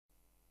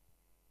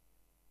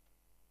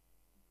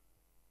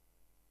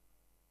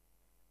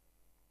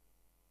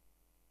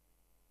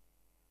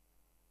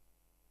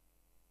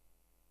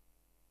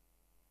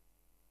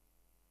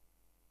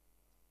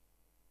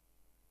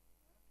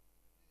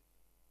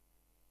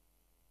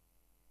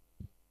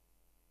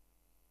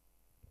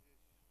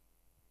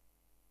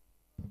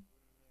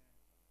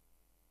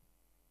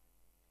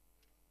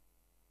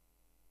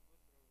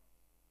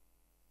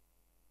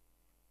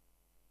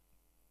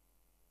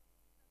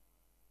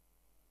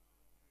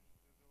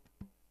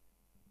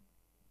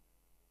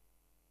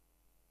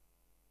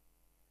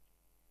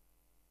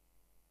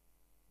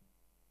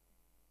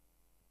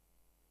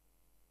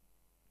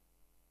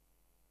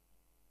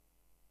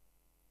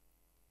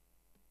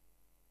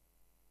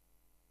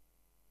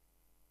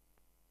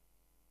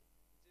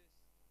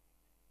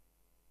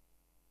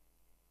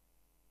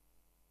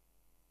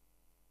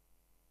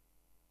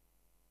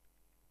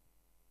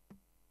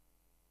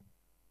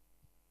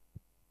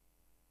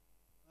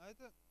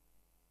это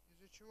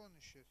из-за чего он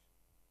исчез?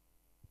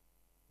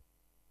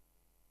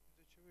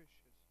 Из-за чего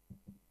исчез?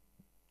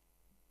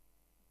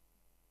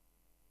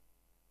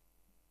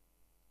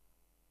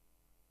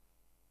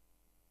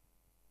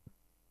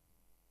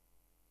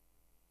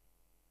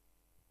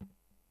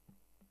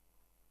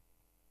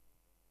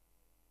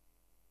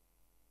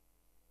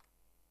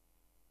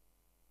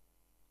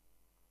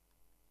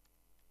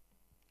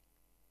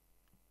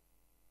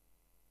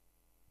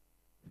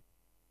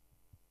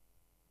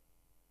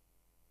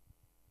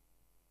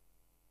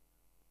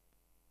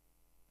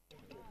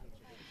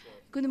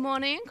 Good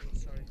morning.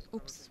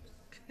 Oops.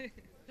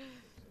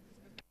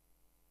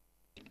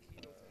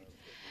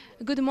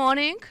 Good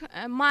morning.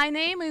 My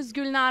name is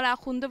Gülnara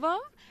Khundova,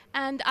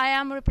 and I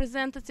am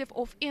representative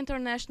of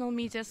International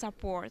Media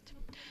Support.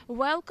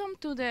 Welcome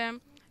to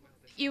the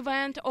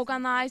event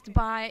organized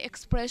by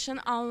Expression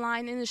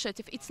Online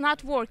Initiative. It's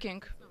not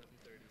working.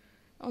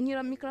 Он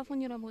микрофон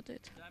не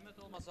работает.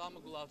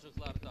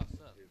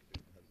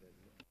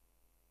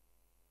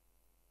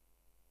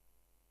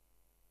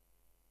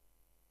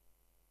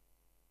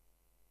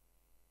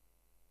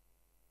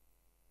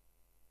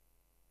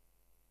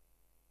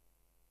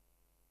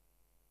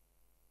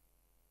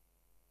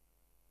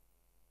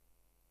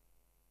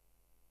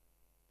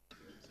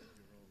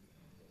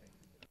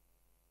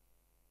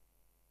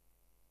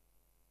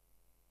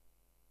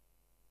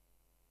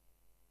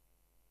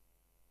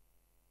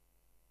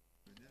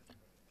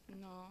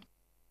 No.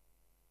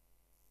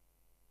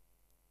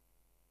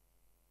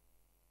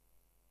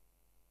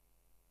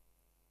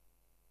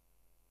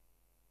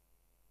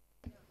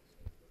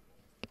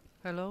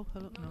 Hello,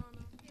 hello, no.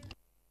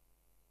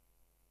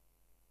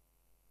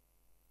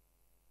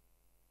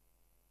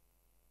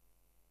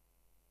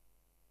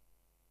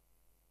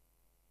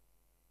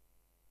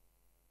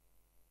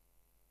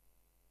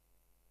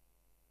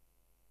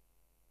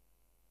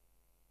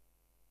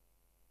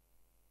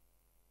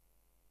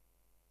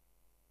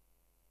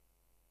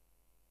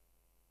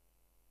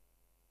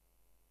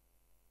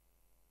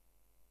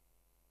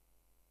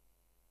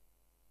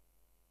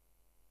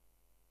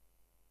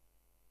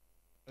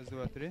 Раз,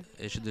 два, три.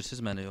 Eşidirsiz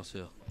məni yoxsa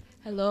yox?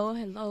 Hello,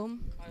 hello.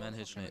 Mən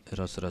heç nə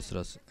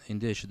rast.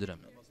 İndi eşidirəm.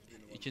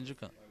 İkinci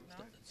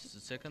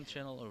second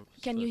channel or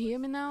Can you hear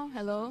me now?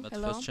 Hello, But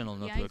hello. first channel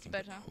not Yeah, it's working.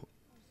 better.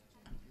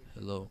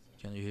 Hello,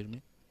 can you hear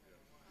me?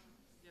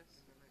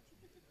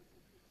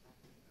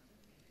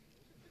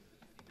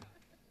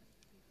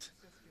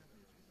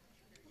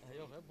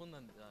 Yox,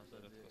 bundan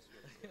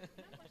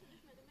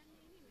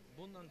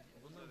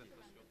bundan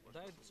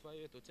дай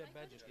свою эту, у тебя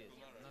бэджик есть.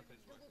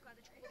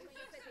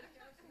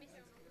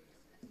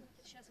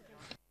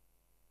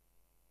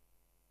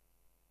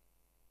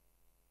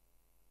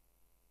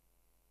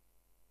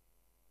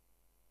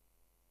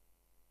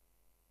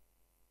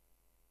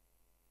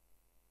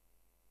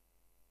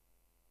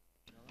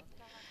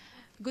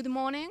 Good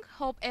morning.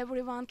 Hope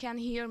everyone can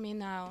hear me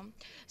now.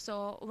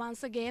 So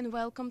once again,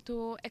 welcome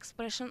to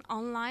Expression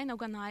Online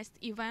organized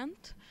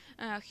event.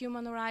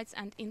 Human rights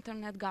and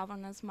internet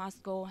governance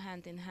must go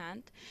hand in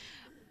hand.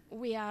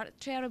 We are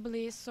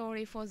terribly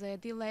sorry for the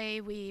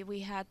delay.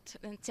 We had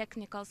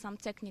some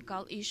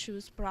technical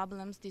issues,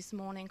 problems this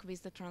morning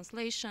with the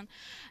translation,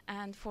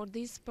 and for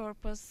this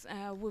purpose,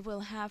 we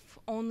will have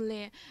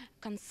only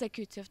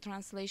consecutive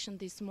translation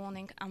this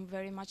morning. I'm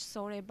very much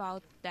sorry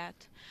about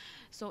that.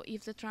 So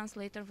if the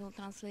translator will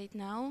translate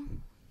now.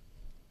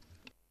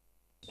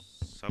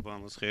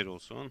 Sabahınız xeyir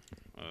olsun.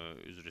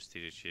 Üzr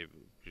istəyirik ki,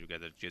 bir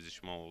qədər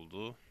gecikmə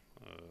oldu.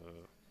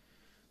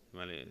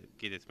 Deməli,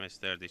 qeyd etmək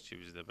istərdik ki,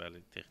 bizdə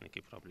bəli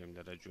texniki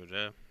problemlərə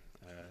görə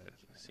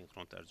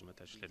sinkron tərcümə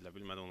təşkil edilə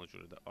bilmədi. Ona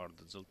görə də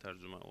ardıcıl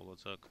tərcümə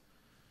olacaq.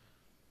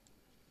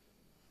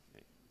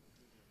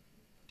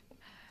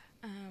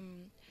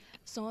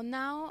 So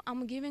now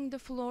I'm giving the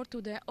floor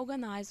to the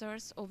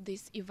organizers of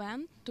this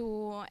event,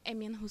 to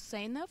Emin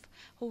Husseinov,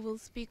 who will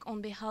speak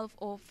on behalf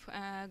of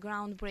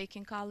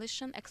groundbreaking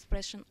coalition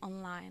Expression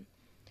Online.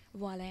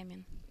 Voilà,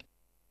 Emin.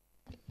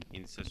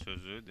 İndi isə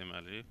sözü,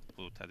 deməli,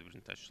 bu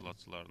tədbirin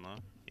təşkilatçılarına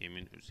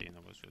Emin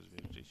Hüseynova söz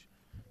veririk.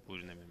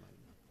 Buyurun Emin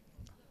müəllim.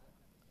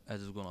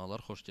 Əziz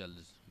qonaqlar, xoş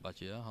gəldiniz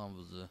Bakıya.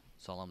 Hamınızı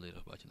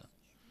salamlayırıq Bakıdan.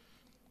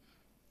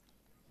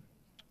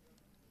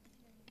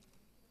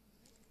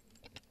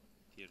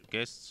 Dear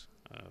guests,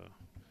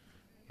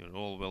 you're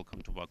all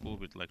welcome to Baku.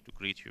 We'd like to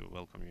greet you,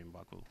 welcome you in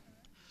Baku.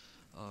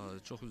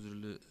 Çox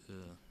üzr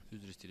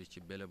istəyirik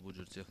ki, belə bu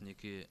cür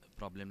texniki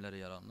problemlər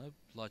yaranıb.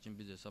 Lakin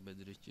biz hesab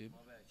edirik ki,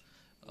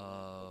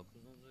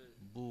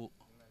 bu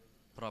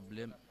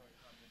problem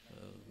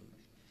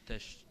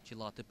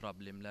təşkilati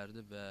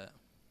problemlərdir və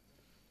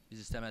biz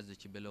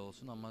istəməzdik ki, belə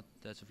olsun, amma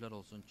təəssüflər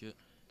olsun ki,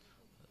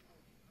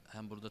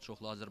 həm burada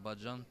çoxlu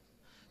Azərbaycan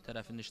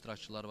tərəfinin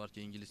iştirakçıları var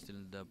ki, ingilis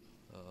dilində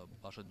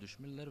başa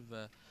düşmürlər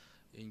və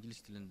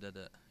ingilis dilində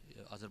də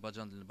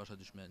Azərbaycan dilini başa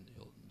düşməyən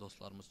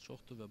dostlarımız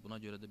çoxdur və buna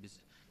görə də biz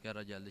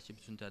qərara gəldik ki,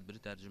 bütün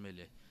tədbiri tərcümə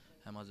eləyək.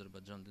 Həm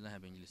Azərbaycan dilinə,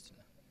 həm ingilis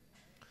dilinə.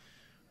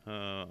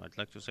 I'd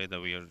like to say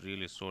that we are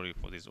really sorry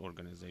for these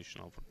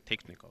organizational, for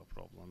technical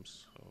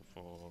problems,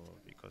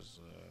 because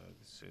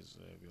this is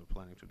we are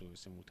planning to do a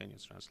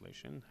simultaneous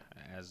translation,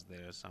 as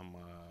there are some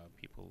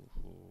people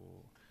who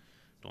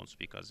don't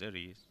speak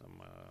Azeri.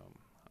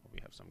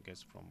 We have some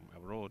guests from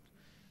abroad,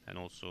 and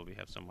also we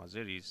have some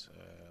Azeris,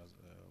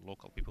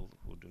 local people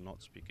who do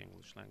not speak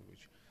English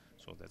language.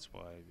 So that's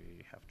why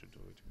we have to do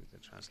it with the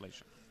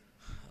translation.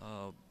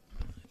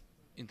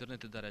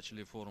 İnternet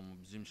İdarəçiliyi Forumu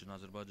bizim üçün,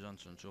 Azərbaycan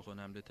üçün çox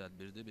önəmli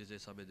tədbirdir. Biz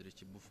hesab edirik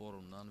ki, bu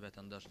forumdan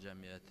vətəndaş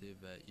cəmiyyəti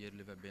və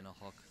yerli və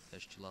beynəlxalq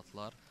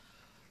təşkilatlar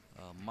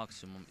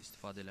maksimum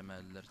istifadə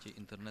eləməlidirlər ki,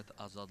 internet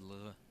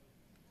azadlığı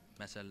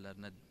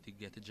məsələlərinə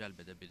diqqəti cəlb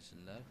edə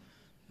bilsinlər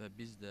və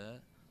biz də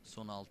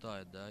son 6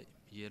 ayda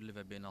yerli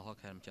və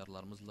beynəlxalq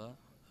həmkarlarımızla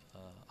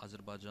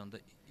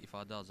Azərbaycanda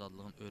ifadə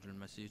azadlığının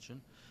örülməsi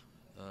üçün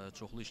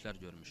çoxlu işlər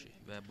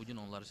görmüşük və bugün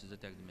onları sizə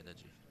təqdim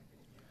edəcəyik.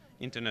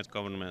 Internet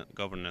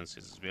governance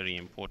is very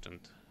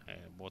important,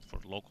 both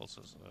for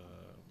locals,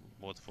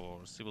 both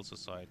for civil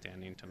society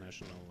and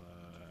international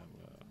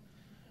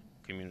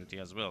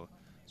community as well.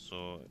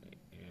 So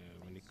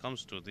when it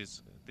comes to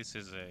this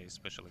is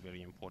especially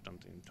very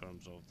important in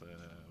terms of the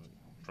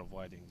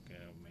providing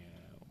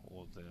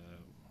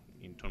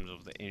in terms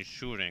of the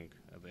ensuring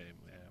the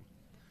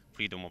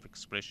freedom of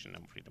expression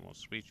and freedom of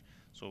speech.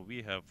 So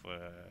we have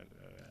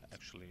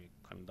actually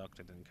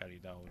conducted and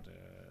carried out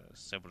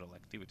several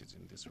activities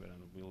in this way,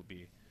 and we'll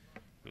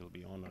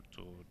be honored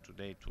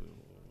today to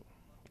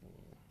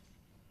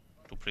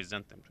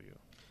present them to you.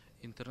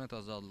 İnternet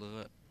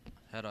azadlığı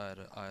hər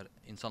ayrı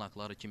insan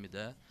haqları kimi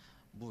də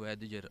bu və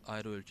digər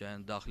ayrı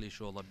ölkənin daxili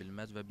işi ola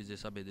bilməz və biz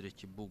hesab edirik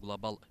ki, bu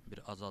qlobal bir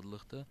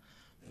azadlıqdır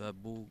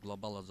və bu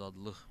qlobal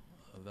azadlıq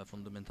və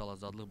fundamental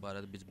azadlıq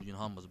barədə biz bugün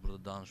hamımız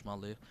burada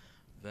danışmalıyıq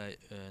və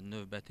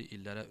növbəti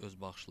illərə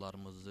öz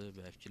baxışlarımızı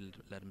və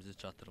fikirlərimizi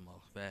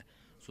çatdırmalıyıq və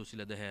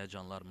xüsusilə də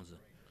həyəcanlarımızı.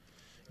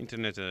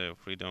 Internet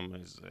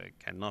freedom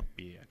cannot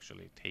be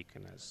actually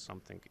taken as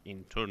something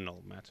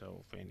internal matter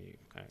of any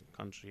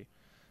country.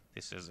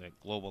 This is a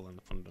global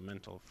and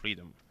fundamental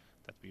freedom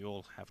that we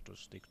all have to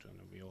stick to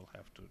and we all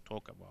have to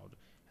talk about.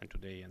 And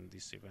today in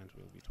this event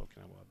we'll be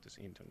talking about this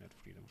internet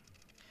freedom.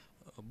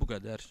 Bu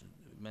qədər.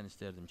 Mən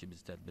istərdim ki,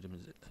 biz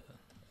tədbirimizi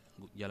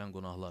gələn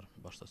qonaqlar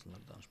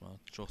başlasınlar danışmağa.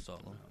 Çox sağ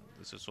olun.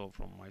 This is all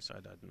from my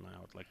side, and I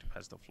would like to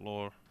pass the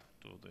floor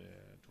to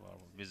our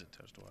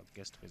visitors, to our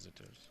guest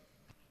visitors.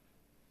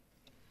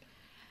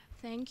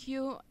 Thank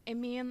you,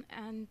 Emin,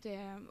 and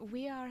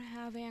we are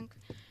having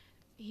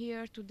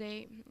here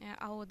today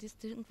our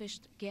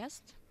distinguished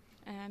guest,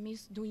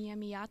 Ms. Dunya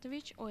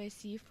Mijatovic,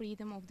 OSCE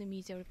Freedom of the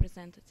Media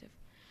representative.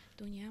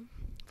 Dunya,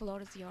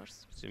 floor is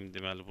yours. Bizim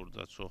deməli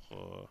burada çox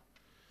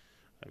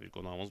bir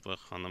qonağımız var,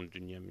 xanım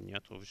Dunya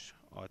Mijatovic,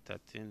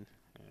 ATƏT-in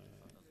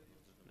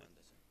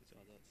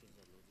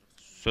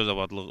söz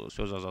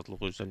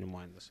azadlığı üzrə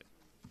nümayəndəsi.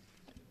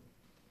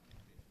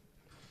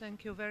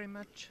 Thank you very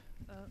much,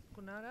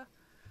 Gunara.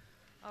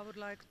 I would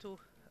like to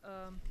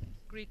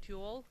greet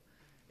you all.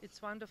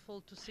 It's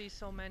wonderful to see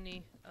so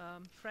many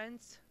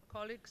friends,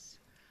 colleagues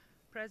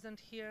present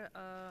here.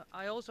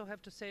 I also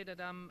have to say that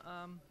I'm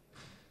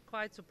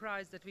quite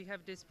surprised that we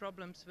have these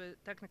problems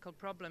with technical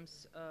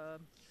problems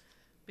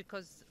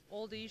because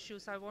all the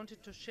issues I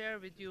wanted to share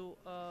with you,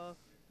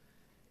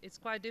 it's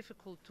quite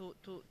difficult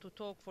to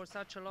talk for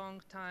such a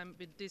long time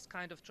with this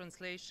kind of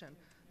translation.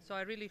 So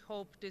I really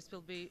hope this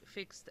will be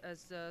fixed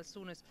as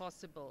soon as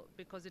possible,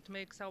 because it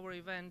makes our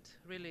event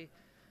really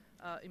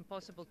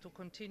impossible to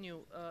continue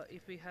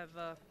if we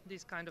have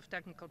these kind of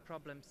technical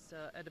problems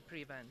at the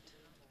pre-event.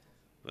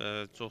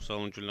 Çox sağ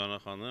olun Gülnara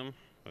xanım,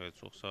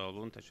 çox sağ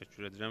olun,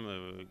 təşəkkür edirəm.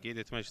 Qeyd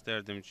etmək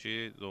istərdim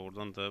ki,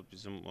 doğrudan da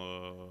bizim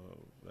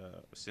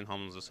sizin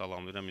hamınızı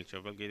salamlayıram ilk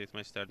əvvəl. Qeyd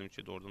etmək istərdim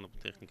ki, doğrudan da bu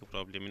texniki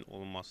problemin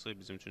olması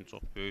bizim üçün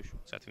çox böyük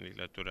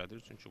çətinliklər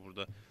törədir. Çünki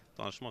burada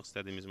danışmaq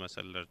istədiyimiz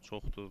məsələlər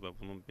çoxdur və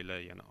bunun belə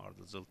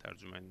ardıcıl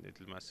tərcümə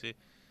edilməsi,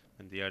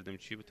 mən deyərdim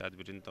ki, bu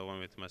tədbirin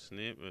davam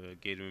etməsini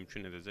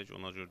qeyri-mümkün edəcək.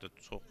 Ona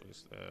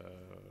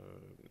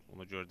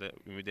görə də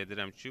ümid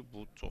edirəm ki,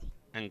 bu çox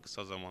ən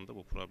qısa zamanda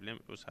bu problem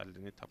öz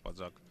həllini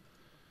tapacaq.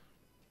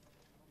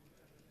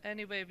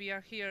 Anyway, we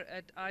are here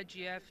at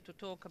IGF to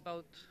talk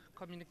about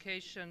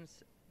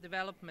communications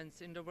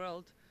developments in the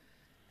world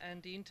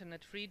and the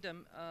internet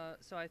freedom,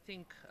 so I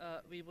think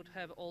we would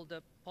have all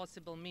the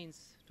possible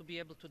means to be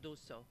able to do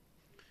so.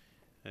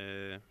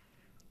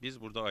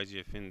 Biz burada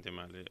IGF-in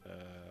deməli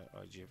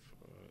IGF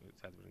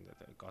tədbirində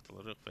də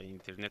qatılırıq və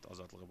internet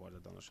azadlığı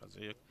barədə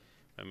danışacağıq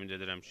və ümid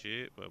edirəm ki,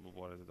 bu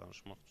barədə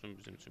danışmaq üçün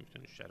bizim üçün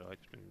bütün şərait,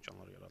 bütün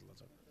imkanlar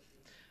yaradılacaq.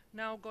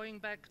 Now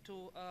going back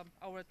to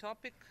our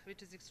topic,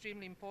 which is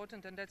extremely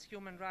important, and that's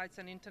human rights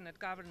and internet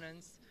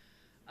governance,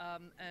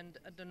 and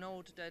the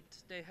note that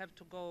they have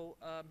to go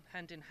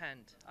hand in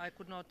hand. I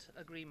could not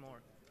agree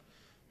more.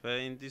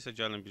 Və indi isə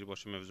gəlin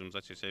birbaşa mövzumuza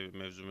keçək.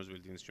 Mövzumuz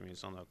bildiyiniz kimi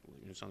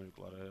insan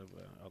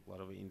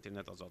hüquqları və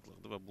internet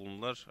azadlığıdır və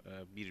bunlar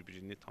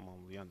bir-birini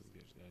tamamlayan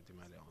bir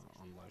deməli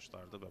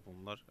anlayışlardır və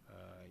bunlar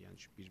yəni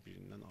ki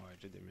bir-birindən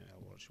ayrı demək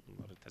olar ki,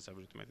 bunları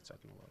təsəvvür etmək də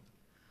çətin olardı.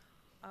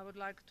 I would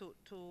like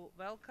to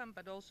welcome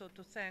but also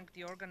to thank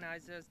the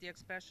organizers, the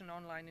Expression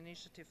Online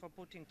initiative, for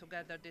putting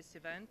together this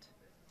event.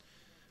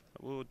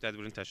 Bu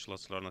tədbirin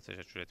təşkilatçılarına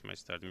təşəkkür etmək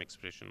istərdim.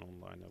 Expression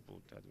Online bu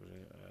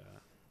tədbiri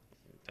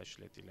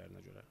təşkil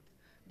etdiklərinə görə.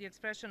 The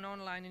Expression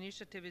Online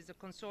initiative is a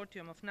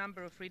consortium of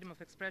number of freedom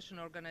of expression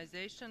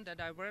organizations that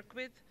I work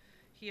with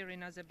here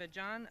in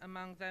Azerbaijan,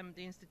 among them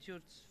the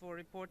Institutes for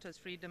Reporters'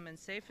 Freedom and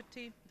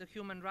Safety, the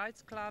Human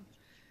Rights Club,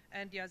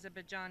 and the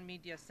Azerbaijan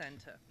Media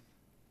Center.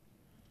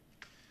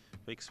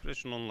 Və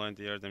Expression Online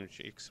deyərdim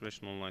ki,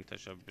 Expression Online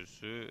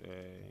təşəbbüsü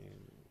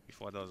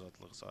ifadə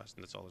azadlığı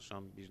sahəsində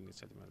çalışan bir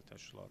neçə deməli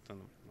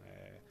təşkilatın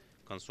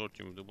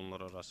konsortiumudur.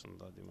 Bunlar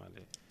arasında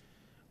deməli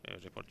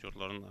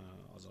reportyorların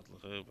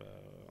azadlığı və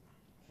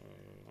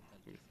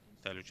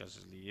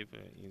təhlükəsizliyi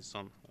və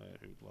insan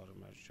hüquqları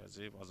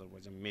mərkəzi,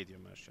 Azərbaycan Media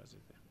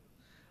Mərkəzidir.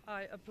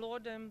 I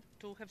applaud them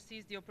to have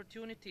seized the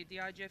opportunity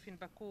the IGF in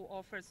Baku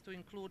offers to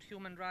include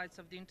human rights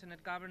of the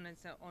internet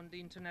governance on the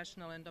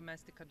international and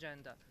domestic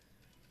agenda.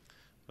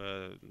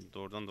 Və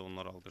doğrudan da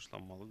onlar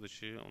alqışlanmalıdır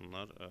ki,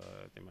 onlar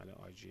deməli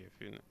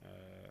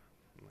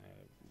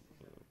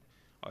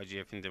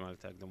IGF-in deməli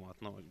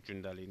təqdimatına,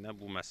 gündəliyinə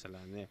bu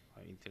məsələni,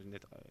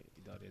 internet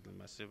idarə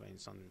edilməsi və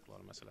insan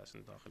hüquqları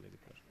məsələsini daxil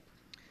ediblər.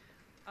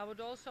 I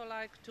would also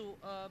like to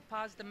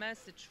pass the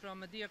message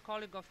from a dear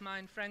colleague of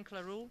mine, Frank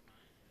LaRue,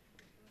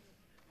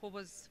 who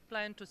was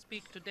planned to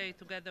speak today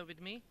together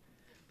with me,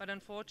 but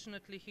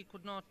unfortunately he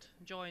could not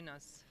join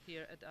us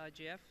here at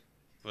IGF.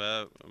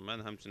 Və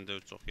mən həmçində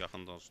çox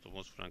yaxın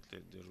dostumuz Frank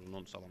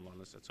LaRue'nun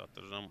salamlarını sizə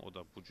çatdırıram. O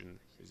da bugün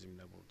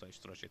bizimlə burada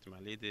iştirak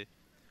etməli idi,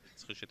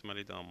 çıxış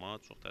etməli idi, amma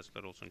çox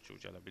təəssüflər olsun ki, o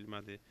gələ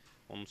bilmədi.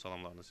 Onun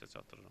salamlarını sizə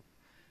çatdırıram.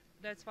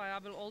 That's why I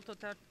will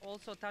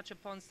also touch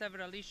upon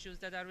several issues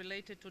that are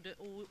related to the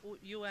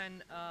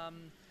UN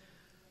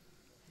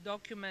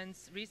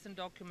documents, recent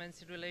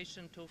documents in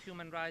relation to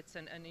human rights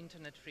and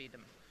internet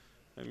freedom.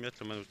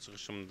 Ümumiyyətlə, mən öz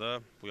çıxışımda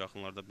bu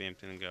yaxınlarda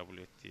BMT-nin qəbul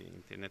etdiyi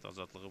internet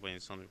azadlığı və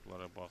insan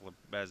hüquqları bağlı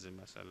bəzi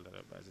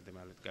məsələlərə, bəzi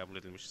deməli qəbul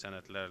edilmiş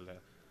sənədlərlə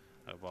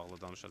bağlı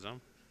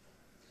danışacağam.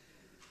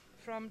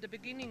 From the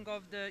beginning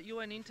of the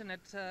UN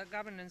Internet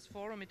Governance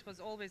Forum, it was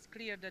always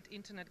clear that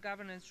internet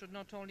governance should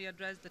not only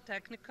address the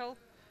technical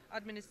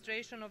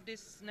administration of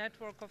this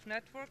network of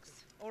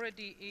networks.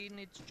 Already in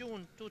its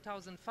June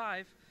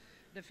 2005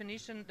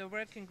 definition, the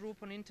Working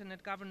Group on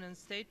Internet Governance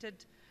stated,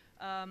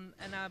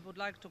 and I would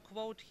like to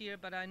quote here,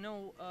 but I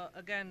know,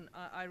 again,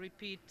 I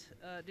repeat,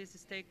 this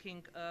is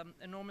taking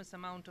enormous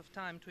amount of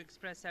time to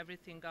express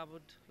everything I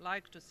would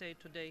like to say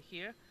today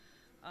here.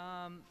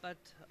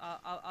 But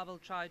I will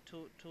try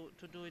to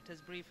do it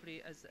as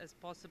briefly as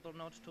possible,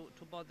 not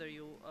to bother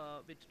you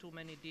with too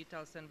many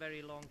details and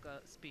very long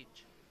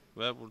speech.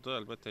 Və burada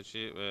əlbəttə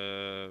ki,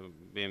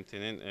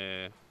 BMT-nin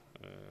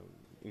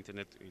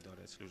internet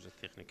idarəçiliyi üzrə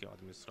texniki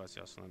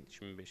administrasiyasının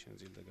 2005-ci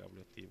ildə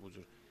qəbul etdiyi bu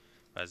cür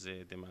bəzi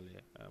deməli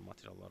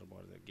materialları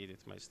barədə qeyd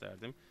etmək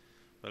istərdim.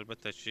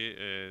 Əlbəttə ki,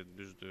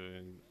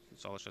 düzdür,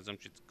 çalışacağım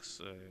ki,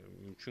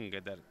 mümkün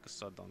qədər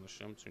qısa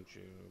danışım,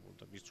 çünki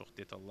burada bir çox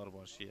detallar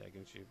var ki,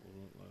 yəqin ki,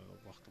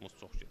 vaxtımız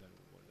çox gedər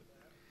bu barədə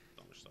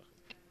danışsaq.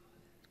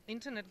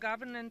 Internet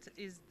governance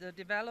is the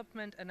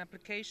development and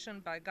application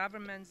by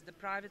governments, the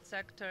private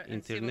sector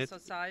and civil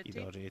society.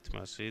 İnternet idarə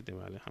etməsi,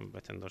 deməli, həm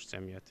vətəndaş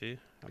cəmiyyəti,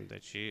 həm də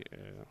ki,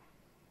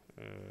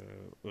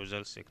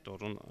 özəl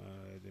sektorun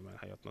deməli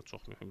həyatına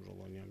çox mühüm rol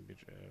oynayan bir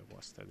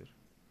vasitədir.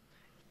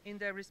 In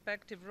their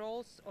respective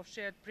roles of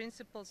shared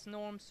principles,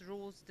 norms,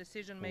 rules,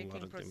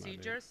 decision-making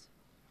procedures.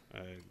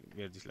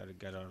 Verdikləri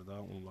qərarda,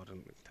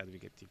 onların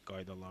tətbiq etdiyi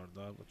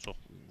qaydalarda çox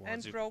vacib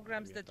and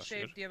programs that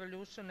shape the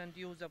evolution and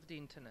use of the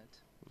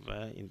internet.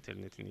 Və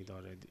internetin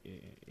idarə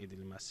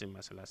edilməsi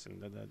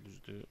məsələsində də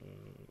düzdür,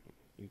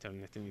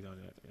 internetin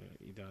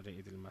idarə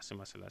edilməsi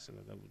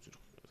məsələsində də bu cür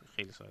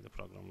xeyli sayda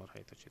proqramlar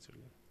həyata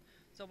keçirilir.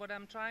 So what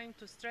I'm trying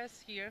to stress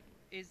here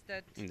is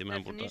that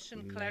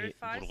definition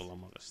clarifies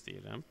vurğulamaq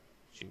istəyirəm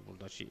ki,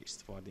 buradakı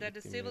istifadə that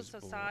the civil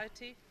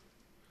society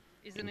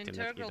is an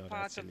integral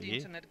part of the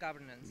internet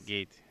governance.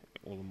 Qeyd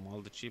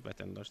olunmalıdır ki,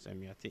 vətəndaş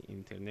cəmiyyəti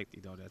internet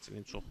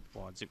idarəçiliyinin çox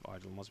vacib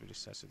ayrılmaz bir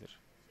hissəsidir.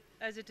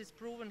 As it is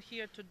proven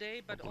here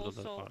today, but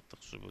also at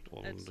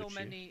so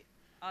many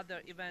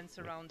other events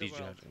around the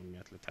world. Digər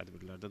ümumiyyətlə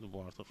tədbirlərdə də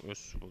bu artıq öz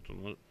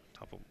sübutunu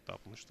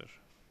tapmışdır.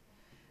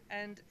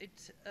 And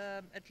it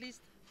at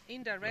least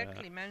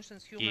indirectly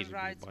mentions human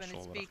rights when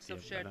it speaks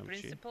of shared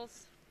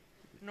principles,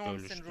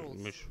 norms and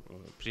rules.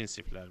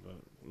 Prinsiplər və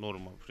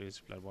normal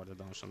prinsiplər barədə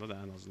danışanda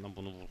da ən azından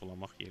bunu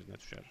vurğulamaq yerinə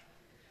düşər.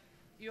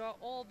 You are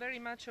all very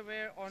much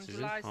aware on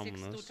July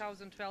 6,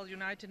 2012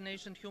 United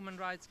Nations Human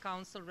Rights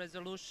Council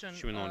resolution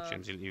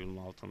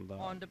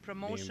on the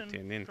promotion,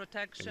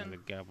 protection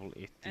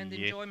and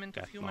enjoyment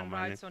of human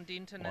rights on the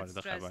internet,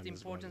 stressed the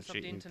importance of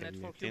the internet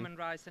for human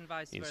rights and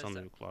vice versa.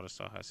 İnsan hüquqları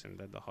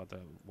sahəsində daha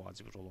da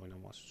vacib rol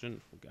oynaması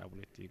üçün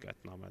qəbul etdiyi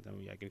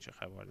qətnamədən yəqin ki,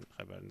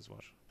 xəbəriniz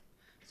var.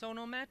 So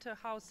no matter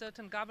how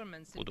certain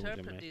governments Bu da o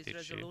interpret these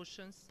deməkdir ki,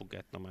 resolutions, bu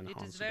qətnaməni it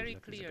is hansı very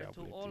dövlət bizə clear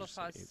to qəbul all of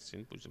edirsə us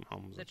etsin, bu bizim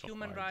hamımıza that çox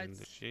human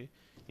aydındır rights ki,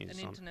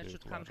 insan internet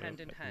should come hüquqları hand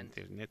in və hand.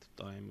 internet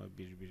daima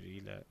bir-biri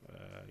ilə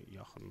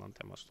yaxından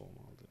təmasda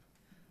olmalıdır.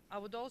 I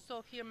would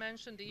also here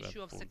mention the Və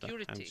issue of burada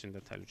security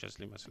həmçində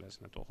təhlükəsizlik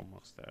məsələsinə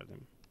toxunmaq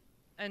istərdim.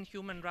 and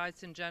human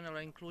rights in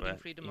general, including Və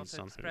freedom of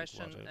insan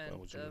expression hüquqları və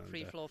o and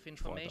free cümləndə flow of ifadə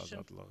information.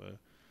 azadlığı,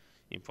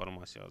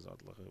 informasiya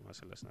azadlığı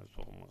məsələsinə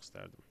toxunmaq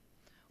istərdim.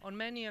 On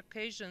many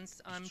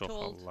occasions, I'm Bir çox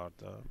told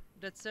hallarda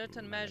that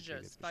certain mənə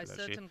measures qeyd by etmişlər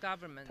ki, certain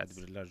governments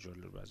tədbirlər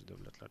görülür bəzi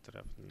dövlətlər to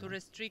tərəfindən.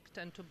 restrict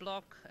and to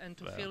block and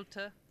to Well,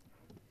 filter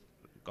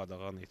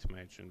Qadağan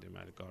etmək üçün,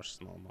 deməli,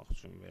 qarşısını almaq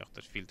üçün və yaxud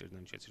da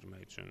filtrdən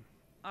keçirmək üçün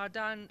are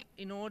done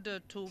in order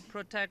to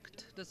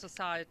protect the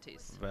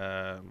societies.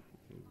 və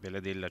belə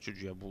deyirlər ki,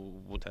 güya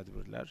bu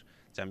tədbirlər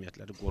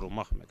cəmiyyətləri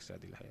qorumaq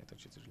məqsədi ilə həyata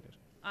keçirilir.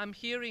 I'm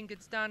hearing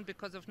it's done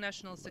because of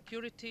national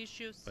security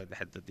issues. Və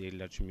hətta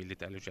deyirlər ki, milli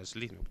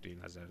təhlükəsizlik nöqteyi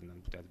nəzərindən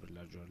bu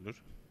tədbirlər görülür.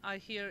 I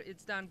hear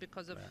it's done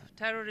because of Well,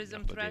 terrorism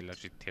Yaxud da threat, deyirlər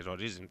ki,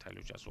 terrorizm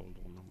təhlükəsi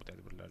olduğundan bu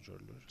tədbirlər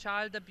görülür.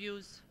 child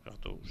abuse,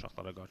 Yaxud da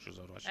uşaqlara qarşı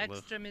zorakılıq,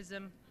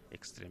 extremism,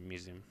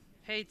 ekstremizm,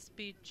 hate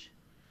speech,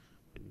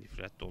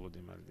 nifrət dolu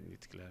deməli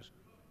nitqlər.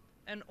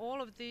 and all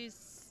of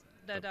these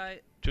that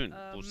I Bütün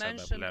bu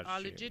mention səbəblər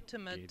are ki,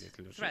 legitimate qeyd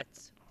edilir.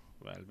 threats.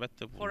 Və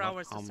əlbəttə for bunlar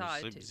our hamısı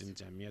societies. bizim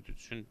cəmiyyət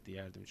üçün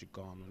deyərdim ki,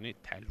 qanuni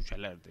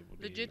təhlükələrdir bu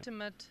deyilən.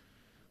 Legitimate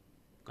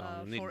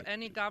Qanuni for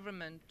any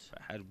government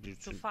və hər bir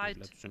to üçün fight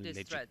dövlət üçün these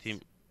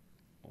legitim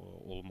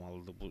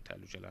olmalıdır bu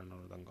təhlükələrin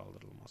oradan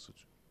qaldırılması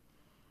üçün.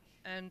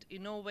 and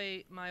in no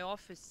way my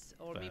office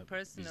or me Və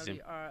personally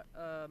bizim are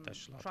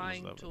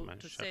trying Təşkilatımızda və mən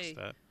to say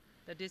şəxsdə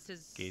that this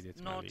is qeyd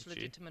not etməliyik ki,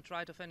 legitimate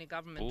right of any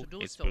government bu to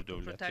do heç so, bir to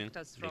protect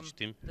dövlətin us from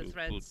legitim the hüququ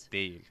threats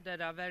deyil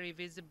that are very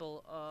visible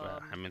və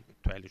həmin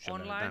online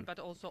təhlükələrdən but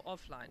also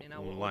offline in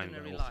our online və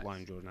ordinary offline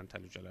lives. görünən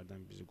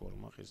təhlükələrdən bizi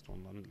qorumaq heç də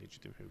onların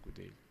legitim hüququ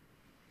deyil.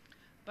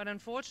 But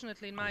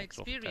unfortunately, in my Amma çox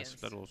experience,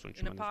 təəssüflər olsun ki,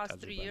 in the mən past öz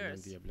 3 təcrübəmdən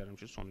years, deyə bilərəm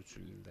ki, son 3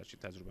 ildəki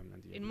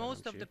təcrübəmdən deyə in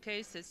most of bilərəm the ki,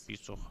 cases, bir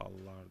çox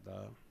hallarda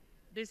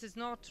this is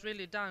not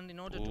really done in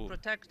order to bu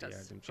protect us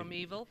deyərdim ki, from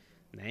evil.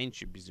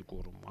 nəinki bizi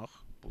qorumaq,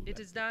 It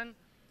is done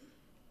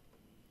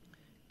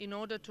in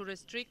order to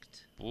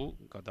restrict bu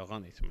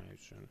qadağan etmək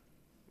üçün,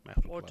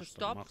 Or to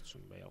stop məhdudlaşdırmaq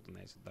üçün və yaxud da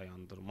nəyisə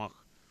dayandırmaq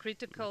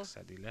critical,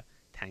 məqsədi ilə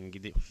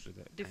tənqidi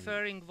xüsusilə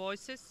differing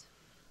voices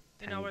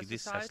in our tənqidi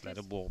societies.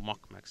 səsləri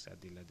boğmaq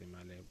məqsədi ilə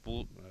deməli bu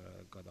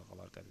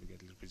qadağalar tətbiq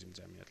edilir bizim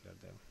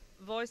cəmiyyətlərdə.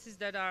 Voices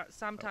that are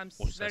sometimes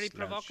O very səslər ki,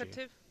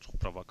 provocative, çox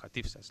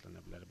provokativ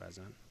səslənə bilər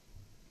bəzən.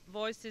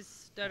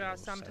 voices that are O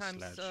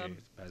sometimes səslər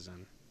ki,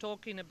 bəzən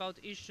talking about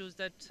issues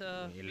that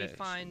we elə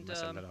find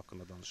məsələlər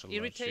haqqında danışırlar ki,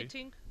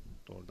 irritating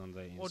doğrudan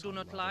da or do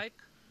not insanlar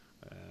like.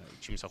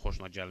 kimsə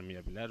xoşuna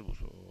gəlməyə bilər bu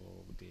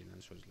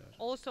deyilən sözlər.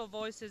 Also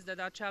voices that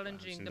are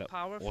challenging the Əslində, o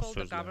powerful, the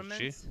sözlər ki,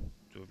 governments.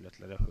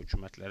 dövlətlərə,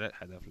 hökumətlərə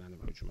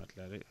hədəflənib,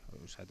 hökumətləri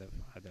öz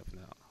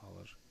hədəfinə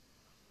alır.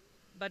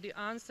 But the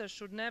answer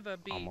should never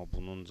be Amma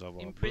bunun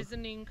cavabı,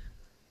 imprisoning,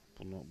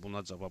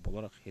 buna cavab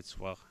olaraq heç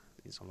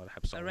vaxt insanlar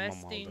həbsə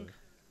arresting, alınmamalıdır,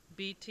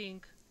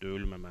 beating,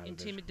 döyülməməlidir,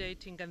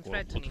 intimidating and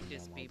threatening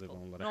these qorxutulmamalıdır və people,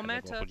 onlara no hədə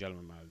matter qorxu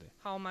gəlməməlidir.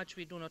 how much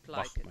we do not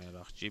like it.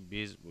 Baxmayaraq ki,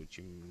 biz bu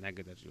kim nə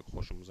qədər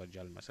xoşumuza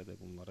gəlməsə də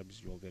bunlara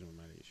biz yol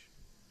verməməliyik.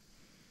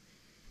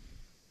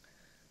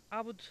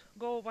 I would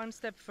go one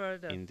step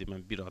further. İndi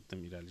mən bir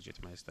addım irəli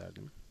getmək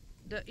istərdim.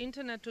 The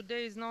internet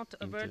today is not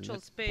a virtual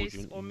İnternet space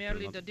bugün or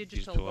merely internet the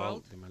digital virtual,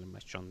 world deməli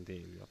məkan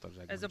deyil, ya da as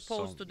rəqəmsal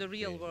opposed to the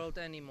real deyil. world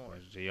anymore.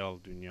 Və real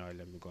dünya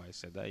ilə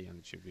müqayisədə,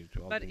 yəni ki,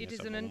 virtual But dünya it is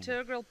isə an bunun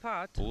integral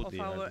part Bu of our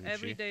deyərdim ki,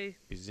 everyday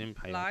bizim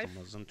life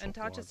həyatımızın çox and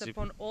touches vacib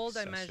upon all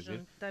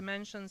hissəsidir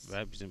dimensions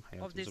və bizim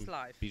of this həyatımızın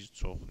life. bir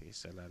çox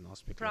hissələrini,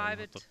 aspektlərini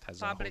Private, artıq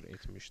təzahür public,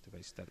 etmişdir və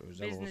istər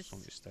özəl business,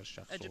 olsun, istər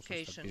şəxsi olsun,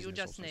 education, istər you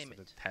biznes just olsun, name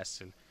istər it. də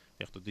təhsil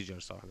yaxud da digər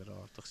sahələrə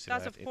artıq Thus,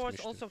 sirayət of course,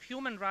 etmişdir. also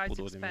human rights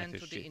da o expand deməkdir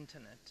to ki, the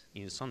internet.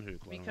 İnsan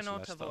hüquqları We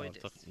cannot məsələsi də avoid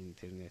artıq this.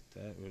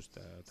 internetdə öz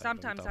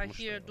Sometimes I tapmışdır.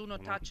 hear do not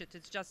Buna touch it,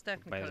 it's just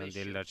technical bəzən issue.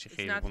 deyirlər ki, It's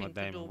xeyr, buna nothing to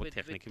dəymə, do bu with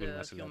texniki bir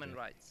human məsələdir.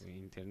 rights.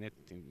 İnternet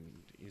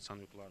insan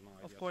hüquqlarına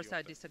Of aidiyyəti course, I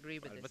yoxdur. disagree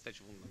with this. Əlbəttə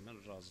ki, bununla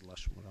mən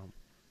razılaşmıram.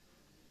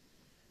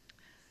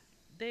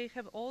 They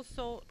have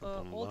also,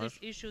 all these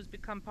Bunlar- issues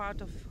become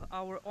part of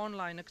our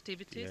online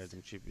activities.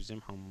 Deyərdim ki, bizim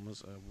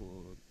hamımız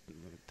bu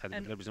And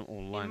tədbirlər bizim in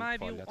online my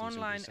view, fəaliyyətimizin bir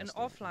online and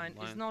hissəsidir. offline is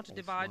Online, not offline.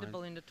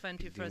 divisible in the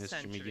 21st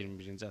Bildiyiniz kimi century.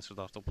 21-ci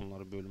əsrdə artıq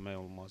bunları bölmək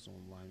olmaz,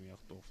 online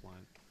yaxud da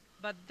offline.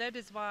 But that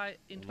is why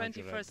in Ona görə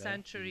 21st də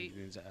century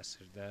 21-ci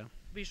əsrdə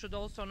we should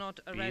also not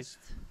arrest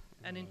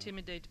and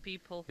intimidate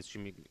people heç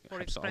kimi for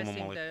həbsə expressing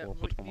almamalı, their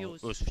qorxutmamalı,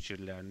 views öz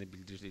fikirlərini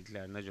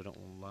bildirdiklərinə görə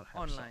onlar həbsə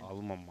online.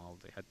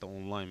 alınmamalıdır. Hətta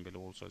online belə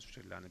olsa öz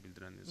fikirlərini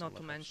bildirən to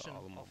insanlar həbsə mention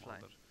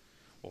alınmamalıdır.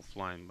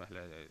 Offline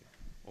belə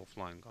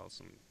offline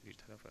qalsın bir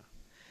tərəfə.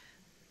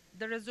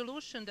 The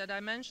resolution that I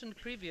mentioned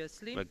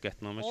previously Və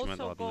qətnamə kimi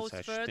mən also adını goes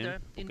further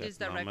çəkdim. Bu in this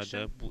qətnamədə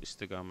direction. bu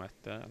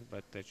istiqamətdə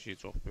əlbəttə ki,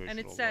 çox böyük And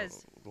it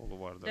says rolu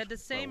vardır. that the Və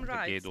same orada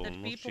rights qeyd that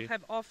olunur people ki,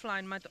 have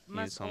offline must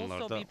also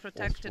insanlarda be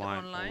protected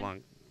offline online.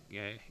 olan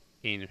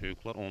eyni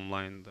hüquqlar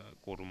onlayn da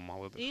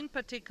qorunmalıdır. In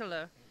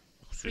particular,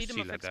 freedom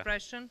of Xüsusilə də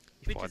expression,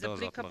 which is ifadə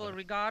applicable azadlığı.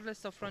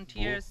 regardless of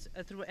frontiers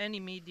through any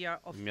media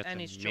of Ümumiyyətlə,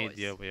 any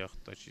media choice. və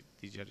yaxud da ki,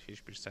 digər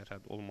heç bir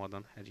sərhəd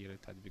olmadan hər yerə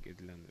tətbiq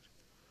ediləndir.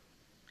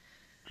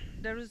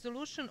 The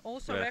resolution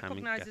also Və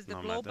həmin recognizes the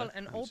global qətnamədə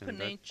and open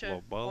həmçində nature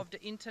qlobal of the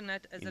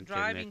internet as a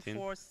driving internetin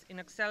force in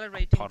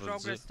accelerating aparıcı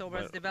progress və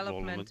towards rolunu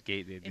development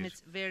qeyd in edir.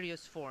 its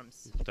various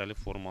forms.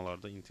 Müxtəlif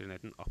formalarda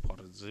internetin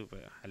aparıcı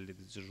və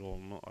həlledici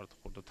rolunu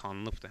artıq burada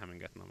tanınıbdır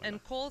həmin qətnamədə. And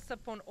calls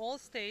upon all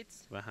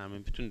states Və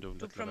həmin bütün to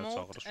dövlətlərə promote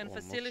çağırış and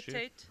olunur ki,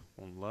 facilitate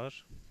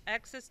onlar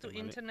access to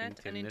deməli,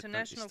 internet and internetdən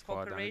international istifadəni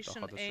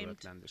cooperation daha da aimed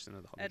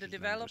sürətləndirsinlər, daha da at the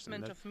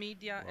development gücləndirsinlər. of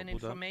media Və and bu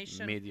da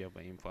information media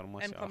və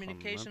informasiya and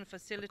communication axınından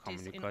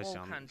facilities in all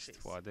kommunikasiyanın countries.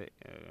 istifadə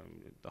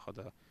daha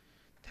da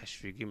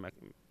təşviqi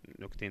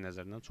nöqteyi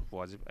nəzərindən çox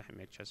vacib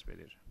əhəmiyyət kəsb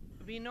edir.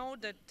 We know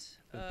that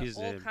Biz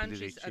all bilirik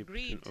countries ki,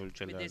 agreed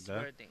bütün with these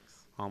ölkələrdə wordings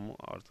hamı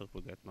artıq bu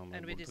and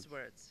qətnamədə with these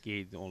burada words.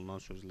 qeyd olunan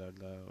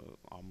sözlərlə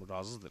hamı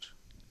razıdır.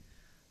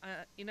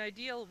 In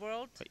ideal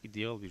world, Və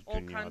ideal bir all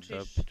dünyada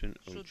countries bütün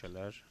should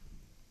ölkələr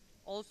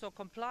also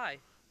comply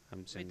with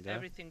həmçində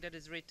everything that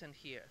is written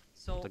here.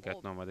 So burada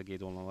qətnamədə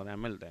qeyd olunanlara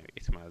əməl də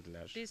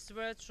etməlidirlər. these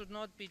words should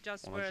not be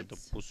just Ona görə də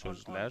words bu on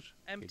sözlər,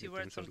 qeyd empty etdiyim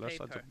words on sözlər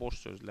paper. sadəcə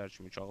boş sözlər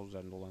kimi, kağız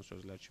üzərində olan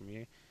sözlər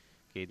kimi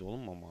qeyd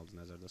olunmamalıdır,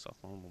 nəzərdə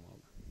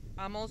saxlanılmamalıdır.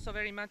 I'm also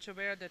very much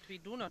aware that we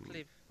do not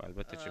live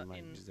Əlbəttə ki,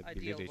 in biz də ideal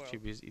bilirik ki,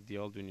 world. biz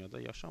ideal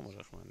dünyada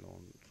yaşamırıq. Mən də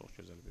onu çox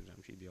gözəl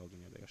bilirəm ki, ideal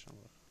dünyada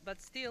yaşamırıq.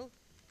 But still,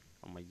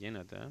 Amma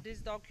yenə də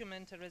this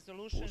document and bu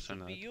resolution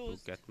should be sənəd, bu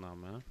used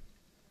qətnamə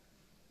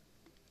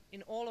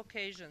in all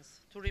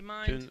occasions to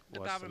remind bütün the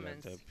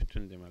governments vasitələrdə,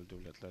 bütün deməli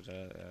dövlətlərə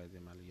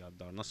deməli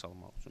yadlarına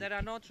salmaq üçün that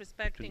are not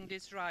respecting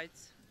these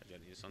rights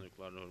əgər insan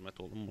hüquqlarına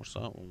hörmət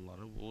olunmursa,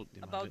 onları bu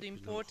about the deməli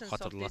importance of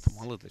these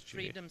xatırlatmalıdır ki,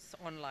 freedoms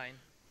online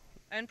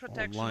and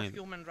protection online of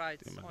human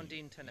rights on the deməli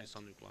internet.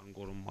 insan hüquqlarının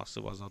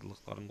qorunması və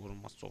azadlıqların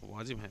qorunması çox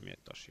vacib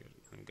əhəmiyyət daşıyır.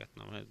 Yəni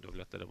qətnamə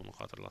dövlətlərə bunu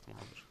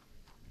xatırlatmalıdır.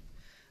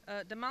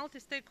 The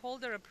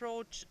multi-stakeholder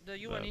approach the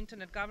UN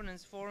Internet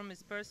Governance Forum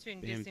is pursuing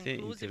this BMT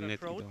inclusive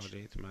internet approach, idarə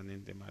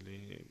etmənin deməli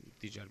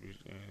digər bir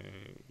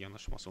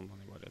yanaşması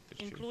ondan ibarətdir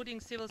ki, including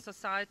civil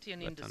society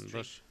and industry.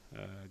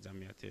 vətəndaş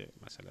cəmiyyəti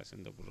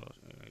məsələsində bura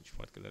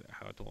kifayət qədər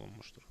əhatə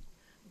olunmuşdur.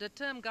 The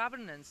term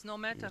governance, no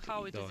matter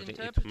how it is İdarə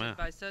interpreted etmə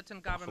by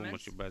certain Baxılmır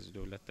governments, ki, bəzi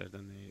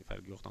dövlətlərdən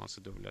fərqi yoxdur,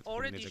 hansı dövlət bunu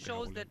already necə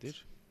shows qəbul that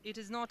edir. it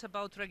is not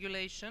about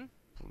regulation,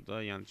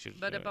 Burada yəni ki,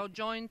 but about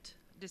joint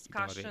idarə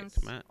discussions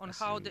etmə on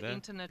how the əslində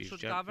internet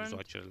should birgə govern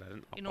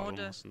müzakirələrin in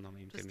order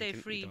aparılmasından, to stay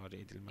internetin free, idarə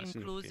edilməsi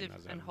inclusive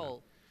nöqteyi and nəzərindən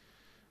whole.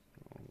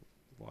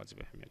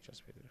 vacib əhəmiyyət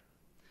kəsb edir.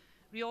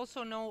 We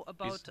also know Biz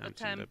about həmçində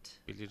attempt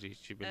bilirik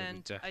ki, belə bir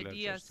and cəhdlər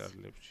ideas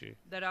göstərilib ki,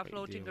 that are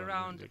floating ideyalar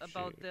around önündəki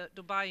about the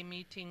Dubai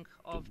meeting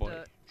of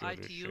Dubai the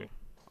ITU.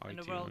 and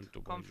the World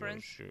Dubai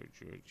Conference.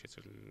 görüşü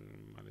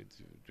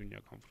keçirilməlidir, dünya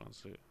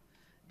konfransı.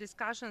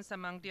 Discussions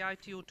among the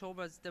ITU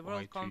towards the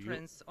World ITU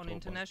Conference on towards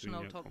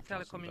International Dünya Konfransında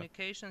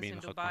Telecommunications in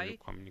Beynəlxalq Dubai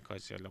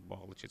kommunikasiya ilə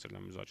bağlı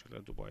keçirilən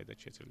müzakirələr Dubayda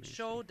keçirilmişdir.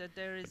 show that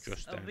there is a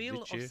göstərdi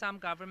will of ki, some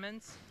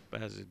governments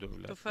Bəzi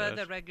to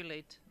further dövlətlər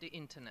regulate the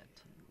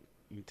internet.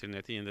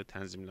 interneti yenə də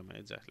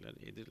tənzimləməyə cəhdlər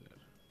edirlər.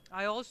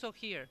 I also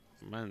hear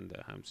Mən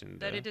də həmçində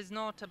that it is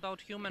not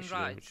about human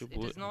eşidirəm rights, ki, it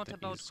bu is not həm də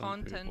about insan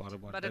content,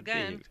 hüquqları but barədə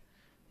again, deyil.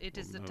 it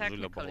is Bu a mövzu ilə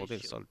technical bağlı deyil,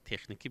 issue. sadəcə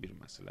texniki bir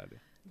məsələdir.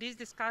 These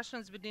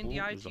discussions within Bu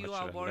the ITU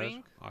are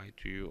worrying müzakirələr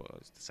ITU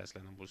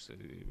səslənən bu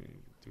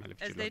deməli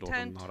as they fikirlər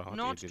tend doğrudan narahat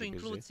not to edir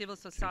include bizi. civil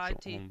Çünki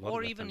society onlar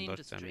or even vətəndaş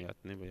industry.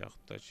 cəmiyyətini və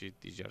yaxud da ki,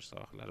 digər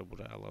sahələri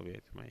bura əlavə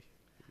etmək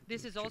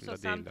This is also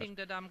fikrində something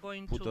deyirlər. that I'm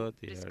going Bu to da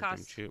deyərdim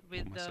discuss ki, bu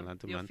with məsələni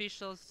the mən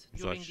officials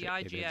during the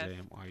müzakirə IGF.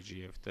 edəcəyim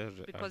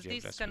IGF-də, because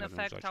IGF this can rəsmilərlə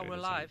affect müzakirə our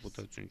edəcəyim. lives. Bu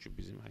da çünki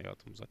bizim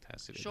həyatımıza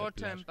təsir edə Short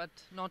term, bilər.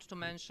 but not to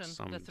mention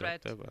Qısa the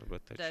threat müddətdə və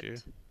əlbəttə that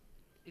ki,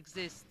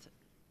 exists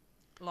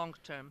long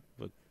term.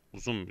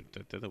 uzun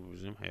müddətdə də bu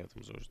bizim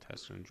həyatımıza öz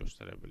təsirini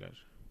göstərə bilər.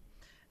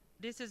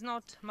 This is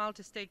not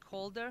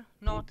multi-stakeholder,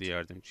 Bu not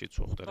deyərdim ki,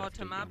 çox tərəfli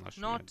bottom-up,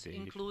 yanaşma not deyil,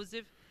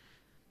 inclusive,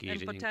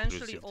 and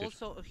potentially qeyri-inklüzivdir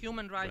also a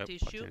human və right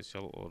issue,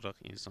 potensial olaraq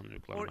insan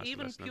hüquqları or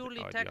even məsələsinə də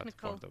purely aidiyyəti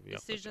technical vardır və yaxud da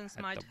ki, decisions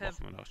hətta might have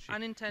baxmayaraq ki,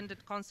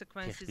 unintended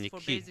consequences for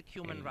texniki, basic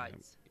human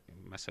rights.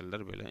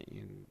 məsələlər belə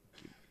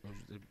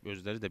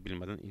özləri də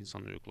bilmədən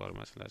insan hüquqları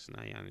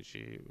məsələsinə, yəni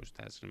ki, öz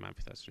təsirini,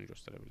 mənfi təsirini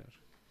göstərə bilər.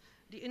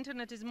 The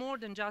internet is more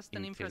than just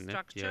an İnternet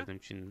infrastructure deyərdim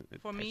ki,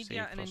 for təkcə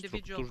media and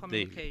individual infrastruktur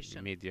deyil,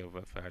 communication. media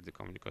və fərdi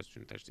kommunikasiya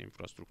üçün təkcə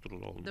infrastruktur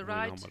rolunu The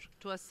right oynamır.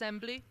 to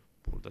assembly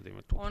Burada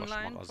demək toplaşmaq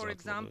online, for azadlığı,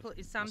 example,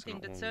 is something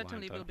that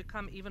certainly will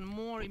become even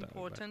more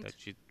important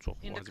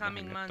in the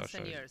coming months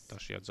and years.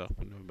 daşıyacaq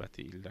bu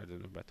növbəti illərdə,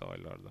 növbəti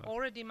aylarda.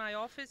 Already my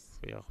office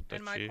Və yaxud da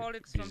and my ki,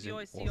 colleagues from the bizim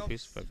OSCE ofis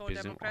Office və for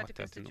bizim Democratic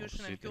ATƏT-in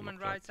Institution and ofisi Human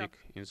Rights are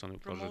demokratik, insan hüquqları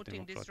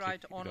promoting this demokratik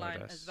right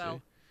online as well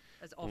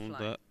idarəsi as bunu offline.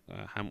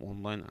 da həm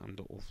onlayn, həm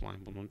də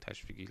offline bunun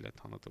təşviqi ilə,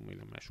 tanıtımı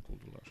ilə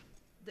məşğuldurlar.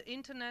 The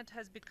internet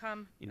has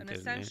become an İnternet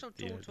essential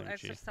tool to deyərdim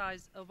ki,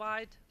 exercise a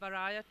wide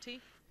variety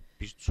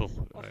bir çox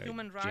of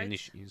human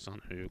geniş rights, insan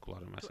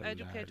hüquqları to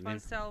educate məsələlərinin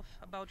oneself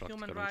about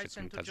human praktik rights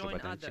and to join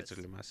təcrübədən others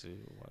keçirilməsi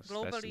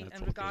globally vasitəsilə and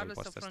çox gözəl regardless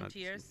of vasitəsilə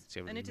frontiers.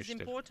 And it is çevrilmişdir.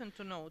 important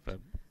to note Və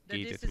that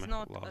qeyd this is etmək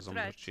not a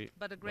lazımdır threat ki,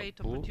 but a great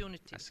bu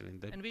opportunity.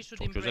 əslində And we should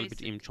çox gözəl embrace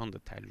bir it. imkandır,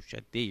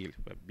 təhlükə deyil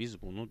və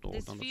biz bunu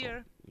doğrudan da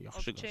fear çox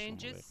yaxşı of qarşılamalıyıq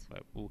changes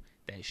və bu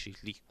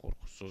dəyişiklik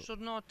qorxusu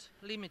Should not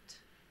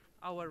limit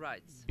our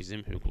rights.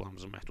 bizim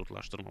hüquqlarımızı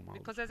məhdudlaşdırmamalıdır.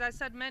 Because as I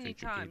said many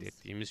Çünki qeyd times,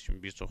 etdiyimiz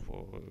kimi bir çox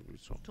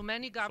to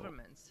many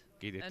governments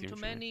qeyd and etdiyim to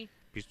kimi many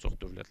bir çox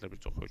dövlətlər, bir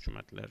çox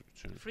hökumətlər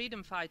üçün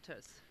freedom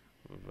fighters,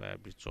 və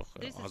bir çox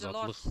This is a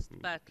azadlıq lost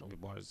battle.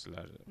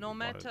 mübarizələri no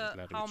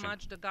matter how üçün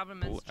much the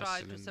governments try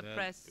to əslində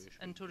suppress döyüş-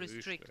 and to döyüşdür.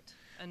 restrict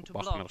and to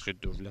block, baxmayaraq ki,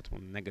 dövlət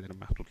bunu nə qədər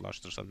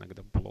məhdudlaşdırsa, nə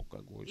qədər bloka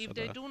qoysa if da,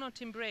 they do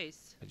not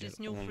embrace əgər these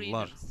new onlar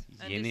freedoms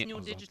and yeni this new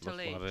digital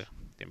azadlıqları age,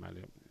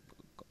 deməli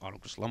They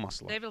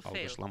alqışlamasalar, will fail.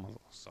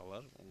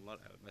 alqışlamasalar, onlar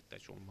əlbəttə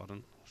ki,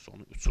 onların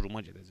sonu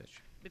uçuruma gedəcək.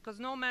 because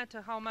no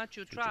matter how much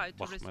you Çünki try to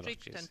baxmayaraq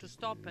restrict ki, and to siz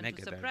stop nə and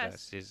to qədər də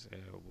suppress, siz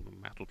bunu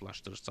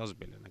məhdudlaşdırsanız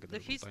belə, nə the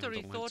qədər history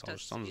dayandırmaya taught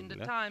us çalışsanız in the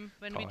belə, time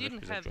when we tarix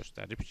didn't bizə have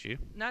göstərib ki,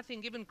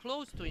 nothing even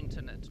close to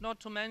internet, not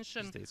to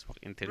mention bizdə heç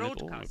vaxt internet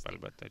olmayıb, broadcasting,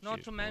 əlbəttə ki,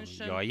 not to onun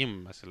mention yayım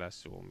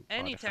məsələsi olmayıb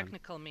any tarixən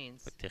technical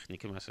means. və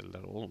texniki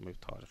məsələlər olmayıb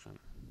tarixən.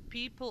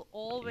 People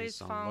always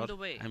İnsanlar found a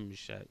way.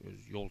 həmişə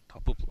öz yol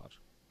tapıblar.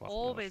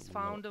 Baxmayaraq Always ki,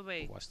 found bunlar- a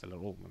way bu vasitələr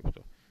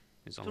olmayıbdı.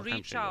 İnsanlar reach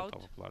həmişə yol out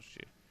tapıblar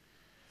ki,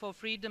 for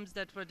freedoms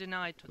that were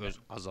denied to öz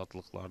them.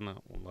 azadlıqlarını,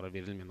 onlara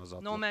verilməyən No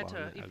azadlıqlarını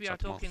matter if əl we are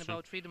çatmaq talking üçün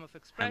about freedom of həmişə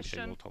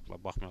expression yol tapıblar.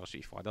 Baxmayaraq ki,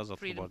 ifadə azadlığı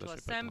freedom barədə to söhbət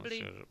assembly,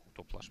 danışır,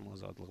 toplaşma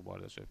azadlığı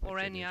barədə söhbət or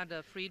any gedir.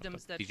 other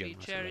freedoms that Digər we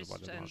məsələlər cherished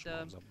barədə and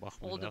danışmağımıza all the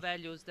baxmayaraq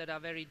values that are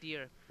very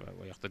dear.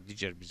 və yaxud da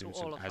digər bizim to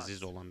üçün all of əziz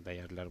us. olan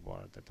dəyərlər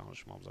barədə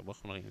danışmağımıza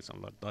baxmayaraq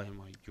insanlar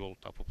daima yol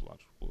tapıblar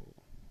bu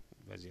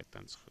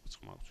vəziyyətdən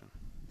çıxmaq üçün.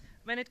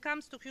 When it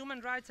comes to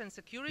human rights and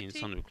security,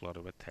 İnsan hüquqları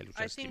və I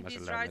təhlükəsizlik think these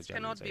məsələlərinə rights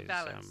cannot be gəlincə isə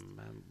balanced.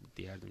 mən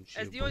deyərdim ki,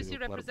 as bu the OSCE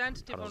hüquqlar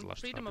representative on tarazlaşdıra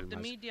freedom of the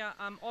bilməz. media,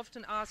 I'm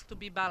often asked to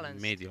be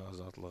balanced. Media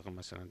azadlığı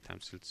məsələn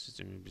təmsilçisi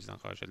kimi bizdən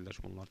xahiş edirlər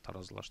ki, bunlar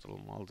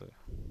tarazlaşdırılmalıdır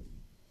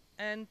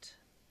And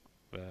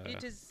və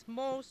it is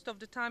most of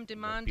the time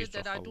demanded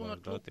that I do not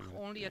hallarda look demək,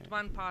 only at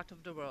one part of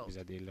the world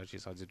bizə deyirlər ki,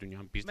 sadəcə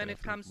dünyanın bir when it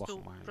tərəfinə comes to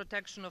baxmayın.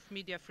 protection of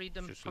media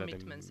freedom Xüsusilə də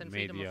commitments and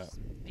freedom media, of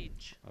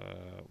speech. Və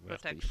yaxud da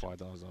protection.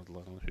 ifadə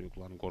azadlığının,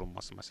 hüquqların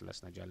qorunması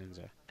məsələsinə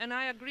gəlincə And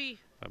I agree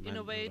və in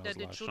a mən way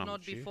that it should razılaşıram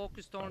not be ki,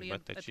 focused only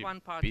əlbəttə at ki, one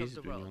part of biz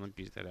the world. dünyanın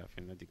bir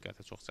tərəfinə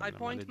diqqətə çox I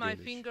point cəlbməli my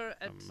deyilik. finger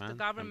at the Mən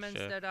governments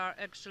həmişə, that are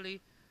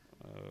actually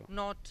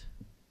not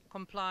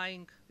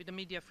complying with the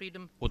media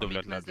freedom o dövlətlər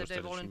commitments that they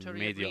göstərir ki, voluntarily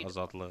media agreed.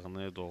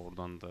 azadlığını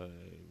doğrudan da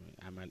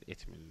əməl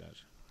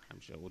etmirlər.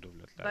 Həmişə o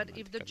dövlətlər But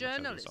if the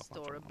journalist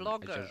or a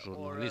blogger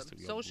or a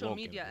social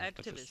media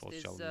activist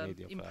is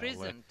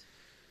imprisoned,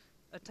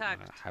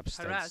 attacked,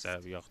 həbsdədirsə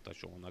harassed, yaxud da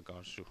ki, ona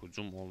qarşı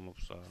hücum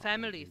olunubsa,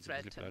 family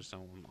incitiblərsə,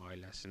 onun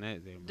ailəsinə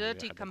deməli,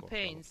 dirty hədəf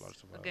campaigns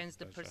qorxularsa və against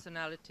the yaxud da ki,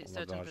 personality, ona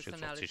certain qarşı çox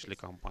personalities. çeşitli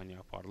kampaniya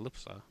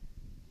aparılıbsa,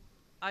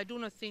 I do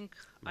not think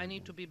I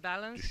need to be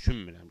balanced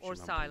düşünmürəm ki, or mən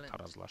bunu silent.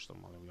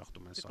 tarazlaşdırmalıyım, yaxud da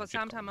mən because sakit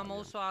sometimes I'm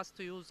qalmalıyım. also asked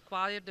to use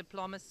quiet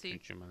diplomacy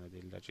Çünki mənə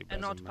deyirlər ki,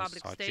 and not bəzən mən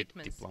public sakit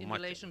statements in diplomatiya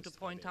relation to istifadə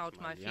point out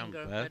my etməliyəm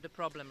finger və where the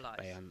problem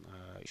lies.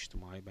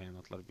 ictimai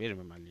bəyanatlar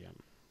verməməliyəm.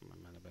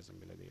 Mənə bəzən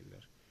belə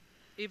deyirlər.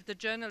 If the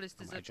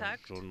journalist is Amma əgər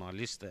attacked,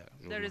 jurnalistə,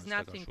 there is jurnalistə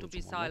nothing qarşı to be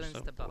hücum olunursa,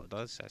 silenced about.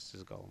 orada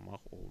səssiz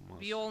qalmaq olmaz.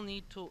 we all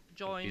need to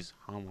join Biz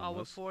our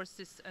hamımız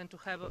forces and to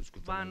have öz one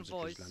qüvvələrimizi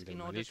voice in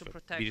order gücləndirməliyik to və bir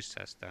protect.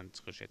 səsdən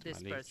çıxış this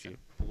etməliyik person. ki,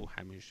 bu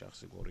həmin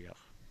şəxsi qoruyaq.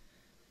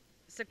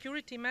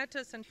 Security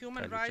matters and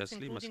human rights,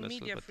 Təhlükəsizlik including məsələsi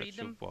media əlbəttə ki,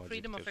 freedom, vacibdir.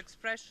 freedom of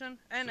expression,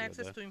 and Xüsusilə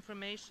access də to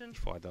information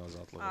İfadə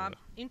azadlığı are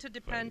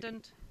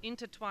interdependent,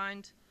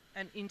 intertwined,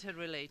 and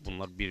interrelated.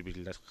 bunlar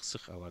bir-birlə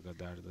sıx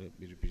əlaqədardır,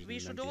 We bir-birindən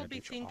should all be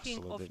deyərdim ki,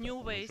 thinking of asılıdır və new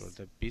ona ways görə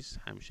də biz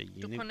həmişə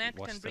to yeni connect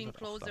and bring vasitələr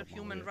closer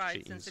human axtarmalıyıq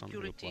rights ki, and insan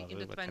security in hüquqları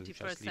the və 21st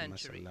təhlükəsizlik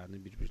century.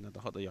 məsələlərini bir-birinə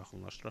daha da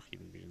yaxınlaşdıraq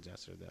 21-ci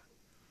əsrdə.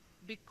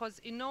 Because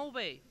in no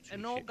way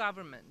and no Çünki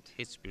government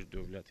heç bir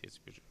dövlət, heç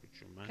bir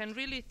hökumət can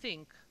really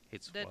think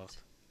heç that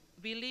vaxt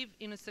we live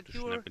in a düşünə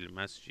secure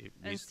bilməz ki,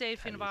 and biz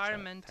safe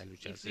environment if we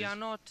təhlükəsiz are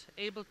not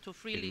able to bir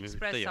freely mühitdə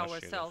express yaşayırıq.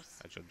 ourselves,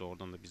 Əgər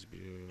doğrudan da biz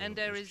And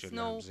there öz is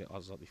no fikirlərimizi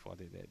azad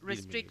ifadə edə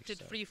restricted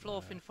bilmiriksə free flow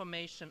of və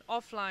information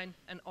offline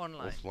and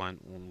online. offline,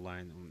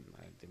 online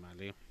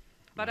deməli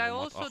But I məlumat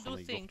also do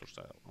axını think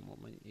yoxdursa, amma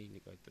mən eyni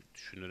qayda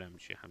düşünürəm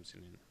ki,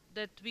 həmçinin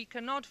that we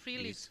cannot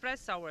freely Biz-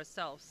 express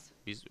ourselves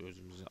biz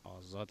özümüzü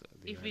azad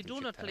if we deyərdim do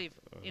ki, not live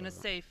in a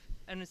safe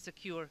and a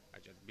secure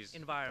əgər biz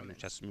environment.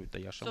 təhlükəsiz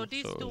mühitdə So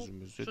these yaşamaqsa two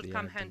özümüzü should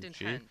come hand in deyərdim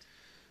ki, hand.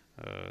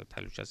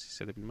 təhlükəsiz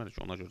hiss edə bilmərik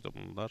ki, ona görə də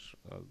bunlar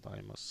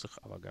daima sıx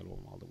əlaqəli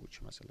olmalıdır bu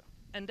iki məsələ.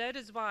 And that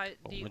is why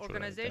the Ona görə də,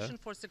 Organization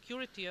for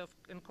Security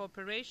and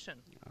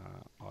Cooperation, the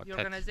ATƏT,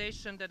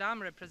 organization that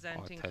I'm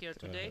representing here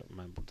today,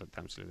 mən burada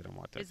təmsil edirəm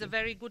is a ATƏT-i.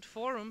 very good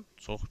forum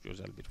Çox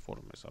gözəl bir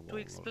forum hesab to olunur.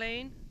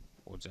 explain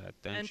O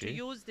cəhətdən and to ki,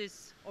 use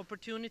this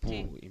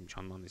opportunity bu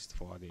imkandan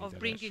istifadə of edərək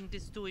bringing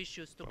these two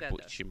issues və bu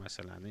together. iki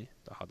məsələni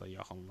daha da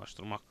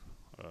yaxınlaşdırmaq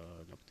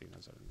nöqteyi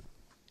nəzərindən.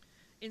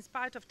 In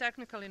spite of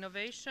technical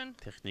innovation,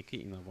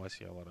 Texniki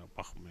innovasiyalara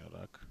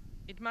baxmayaraq,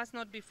 it must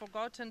not be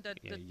forgotten that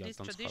this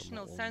yaddan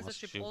traditional çıxarmaq olmaz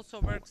censorship ki,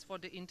 also bu works for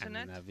the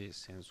internet. ənənəvi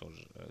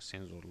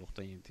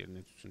senzorluqda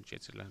internet üçün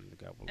keçiriləni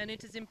qəbul And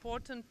it is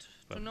important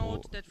Və to bu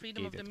note that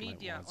freedom of the qeyd etmək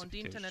media on the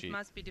vacibdir internet ki,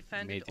 must be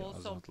defended media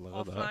also azadlığı da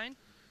offline,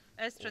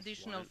 as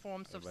traditional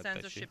forms of əlbəttə ki,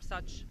 censorship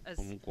such as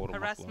bunu qorumaq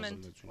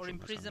harassment lazımdır. or Çünki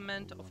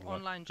imprisonment of məsələn,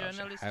 online onlara qarşı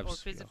journalists həbs or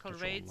yaxud physical da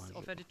ki, raids onlayn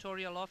of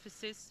editorial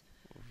offices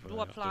və do yaxud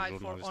da apply for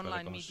jurnalistlərə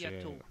online media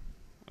qarşı, too.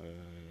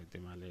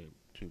 Deməli,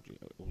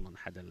 olunan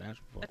hədələr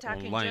və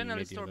Attacking onlayn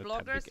journalists or mediada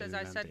bloggers, tətbiq as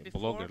I said ediləndir.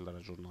 before, Blogerlərə,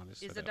 is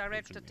jurnalistlərə a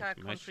direct hücum attack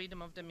on etmək,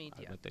 freedom of the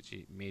media. əlbəttə ki,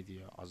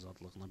 media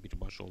azadlığına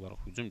birbaşa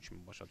olaraq hücum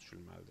kimi başa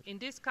düşülməlidir. In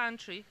this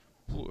country,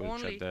 Bu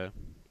only ölkədə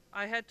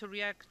I had to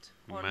react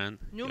on mən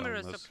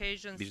numerous yalnız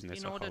occasions bir neçə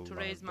in order to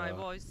raise my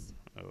hallarda voice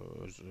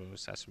öz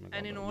səsimi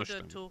and in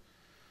order qaldırmışdım to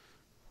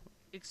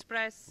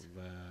express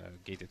və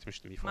qeyd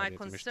etmişdim, my ifadə etmişdim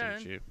concern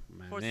ki,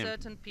 for mənim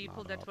certain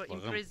people that were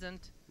narahatlığım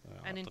imprisoned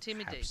and artıq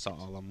intimidated həbsə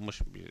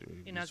alınmış bir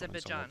in çox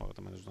Azerbaijan. insanlar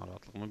barədə mən öz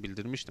narahatlığımı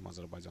bildirmişdim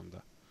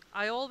Azərbaycanda.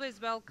 I always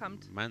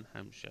welcomed Mən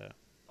həmişə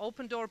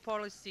open door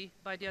policy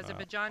by the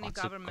Azerbaijani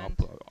açıq government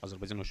qapı,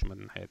 Azərbaycan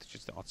hökumətinin həyata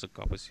keçirdiyi açıq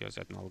qapı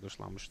siyasətini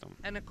alqışlamışdım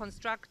and a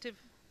constructive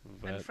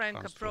və and frank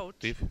approach.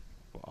 konstruktiv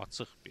və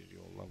açıq bir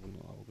yolla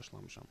bunu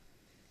alqışlamışam.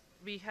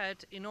 We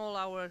had in all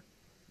our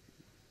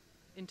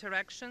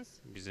interactions.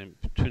 Bizim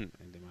bütün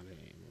deməli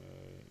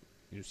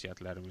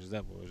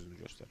ünsiyyətlərimizdə bu özünü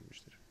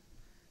göstərmişdir.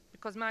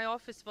 Because my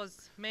office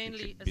was mainly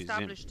Çünki bizim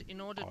established in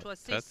order to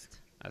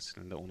assist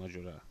Əslində ona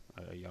görə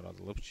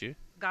yaradılıb ki,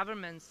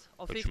 governments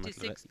of hökumətlərə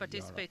 56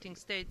 participating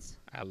states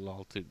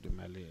 56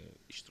 deməli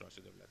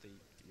iştirakçı dövlətə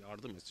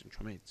yardım etsin,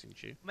 kömək etsin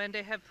ki, when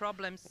they have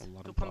problems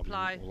onların to comply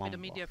problemi with olan the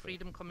media vaxtı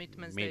freedom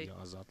commitments they media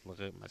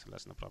azadlığı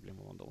məsələsində problem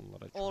olanda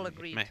onlara All kömək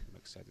agreed etmək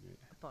məqsədini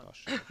upon.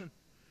 daşıyır.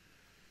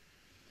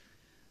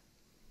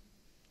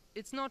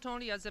 It's not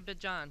only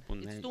Azerbaijan, Bu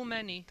it's nə- too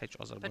many tək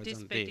Azərbaycan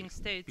participating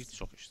deyil, bir states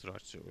çox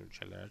iştirakçı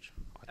ölkələr,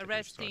 ATP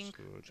arresting,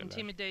 iştirakçı ölkələr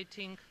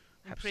intimidating,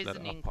 həbslər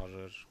imprisoning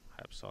aparır,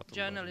 həbsə atırlar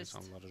journalists,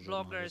 insanları,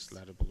 bloggers,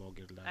 jurnalistləri,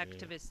 blogerləri,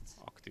 activists.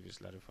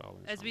 aktivistləri, fəal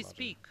As we insanları.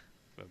 speak,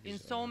 Və in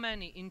biz, so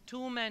many, in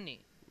too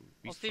many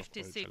bir of çox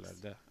 56,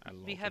 ölkələrdə,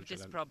 we 56 have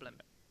this ölkələrin problem.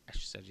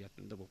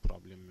 əksəriyyətində bu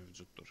problem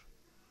mövcuddur.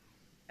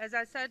 As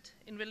I said,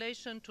 in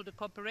relation to the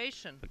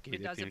cooperation Və qeyd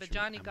with the etdiyim kimi,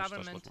 Azerbaijani əməkdaşlıq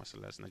government,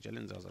 məsələsinə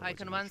gəlincə I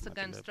can Azərbaycan once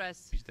again hökuməti ilə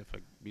stress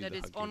bir that daha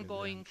it's qeyd edirəm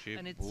ongoing ki,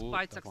 and it's bu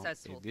quite davam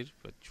successful. edir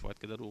və kifayət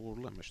qədər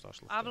uğurlu I will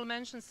əməkdaşlıqdır.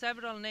 mention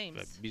several Və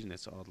names bir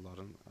neçə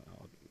adları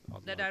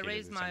that I qeyd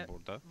raised my edəcəm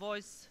burada.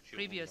 voice Ki, onlara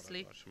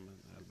previously. qarşı mən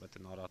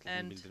əlbəttə narahatlığımı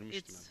And bildirmişdim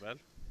it's əvvəl.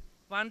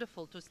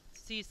 Wonderful to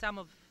see some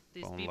of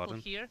these people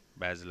Onların here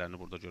bəzilərini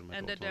burada görmək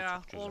and that they are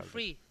ortalığı çox all gözəldir.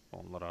 free,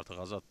 Onlar artıq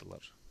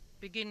azaddılar.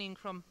 beginning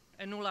from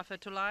Enullah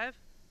Fethulayev,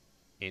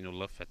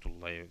 Eynullah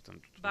Fətullayevdən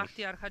tutmuş,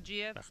 Bakhtiyar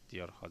Hacıyev,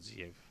 Bəxtiyar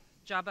Hacıyev,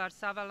 Jabar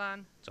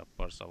Savalan,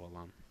 Cabbar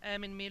Savalan,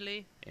 Emin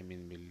Milli, Emin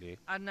Milli,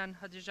 Adnan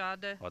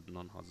Hacızade,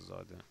 Adnan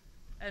Hacızadə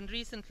and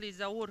recently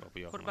Zaur və bu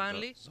yaxınlarda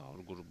Kurbanli, Zaur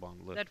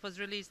Qurbanlı that was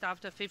released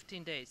after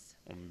 15 days.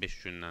 15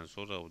 gündən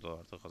sonra o da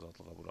artıq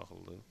azadlığa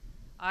buraxıldı.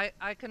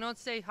 I cannot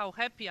say how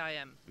happy I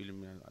am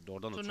Bilmirəm,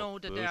 doğrudan da to çox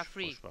know that they are böyük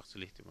free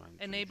xoşbəxtçilikdir mənim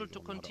üçün and ki, able to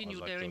onları continue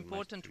azad their görmək,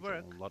 important çünki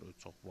work. onlar öz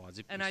çox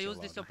vacib And I use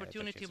missiyalarını this həyata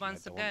opportunity keçirməyə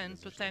once davam again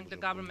to edəcəklər. thank the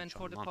Bu government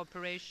for the imkandan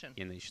cooperation.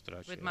 yenə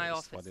iştirak with my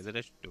office. istifadə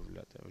edərək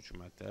dövlətə,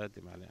 hökumətə,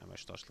 deməli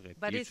əməkdaşlıq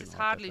But etdiyi this üçün is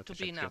hardly hakikaten to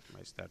be təşəkkür enough.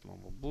 etmək istərdim,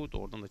 amma bu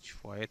doğrudan da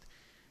kifayət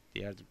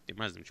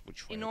deməzdim ki, bu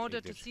kifayət In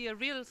order to edir. see a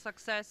real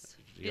success,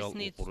 Real this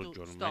needs uğuru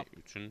to görmək stop.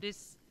 üçün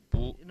This, bu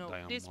you know,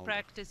 this dayanmalıdır.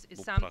 practice is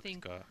Bu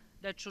something praktika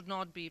that should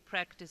not be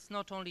practiced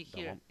not only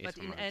here, Devam but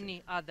in etməməlidir.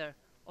 any other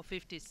of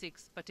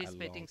 56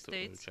 participating 56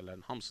 states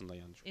ölkələrin hamısında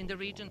yanlış in the devam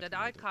region that I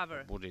etməlidir.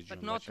 cover, Bu but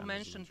regiondakı not to ən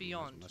mention azından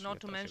beyond, məsuliyyət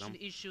not to mention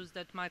daşıyan, issues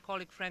that my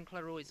colleague Frank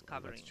LaRue is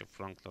covering. əlbəttə ki,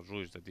 Frankla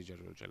Ruiz də digər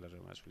ölkələrə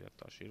məsuliyyət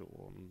daşıyır.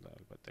 Onun da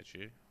əlbəttə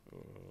ki,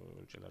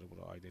 ölkələri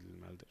bura aid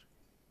edilməlidir.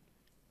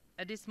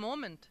 At this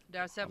moment,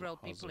 there are several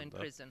people in hazırda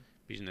prison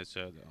Bir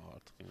neçə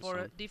artıq for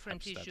insan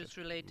different həbsdədir. issues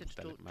related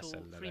to Müxtəlif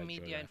məsələlərə free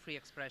media görə and free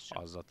expression.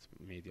 azad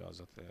media,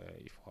 azad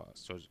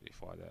söz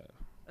ifadə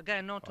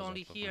Again, not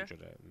only azadlığına here,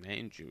 görə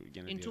nəinki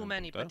yenə in too deyirəm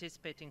many burada,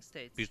 participating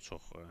states. bir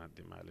çox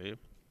deməli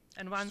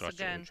And once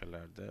iştirakçı again,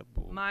 ölkələrdə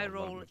bu my hallar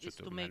role mövcuddur. is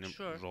to make Mənim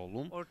sure,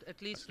 rolum or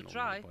at least to əslində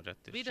try, ondan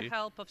ibarətdir with the ki,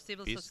 help of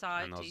civil biz ən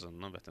society,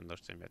 azından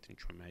vətəndaş cəmiyyətinin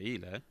köməyi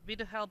ilə with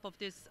the help of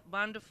these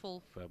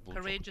wonderful, və bu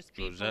courageous çox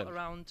people gözəl,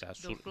 around the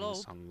cəsur globe,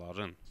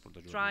 insanların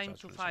burada trying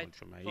gördüyünüz to cəsur fight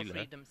insanların köməyi for ilə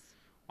freedoms.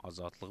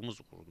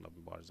 azadlığımız uğrunda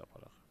mübarizə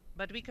aparaq.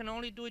 But we can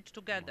only do it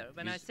together. Amma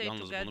When I biz say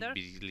yalnız together, bunu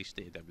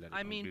birlikdə edə bilərik.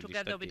 I mean Birlikdə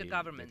together with the deyil,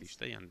 governments.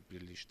 dedikdə, yəni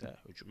birlikdə,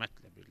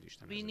 hökumətlə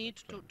birlikdə we nəzərdə need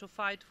tuturam. to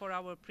fight for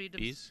our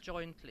freedoms Biz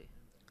jointly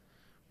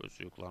Öz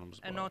hüquqlarımız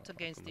and var not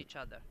against haqqında each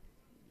other.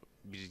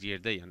 bir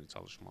yerdə yəni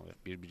çalışmalıyıq,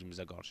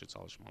 bir-birimizə qarşı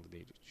çalışmalı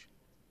deyirik.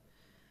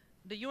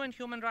 The UN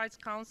Human Rights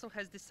Council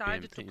has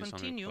decided to BMT İnsan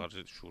continue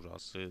Hüquqları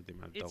Şurası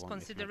deməli its davam etmə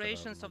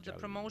considerations of the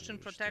promotion,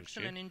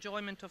 protection and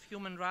enjoyment of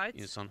human rights,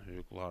 insan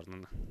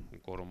hüquqlarının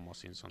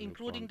qorunması, insan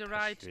including the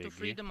hüquqlarının right to təşviqi,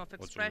 freedom of o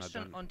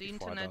expression cümlədən on the ifadə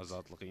internet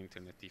azadlığı,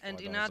 internetdə and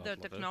ifadə in other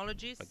azadlığı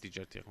technologies, və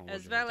digər as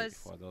texnologiyalarda well as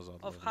ifadə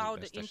of azadlığını how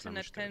the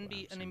internet dəstəkləmişdir can və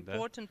be an həmçində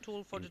important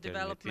tool for the internetin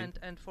development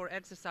and for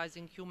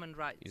exercising human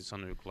rights.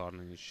 insan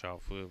hüquqlarının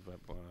inkişafı və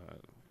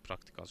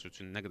praktikası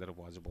üçün nə qədər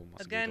vacib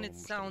olması Again, qeyd it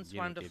olunmuşdur. sounds Yenə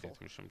qeyd wonderful.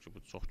 etmişəm ki, bu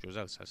çox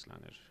gözəl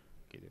səslənir.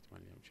 Qeyd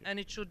etməliyəm ki, And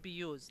it should be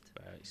used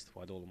və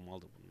istifadə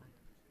olunmalıdır bundan.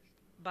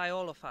 by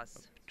all of us.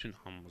 Bütün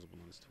hamımız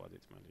bundan istifadə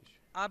etməliyik.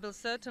 I will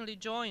certainly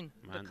join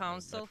the Mən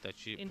Council əlbəttə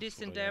ki, in bu this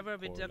şuraya endeavor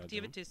with the qoyulacam,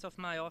 activities of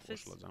my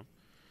office, qoşulacam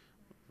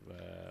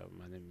və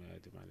mənim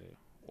deməli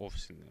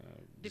ofisin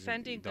bizim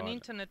defending an idarə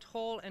internet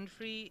whole and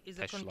free is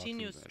a təşkilatın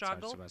continuous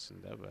struggle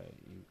çərçivəsində və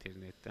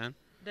internetdən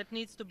that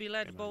needs to be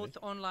led Deməli, both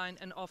online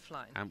and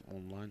offline. həm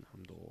onlayn,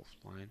 həm də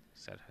offline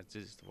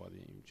sərhədsiz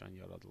istifadəyə imkan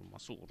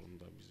yaradılması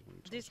uğrunda biz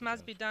bunu This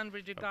must be çalışacağıq. done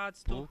with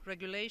regards to bu-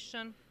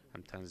 regulation,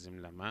 Həm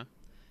tənzimləmə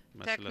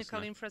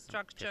technical məsələsinə,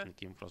 infrastructure,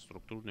 texniki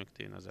infrastruktur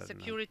nöqteyi nəzərindən,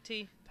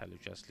 security,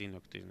 təhlükəsizlik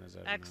nöqteyi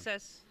nəzərindən,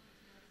 access,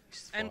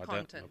 and istifadə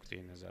content.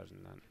 nöqteyi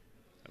nəzərindən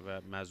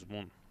və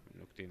məzmun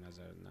nöqteyi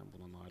nəzərindən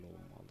buna nail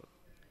olunmalıdır.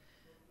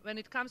 When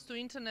it comes to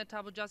internet, I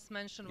would just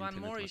mention one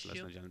İnternet more məsələsinə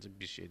issue. gəlincə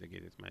bir şey də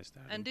qeyd etmək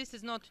istərdim. And this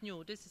is not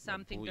new. This is Və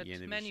something bu that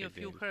yeni bir many şey of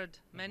you deyil. heard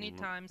many Bunu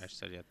times.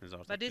 əksəriyyətiniz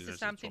artıq But this is bilirsiniz,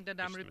 something çox that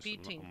I'm eşitmisiniz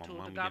bunu, repeating amma to mən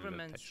the yenə də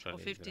governments təkrar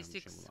of edirəm 56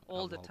 ki, bunu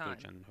all the əvvəlki time.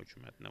 ölkənin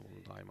hökumətinə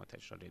bunu daima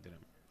təkrar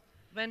edirəm.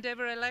 When they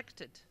were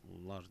elected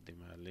Bunlar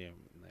deməli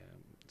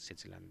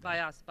seçiləndə, by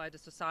us, by the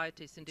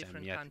societies in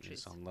different cəmiyyət countries,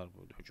 insanlar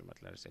bu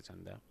hökumətləri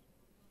seçəndə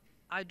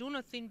I do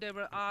not think they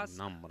were asked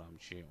inanmıram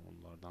ki,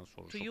 onlardan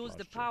to use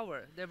the soruşublar ki,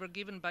 power they were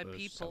given by öz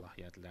people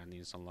səlahiyyətlərini,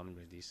 insanların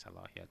verdiyi in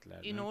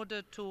səlahiyyətlərini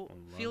order to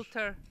Onlar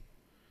filter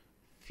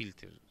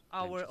filtr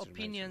our keçirmək üçün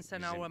opinions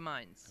and bizim our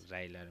minds.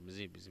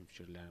 rəylərimizi, bizim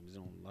fikirlərimizi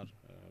onlar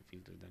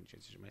filtrdən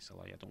keçirmək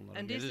səlahiyyəti onlara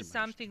And this is verilməmişdir.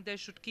 something they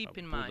should keep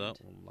in Bu da mind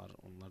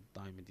onlar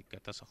daimi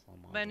diqqətə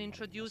saxlamalıdırlar. when bu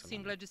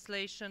introducing məsələni.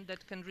 legislation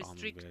that can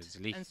restrict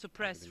Qanunvericilik and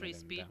suppress təqdim free edəndə,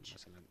 speech.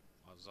 Məsələn,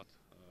 azad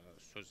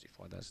söz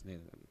ifadəsini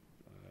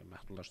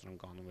məhdudlaşdıran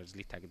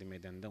qanunvericilik təqdim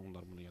edəndə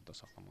onlar bunu yadda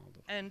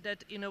saxlamalıdır. And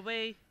that in a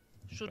way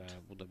should Və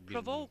bu da bir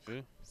provoke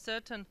növü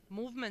certain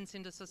movements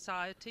in the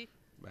society,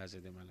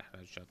 bəzi deməli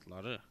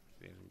hərəkatları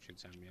deyirəm ki,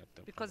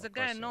 cəmiyyətdə because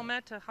again, no provokasiya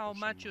matter how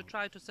much you yaşanmalı.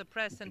 try to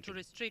suppress and to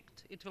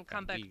restrict, it will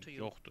come back Təbii to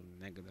you. yoxdur.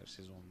 Nə qədər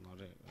siz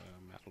onları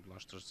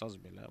məhdudlaşdırsanız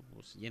belə,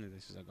 bu yenə də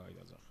sizə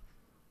qayıdacaq.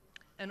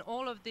 And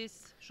all of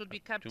this should be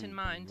kept Bütün in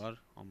mind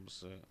bunlar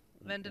hamısı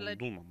when the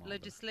unudulmamalıdır.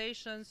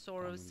 legislations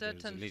or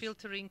certain Qanunvericilik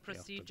filtering yaxud da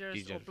procedures or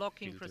digər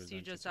blocking filtrdən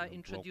procedures keçirilən are bloka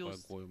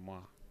introduced. qoyma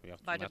və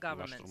yaxud by the məhdudlaşdırma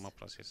governments.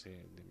 prosesi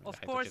deməli, Of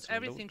həyata course, keçiriləndə bu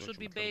everything should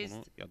be hökumətlər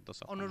bunu based yadda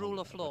on a rule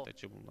of saxlamalıdır. law. Əlbəttə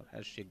ki, bunlar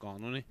hər şey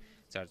qanuni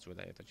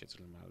çərçivədə həyata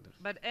keçirilməlidir.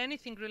 But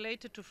anything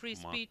related to free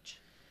Amma speech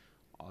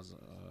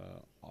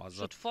Azad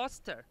should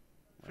foster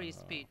free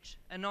speech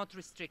and not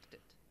restrict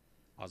it.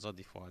 azad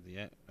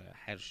ifadəyə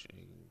hər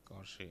şey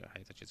qarşı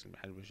həyata keçirilməli.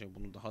 Hər bir şey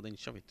bunu daha da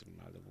inkişaf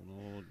etdirilməlidir.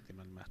 Bunu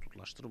deməli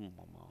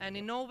məhdudlaşdırılmamalıdır. And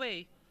in no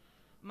way,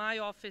 my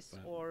office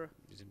Və or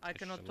bizim I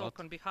cannot təşkilat talk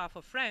on behalf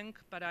of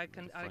Frank, but I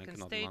can Frank'ın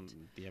state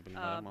adından deyə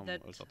bilmərəm, amma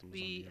that öz adımızdan we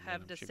deyə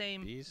have bilərəm the ki,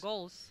 same biz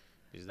goals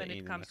bizdə when it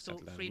eyni comes to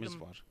məqsədlərimiz freedom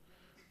var.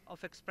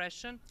 of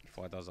expression.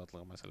 İfadə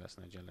azadlığı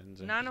məsələsinə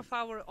gəlincə None of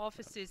our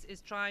offices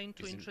is trying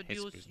to bizim heç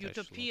introduce bir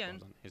utopian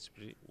təşkilatlardan heç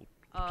bir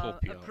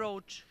utopiya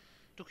approach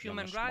to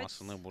human rights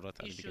yanaşmasını bura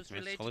tətbiq issues etməyə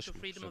related to çalışmır.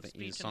 freedom of Xüsusilə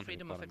speech insan and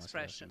freedom of hüquqları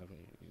expression. məsələsində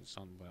və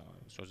insan və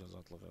söz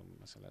azadlığı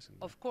məsələsində.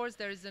 Of course,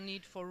 there is a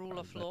need for rule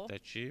of law, Əlbəttə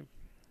ki,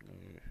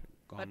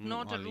 but qanun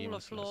not a aliliyi rule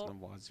of law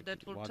məsələsində vacib,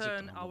 that will vacibdir,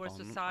 turn amma our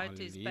qanun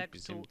societies aliliyi back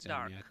bizim to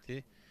dark.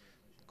 cəmiyyəti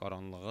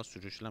qaranlığa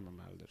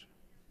sürükləməməlidir.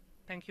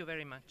 Thank you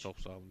very much.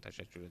 Çox sağ olun,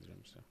 təşəkkür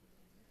edirəm sizə.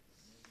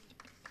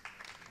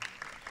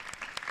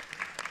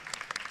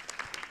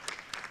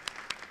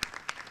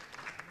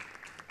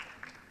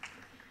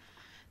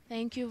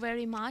 Thank you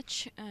very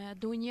much,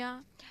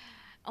 Dunya.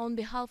 On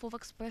behalf of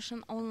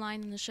Expression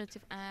Online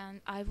Initiative,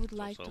 and I would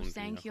like to olun,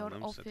 thank Dünya your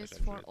Hanım, size office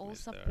teşekkür for etmek all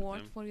isterdim.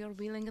 support, for your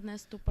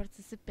willingness to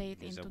participate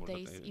in Bize burada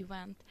today's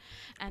event.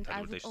 And I tədbirdə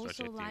would iştirak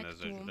also like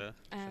etdiyinizə to görə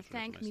təşəkkür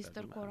thank etmək Mr.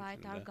 istərdim. Koray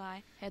Həmçinin də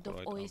Targay, head of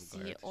Koray OSCE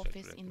Targay'a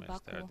office təşəkkür in etmək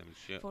Baku, istərdim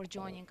ki, for o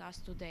joining us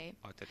today.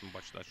 ATƏT-in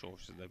Bakıdakı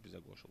ofisi də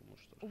bizə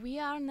qoşulmuşdur. We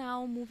are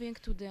now moving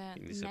to the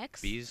İndi isə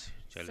next biz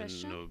gəlin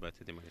session,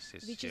 növbəti deməli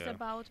which is sessiya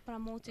about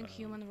promoting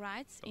human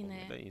rights in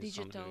davam a edə insan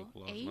digital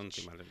hüquqlarının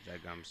age. deməli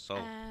rəqəmsal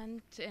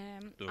And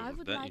I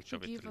would dövrdə like to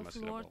inkişaf give the etdirilməsi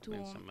ilə floor bağlı to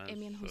isə mən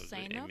Emin sözü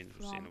Hüseynov Emin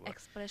from Hüseynova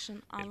Expression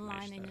vermək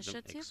Online istərdim.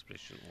 Initiative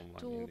Expression Online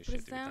to Initiative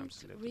present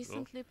təmsil edir o.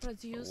 recently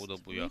produced O da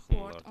bu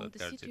report yaxınlarda on the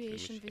dərc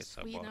situation edilmiş with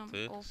freedom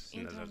hesabatı of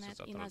sizin nəzərinizə internet in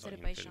çatdıracaq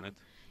Azerbaijan, in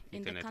the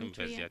internetin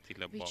country vəziyyəti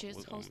ilə which is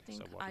bağlı olan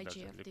hosting hesabatı dərc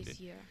IGF this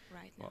edilibdir. year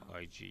right now.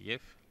 Və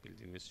IGF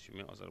bildiyiniz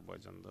kimi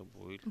Azərbaycanda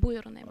bu il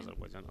Buyurun Emin.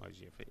 Azərbaycan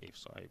IGF-ə ev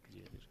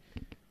sahibliyi edir.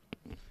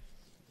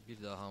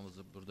 Bir daha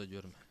hamınızı burada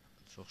görüm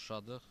çox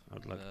şadıq I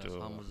would və like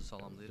to, hamınızı very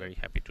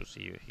salamlayırıq. happy to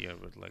see you here.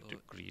 Would like to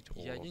greet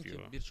all Yəqin of ki,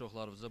 you. bir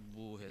çoxlarınıza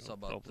bu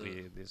hesabatı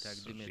Probably this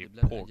təqdim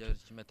ediblər. report Əgər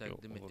kimə you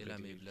təqdim already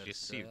eləməyiblərsə,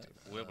 received.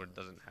 Whoever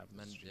doesn't have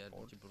mən this deyərdim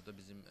report, ki, burada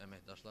bizim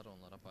əməkdaşlar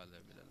onlara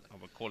paylaşa bilərlər.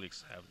 our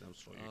colleagues have them,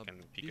 so you can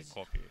pick a Biz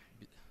copy.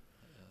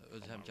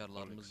 Öz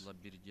həmkarlarımızla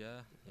birgə,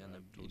 yəni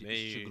bir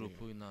Today- işçi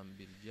qrupu ilə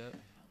birgə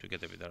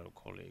Together with our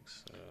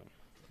colleagues,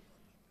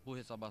 bu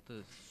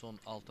hesabatı son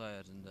 6 ay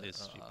ərzində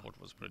this report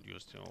was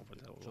produced over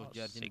the çox last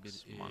gərgin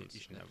 6 bir months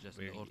iş in a nəticəsində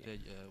very,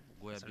 ortaya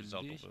qoya as a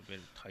result bildik of a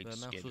very tight və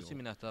mən xüsusi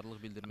schedule. minnətdarlıq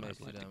And bildirmək I'd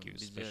like to istəyirəm. give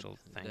Bizə special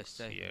thanks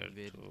dəstək here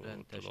verən to those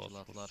who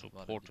təşkilatlar var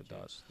supported idi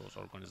ki, us, those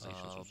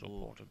organizations who bu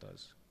supported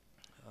us.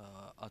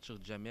 Açıq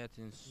Cəmiyyət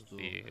İnstitutu,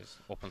 The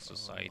Open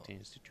Society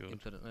Institute,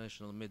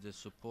 International Media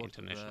Support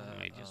International və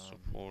Media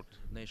Support,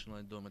 National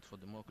Endowment for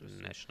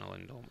Democracy. National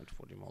Endowment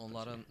for Democracy.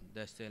 Onların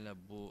dəstəyi ilə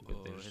bu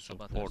With their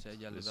hesabat support, ərsəyə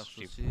gəlir və this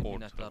xüsusi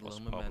report was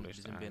minnətdarlığımı mən published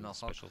bizim and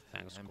beynəlxalq special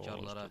thanks goes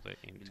həmkarlara to the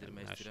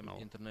bildirmək istəyirəm.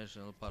 international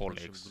International Partnership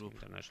colleagues, Group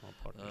international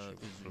partnership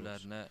groups.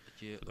 üzvlərinə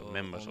ki, to the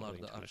members of the onlar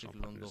da international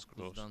artikel partners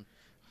groups. 19-dan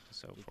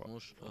So for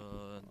tutmuş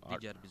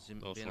art- digər bizim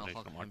those who are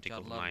beynəlxalq from Article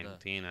həmkarlar da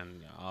 19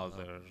 and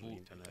other bu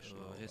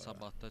international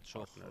hesabatda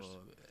çox partners.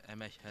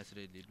 əmək həsr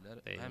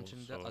ediblər. They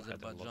Həmçində also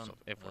had a lot Azərbaycan of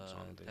efforts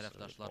on this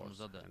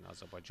tərəfdaşlarımıza report, da and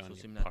Azerbaijani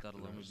xüsusi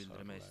minnətdarlığımı partners,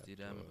 bildirmək I'd like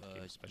istəyirəm. to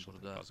give special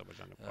Burada thanks to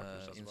Azerbaijani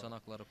partners as İnsan well.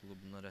 Haqları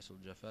Klubundan Rəsul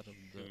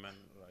Cəfərovdur, Human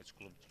Rights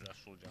Club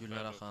Rasul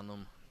Gülnara Jafarov,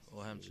 xanım,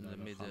 o həmçində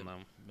Gülnara media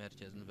xanım,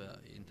 mərkəzinin və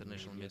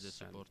International Media Media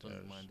Supportun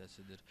Center,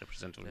 nümayəndəsidir.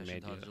 representative Rəşid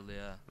media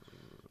Hacılıya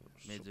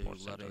Media support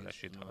Hüquqları center,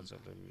 Rashid İnstitutunun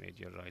Hazırlı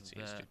Media Rights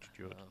və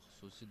Institute,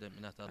 xüsusi də and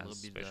minnətdarlığı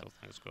bir də special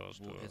thanks goes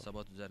bu to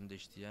hesabat üzərində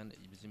işləyən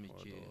bizim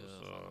for iki those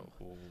xanım,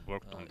 who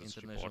worked on this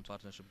International report,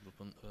 Partnership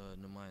Group'un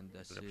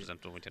nümayəndəsi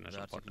representative of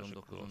international Article partnership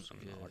 19'un, groups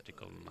and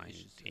Article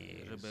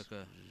 19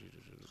 Rebecca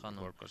Hanım,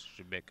 workers,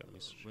 Rebecca,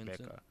 Miss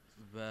Rebecca.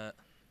 və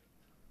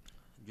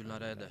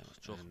Gülnarəyə də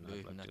çox And I'd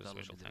böyük like to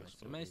minnətdarlıq special bildirmək thanks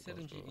istəyirəm. Mən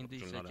istərdim ki, indi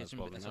isə Gülnara as keçim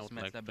well. And I əsas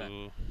would like mətləbə.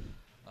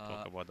 to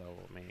talk about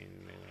our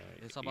main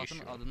Hesabatın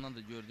issue. adından da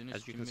gördüyünüz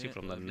As you can see kimi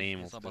from the biz name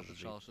of hesabatı the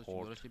çalışırıq ki,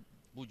 report, görək ki,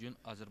 bugün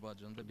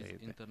Azərbaycanda biz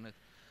they- internet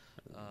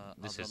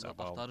This is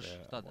azadlığı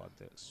axtarışdadır. about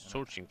the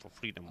searching for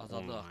freedom Azadlıq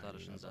online in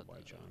axtarışındadır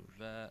Azerbaijan.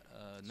 və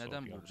So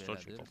nədən we bu are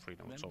searching belədir? for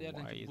freedom. Mən So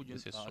deyərdim why ki, bugün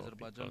this is so?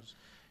 Azərbaycan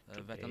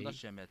Because vətəndaş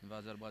cəmiyyətinin və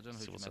Azərbaycan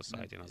civil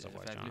society in hökumətinin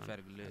Azerbaijan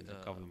fərqli-fərqli and the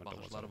government of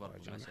baxışları var bu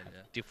Azerbaijan məsələyə.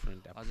 have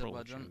different approach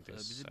Azərbaycan in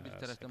this bizi bir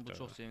tərəfdən bu sector.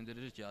 çox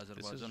sevindirir ki, This is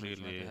Azərbaycan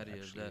really hökuməti hər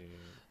yerdə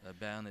actually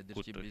bəyan edir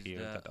good ki, to hear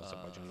bizdə that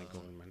Azerbaijani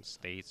government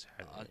states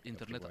internet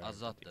everywhere that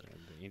azaddır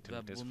the və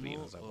internet is free in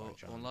bunu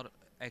Azerbaijan. onlar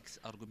əks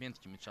arqument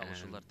kimi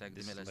çalışırlar And təqdim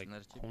this is like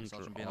eləsinlər ki,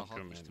 məsəl üçün beynəlxalq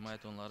counter-argument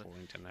ictimaiyyət onları for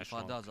ifadə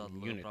international azadlığı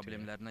community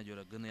problemlərinə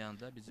görə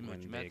qınayanda bizim when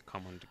they hökumət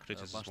come under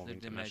criticism of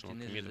başlayır demək ki, international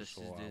necə community. də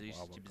So siz deyirsiniz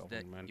our ki, bizdə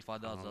government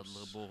ifadə comes-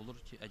 azadlığı boğulur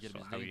ki, əgər So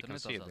bizdə how you can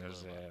internet see there's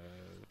azadlığı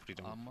var.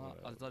 freedom Amma of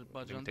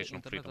Azərbaycanda limitation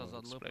of internet freedom of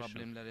azadlığı expression.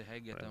 problemləri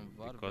həqiqətən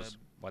var və Because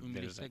but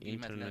there is ümumilikdə an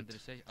internet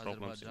qiymətləndirsək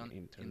problems Azərbaycan in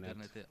internet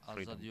interneti azad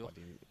freedom, yox, but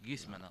in,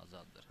 qismən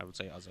azaddır. I would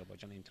say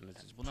Azerbaijan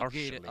internet is Buna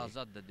partially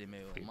qeyri-azad da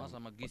demək olmaz, freedom,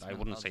 amma but I qismən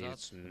wouldn't say azad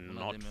it's buna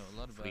not demək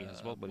olar free və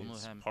as well, but bunu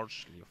it's həm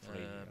partially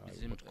free. I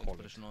bizim would call it.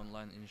 Expression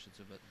Online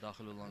inisiyativə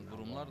daxil olan And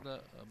qurumlar our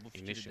da bu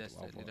fikri Initiative,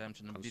 dəstəkləyir. our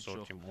Həmçinin bir çox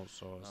consortium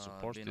also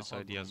supports this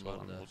beynəlxalq idea as well,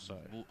 and qurumlar also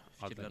da bu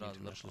other fikirlər alırlar.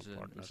 international Xüsusən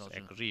partners məsəl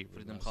üçün agree with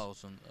Freedom us.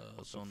 House-un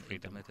Also son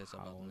Freedom internet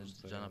hesabatını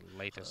House, the cənab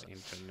latest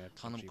internet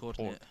xanım report.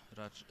 Courtney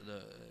Rac da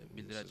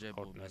bildirəcək bu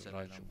Courtney məsələ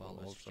Raj ilə will bağlı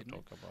öz also fikrini.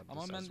 talk about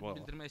Amma this mən as well.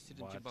 bildirmək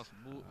istəyirəm ki, But, bax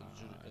bu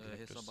cür I'd like to say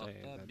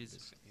hesabatda that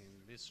biz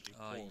in this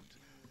ay, report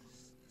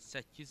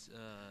 8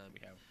 we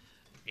have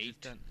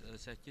eight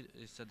 8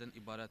 hissədən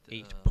ibarət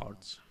 8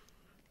 parts,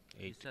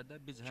 8 hissədə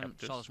biz həm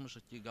chapters.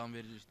 çalışmışıq ki,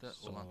 qanvericilikdə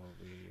So olan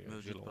we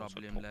mövcud will also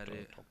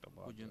problemləri talk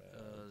about bugün,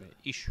 the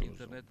issues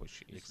internet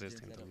which exist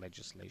in the dissidentlərə-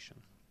 legislation.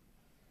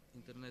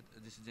 internet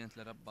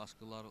dissidentlərə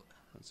baskılar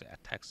The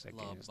attacks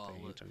against the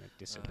bağlı, internet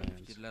dissidents,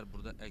 fikirlər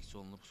burada əks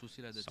olunub.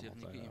 Xüsusilə də Some of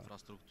texniki the-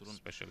 infrastrukturun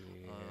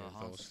especially those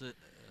hansı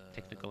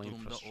technical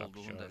durumda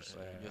olduğunu da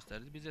infrastructures,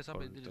 göstərir. Biz hesab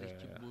for edirik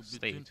ki, the bu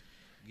bütün state.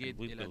 qeyd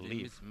we elədiyimiz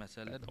believe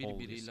məsələlər that all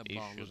bir-biri these ilə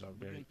issues are bağlıdır.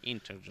 very Bugün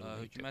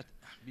interrelated. hökumət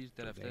bir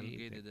tərəfdən Today,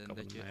 qeyd the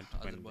edəndə ki, government,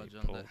 when they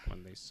Azərbaycanda talk,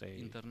 when they say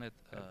internet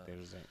that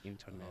there is an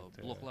internet,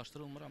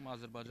 bloklaşdırılmır, amma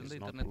Azərbaycanda is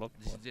not internet blocked,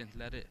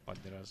 dissidentləri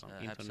but there are some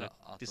həbsə internet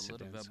atılır və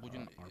dissidents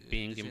bugün are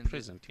being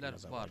imprisoned in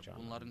dissidentlər var. Azerbaijan.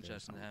 Bunların And there are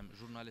içərisində some, həm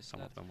some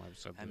jurnalistlər, of them have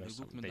said həm there are hüquq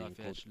some, they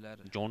include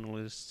müdafiəçilər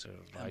journalists,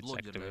 rights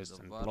bloggerlər activists,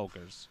 də and var.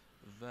 bloggers.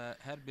 və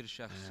hər bir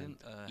şəxsin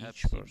And each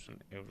həbsi person,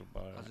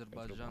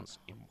 Azərbaycan everyone's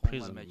onlar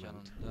imprisonment.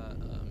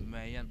 məkanında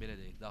müəyyən belə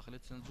deyək, daxili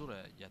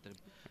senzuraya gətirib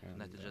And,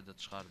 nəticədə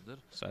çıxardır.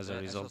 so as a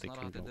və result, əsas it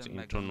narahat involves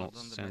edən internal məqamlardan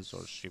da məhz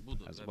censorship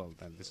budur as və well.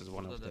 And this is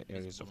one of burada the da biz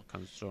areas bunu of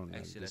concern, and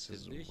əks this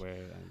is elətdirdik.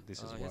 where, and this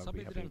is why Hesab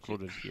we have edirəm ki,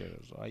 included here.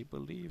 So I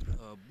believe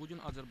Bugün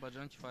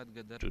Azərbaycan kifayət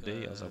qədər Today,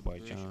 böyük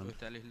Azerbaijan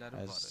öhdəlikləri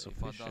has var. İfadə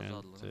sufficient,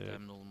 azadlığının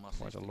təmin olunması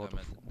quite a lot of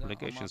istiqamətində.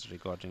 obligations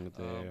regarding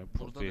the burada da biz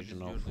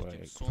provision of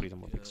gördük ki, son,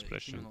 freedom of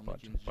expression, but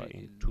 2012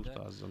 in ildə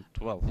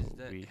 2012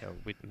 bizdə we have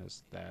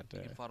witnessed that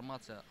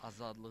informasiya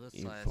azadlığı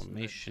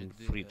information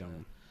sayəsində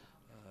freedom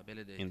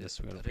belə deyək in the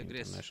sphere of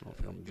regress international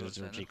film. There's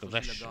a görsənir. Xüsusilə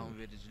regression,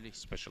 qanunvericilik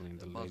especially in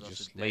the bazası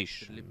legislation,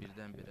 dəyişdirilib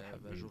birdən-birə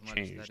have və been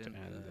jurnalistlərin changed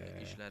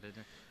and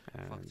işlərini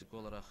faktiki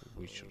olaraq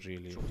which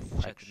really çox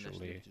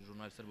factually çətinləşdirir.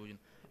 Jurnalistlər bu gün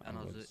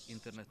ən azı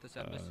internetdə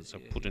sərbəst so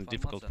put in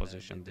difficult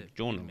position the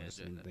journalists,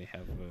 and they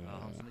have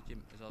hansını ki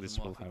this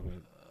will have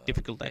a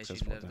difficult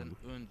access for them,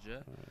 öncə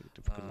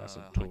difficult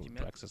access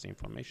to access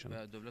information.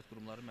 və dövlət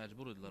qurumları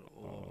məcbur idilər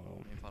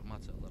o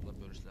informasiyalarla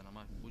bölüşsünlər,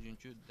 amma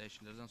bugünkü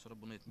dəyişikliklərdən sonra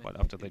bunu etmək But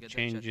after bir the qədər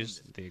changes,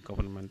 çətindir. the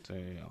government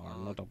are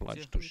not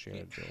obliged to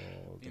share the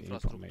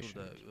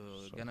information.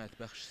 İnfrastrukturda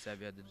qənaətbəxş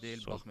səviyyədə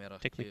deyil, So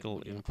baxmayaraq ki, technical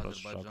bugün Azərbaycan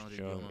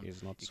infrastructure regionun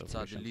is not iqtisadi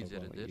sufficient,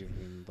 lideridir.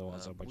 even though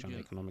Azerbaijan Bugün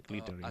economic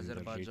leader in the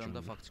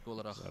Azərbaycanda region. faktiki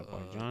olaraq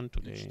Azerbaijan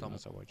today in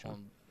Azerbaijan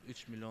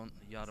 3 milyon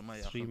yarıma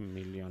 3 yaxın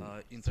million,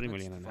 3 internet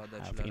million and a half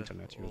istifadəçiləri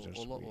internet users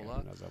ola we ola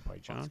have in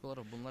Azerbaijan. faktiki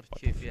olaraq bunlar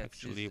But keyfiyyətsiz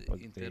actually, but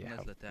they internetlə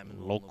have təmin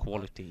low olunublar.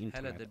 quality Hələ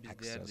internet də biz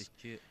access. deyərdik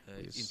ki,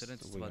 is internet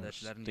we are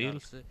istifadəçilərinin still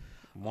yarısı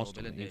most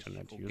of belə the deyək,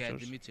 internet o users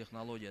qədimi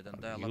texnologiyadan,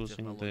 are dial-up using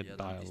the texnologiyadan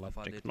dial-up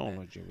istifadə etməyə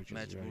technology, which is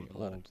very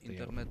məcburdurlar. old. Their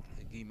İnternet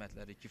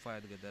qiymətləri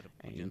kifayət qədər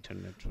bugün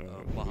internet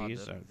bahadır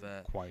fees are və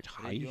quite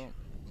high,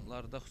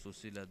 regionlarda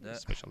xüsusilə də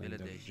especially in belə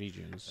the deyək,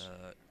 regions.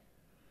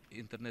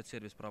 internet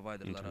servis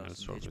providerləri Internet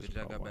arasında heç service bir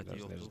rəqabət providers,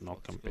 yoxdur. there's no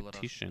Faktiki olaraq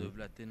competition,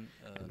 dövlətin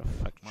and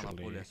factually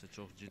monopoliyası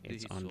çox ciddi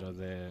it's hiss under olunur.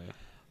 the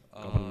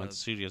government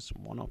serious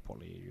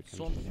monopoly. You can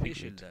Son 5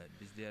 figure it. ildə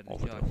biz deyərdik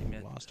Over ki, the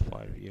hakimiyyət last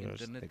 5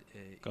 years, internet the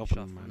inkişafını,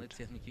 government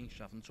texniki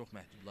inkişafını çox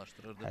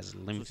məhdudlaşdırırdı. has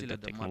limited Xüsusilə the də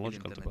mobil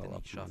technological internetin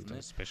development, inkişafını.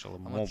 especially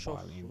Amma çox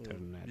mobile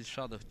internet. biz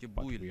şadıq ki,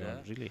 But bu we ildə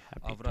are really happy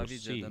to see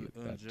Avroviziyadan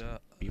öncə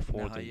that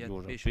before the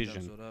nəhayət 5 ildən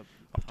Eurovision, sonra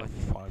after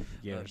 5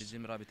 years,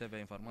 bizim rabitə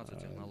və informasiya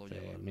the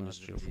texnologiyaları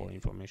Ministry for Nazirliyi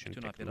Information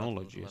bütün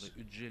Technologies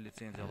operatorları 3G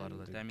lisenziyaları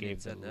da and təmin gave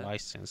etsə the də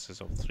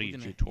licenses of bu 3G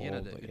gün to yenə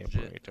all də the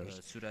 3G operators.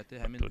 sürəti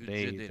But həmin 3G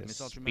today deyil. the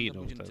Misal üçün speed məndə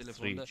bu of gün the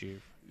telefonda 3G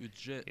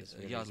 3G is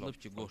very yazılıb low.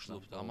 ki, For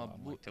qoşulubdur. example, Amma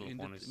my bu telephone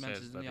indi it mən says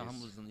sizin that it's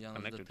yanınızda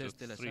connected test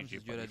to eləsəm 3G, siz but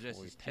if we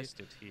görəcəksiniz ki, test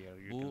it here,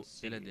 you bu can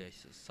see belə deyək,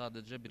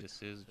 sadəcə bir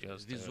this is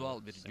just a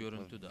vizual bir simple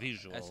görüntüdür.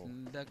 visual,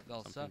 Əslində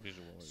qalsa something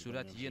visual.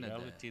 sürət In yenə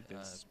reality, də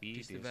the speed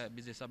pisdir is və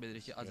biz hesab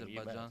edirik ki, very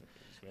Azərbaycan bad.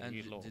 It's ən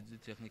very low. ciddi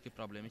texniki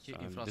problemi ki,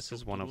 And this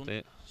is one of infrastrukturun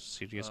the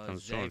serious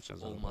concerns zəif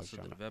in olmasıdır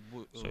Azerbaijan. və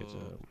bu So it's a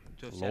low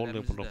tövsiyələrimizi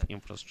level of də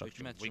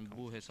infrastructure. hökumət üçün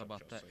bu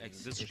hesabatda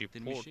əks This report,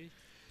 etdirmişik.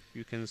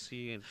 you can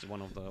see it's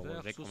one of the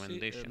Və xüsusi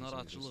recommendations. in this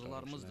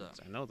narahatçılıqlarımız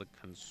direction. da I know the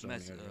concern,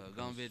 məhz your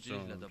qanunvericiliklə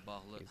concern də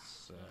bağlı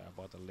is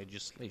about the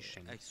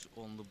legislation. əks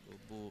olunub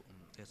bu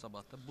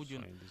hesabatda. Bu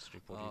gün So in this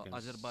report you can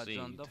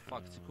Azərbaycanda see it,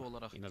 faktiki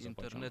olaraq in Azerbaijan,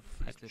 internet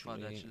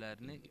factually,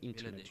 istifadəçilərini belə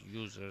internet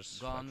deyək, users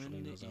factually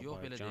in qanuni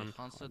yox belə deyək, Azerbaijan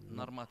hansı are not-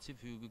 normativ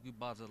hüquqi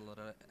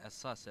bazalara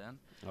əsasən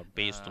are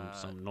based on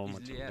some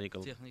normative izləyə,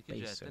 legal texniki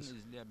cəhətdən basis.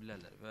 izləyə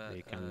bilərlər və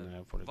They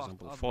can, for vaxt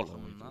example, az follow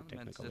baxımından it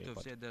mən sizə technically.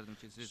 tövsiyə But edərdim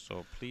ki, siz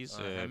so please,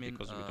 həmin,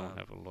 because we don't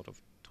have a lot of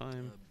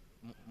time,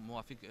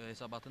 müvafiq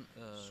hesabatın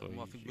So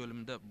müvafiq you-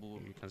 bölümündə bu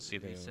you can see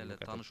the hissələ look at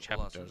the tanış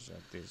chapters olasınız.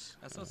 at this.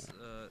 Əsas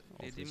Of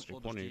dediyim this odur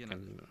report, ki, you yenə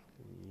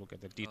can look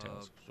at the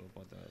details.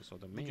 So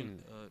the bugün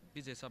main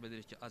biz hesab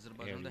edirik ki,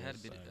 Azərbaycanda hər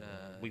areas bir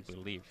we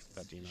believe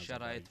that in şərait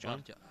var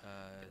Azerbaijan ki,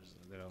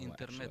 there are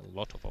internet actually a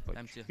lot of həm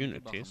texniki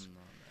opportunities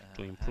baxımdan,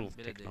 to həm improve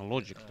belə deyək,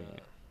 technologically,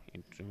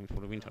 to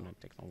improve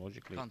internet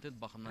technologically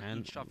kontent baxımından and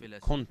inkişaf eləsin.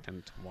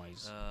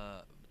 content-wise.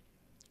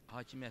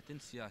 Hakimiyyətin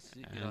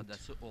siyasi And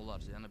iradəsi olar.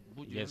 Yəni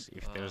bu gün Yes,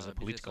 if there is a biz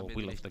political hesab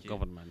will of edirik the ki,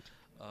 government,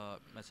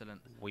 məsələn,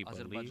 we believe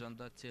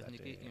Azərbaycanda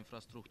texniki that,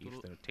 infrastrukturu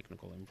if their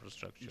technical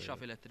infrastructure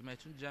inkişaf elətdirmək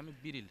üçün cəmi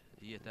 1 il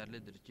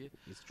yetərlidir ki,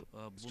 it's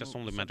bunu just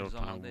only a qısa matter bir of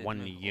zamanda time, 1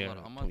 etmək year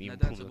olar. Amma to improve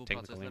nədənsə the bu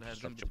technical proseslər hərdən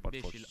infrastructure, bir but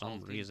 5 for il, some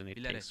 6 il reason it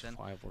takes bilərəkdən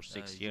 5 or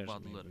 6 years,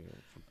 yubadılır.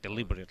 maybe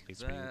deliberately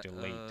it's being Və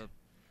delayed.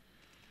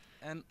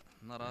 ən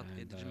narahat And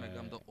edici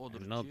məqam da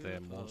odur another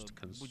ki, most bu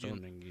gün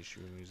concerning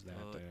issue is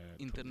that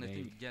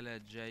internetin today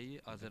gələcəyi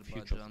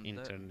future of Azərbaycanda,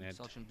 internet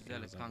misal üçün bizə in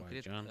hələ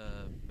konkret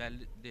Azerbaijan,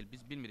 bəlli deyil.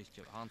 Biz bilmirik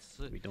ki,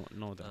 hansı we don't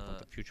know that about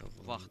the future of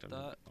the vaxtda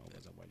internet of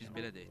Azerbaijan. biz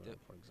belə deyək də,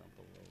 For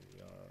example,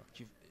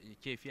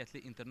 keyfiyyətli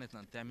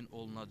internetlə təmin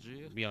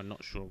olunacağıq. we are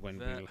not sure when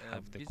Və we'll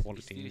have the biz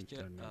quality istəyirik ki,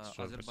 internet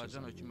services,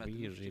 Azərbaycan and hökumətinin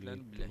we really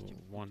fikirlərini bilək ki,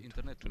 want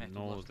internet to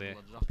know the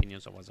məhdudlaşdırılacaq,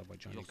 opinions of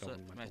Azerbaijani yoxsa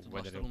government,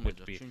 whether it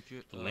would məhdudlaşdırılmayacaq. be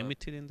Çünki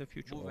limited in the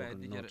future bu or və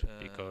digər, not,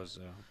 because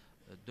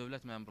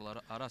dövlət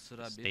məmurları ara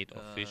sıra bir state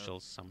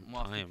officials müvafiq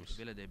sometimes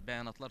belə deyək,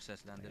 bəyanatlar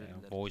səsləndirirlər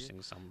ki,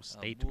 voicing some bu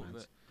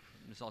statements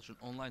misal üçün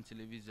onlayn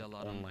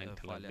televiziyaların online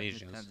fəaliyyətini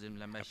televisions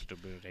tənzimləmək have to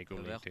be və yaxud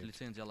regulated,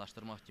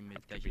 lisenziyalaşdırmaq kimi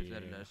have to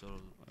təkliflər be, irəli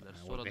sürürlər. or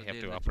Sonra they da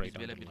have to deyirlər ki, operate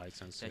biz belə under bir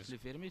licenses.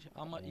 təklif vermirik,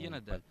 amma yenə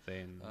də But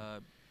then,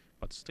 ə,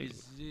 but still,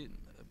 bizi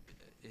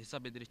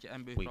hesab edirik ki,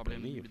 ən böyük we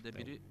problemin believe də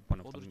biri that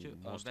one of odur the ki,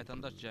 most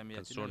vətəndaş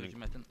cəmiyyəti ilə concerning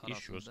hökumətin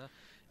issues arasında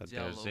that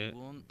there's a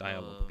dialoqun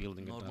dialogue,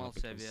 building a normal dialogue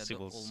between səviyyədə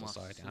civil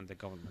society olması and the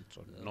government,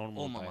 so normal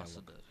dialogue.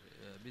 olmamasıdır.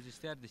 Biz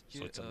istərdik ki,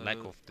 So it's a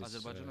lack of this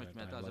Azərbaycan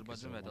hökuməti dialogue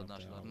is Azərbaycan one of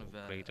vətəndaşlarını the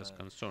və greatest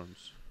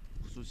concerns.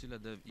 xüsusilə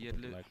də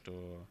yerli We'd like to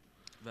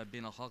və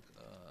beynəlxalq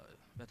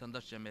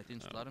vətəndaş cəmiyyəti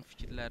institutlarının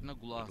fikirlərinə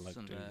qulaq would like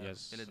assın to, və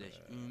yes, belə deyək,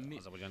 ümumi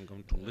Azerbaijan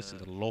going to listen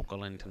to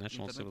local and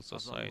international civil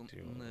internet society.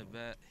 azadlığını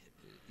və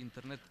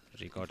internet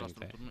regarding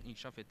the infrastrukturunun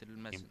inkişaf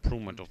etdirilməsi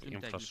improvement of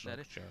bütün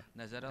təklifləri infrastructure,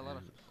 nəzərə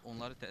alaraq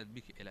onları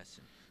tətbiq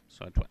eləsin.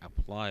 so to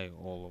apply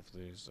all of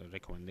these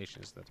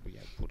recommendations that we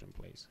have put in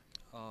place.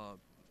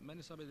 Mən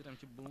hesab edirəm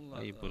ki, bununla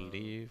I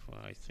believe,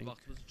 I think,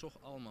 vaxtımızı çox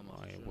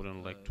almamaq I üçün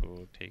wouldn't like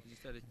to take biz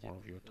istərik ki, more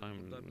of your time.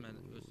 burada mən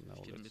öz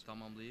Now fikrimi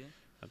tamamlayım.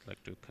 I'd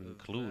like to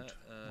conclude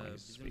my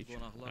Bizim speech.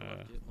 qonaqlar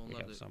var ki, We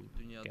onlar have da some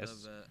dünyada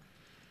guests və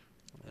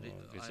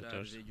ayrı-ayrı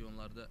visitors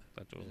regionlarda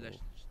that will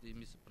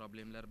üzləşdiyimiz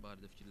problemlər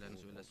barədə fikirlərini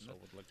also söyləsinlər.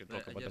 would like to Və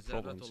talk about əgər the zərurət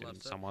problems in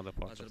olarsa, some other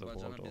parts of the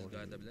world Azərbaycana biz or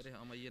qayıda in, bilərik,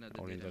 amma yenə də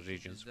or in the deyirəm ki,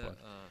 regions, bizdə but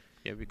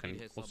yeah, we can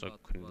bir also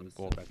hesabat var,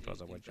 go back to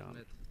Azerbaijan.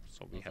 internet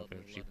So we have a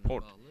azadlıqlarına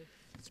report. bağlı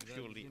It's və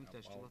purely bizim about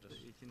təşkilatda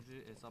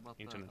ikinci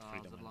hesabatda internet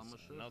freedom.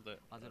 hazırlanmışıq. Now the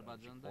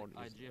Azərbaycanda report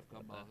is IGF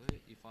about qabağı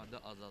ifadə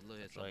azadlığı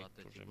right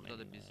hesabatı to ki, burada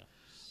da remain, biz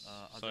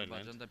silent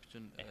Azərbaycanda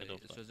bütün ahead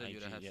of the sözə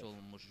görə həbs IGF.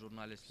 olunmuş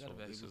jurnalistlər So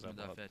və this is hüquq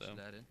about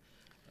müdafiəçilərin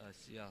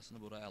siyahısını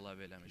bura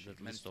əlavə eləmişik.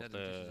 the Mən list of istərdim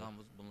ki, the siz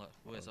hamınız bunlar,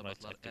 bu rights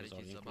hesabatlar, hər activists iki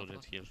are included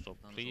hesabatlar here. So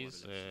danışıq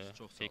please olabilirsiniz.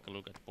 Çox sağ take a olun.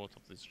 look at both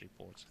of these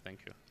reports.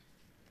 Thank you.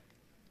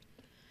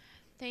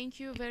 Thank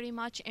you very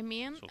much,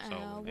 Emin. Çok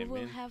sağ olun, We will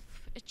Emin. have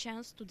a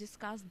chance to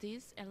discuss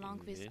this along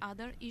with Şimdi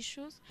other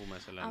issues Bu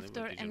meseleleri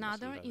after ve diğer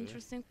another meseleleri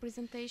interesting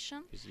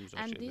presentation. bizim And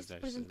müzakere this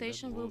edersiniz.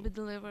 presentation Bu will be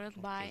delivered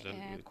çok by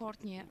özel bir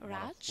Courtney Raj,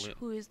 maraklı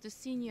who is the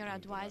Senior temeli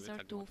Advisor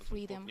takdim to ettim.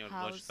 Freedom Courtney Raj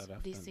House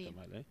taraftan DC.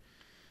 temeli.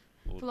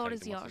 Bu Floor is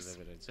takdimatı yours. size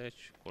verecek.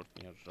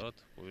 Courtney Raj,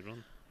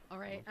 buyurun. All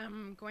right,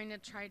 I'm going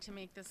to try to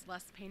make this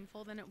less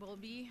painful than it will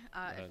be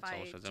Evet, if I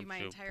do çalışacağım my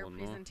ki entire bunu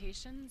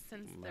presentation,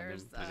 since benim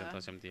there's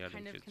prezentasyom kind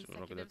diyelim of ki o kadar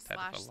consecutive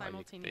terfa slash layık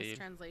simultaneous değil.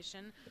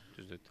 translation.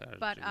 Düzdür, But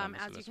tercüme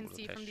as you meselesi can burada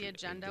see from the teşkil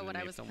agenda, what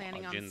I was edilmekte ama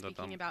planning on agendadan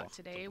speaking about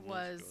today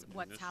baktığımız was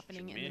what's gördüğünüz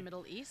happening in the gibi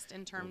Middle East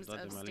in terms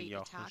burada of deməli state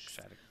yaxın attacks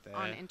şərqdə,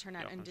 on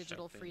internet yaxın and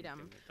digital şərqdə freedom.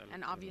 internet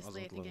And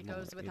obviously, I think it azadlığına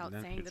goes without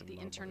edilən saying that the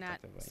hücumlar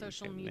internet, barədə və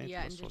social internet media,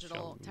 və and digital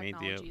sosial media,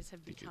 technologies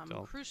have become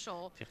digital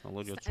crucial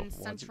texnologiya and çox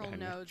vacib central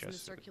nodes in the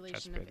əhəmiyyət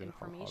circulation kəsb of edir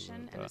information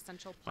and hal-hazırda.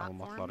 essential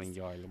Məlumatların platforms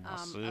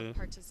yayılması of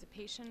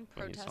participation,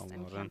 protest, and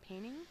insanların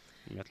campaigning.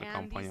 ümumiyyətlə And these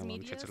kampanyaların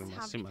medias have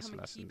keçirilməsi become a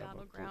key məsələsində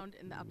battleground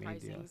in the media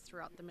uprisings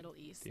throughout the Middle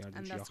East. deyərdim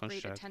And ki, thus yaxın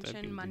great şərqdə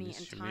attention, money, bildiyiniz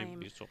and kimi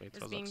time bir çox is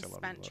etiraz being aksiyaları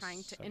spent var.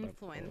 trying to Səbəb,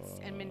 influence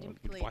and bir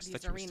manipulate vasitə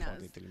these kimi istifadə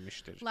arenas.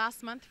 edilmişdir.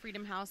 Last month,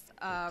 Freedom House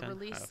Geçen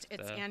released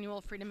its hafta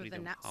annual Freedom of the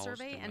Freedom Net House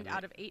survey, and deməli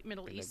out of 8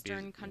 Middle belə bir,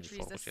 Eastern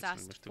countries sorğu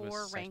assessed, keçirilmişdi və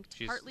 4 ranked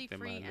 8 partly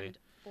free deməli and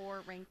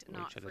 4 ranked bu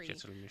not ölkədə free.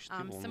 keçirilmişdi.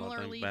 Bunlardan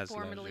Similarly, 4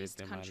 Middle bəziləri East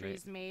deməli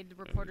countries made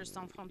Reporters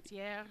Sans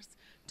Frontières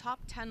top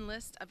 10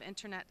 list of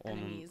internet onun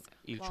enemies,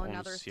 ilk while 10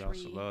 another 3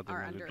 siyasılar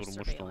are deməli under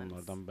durmuşdu. surveillance.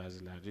 Onlardan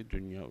bəziləri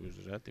dünya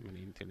üzrə deməli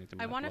internetin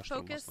I want to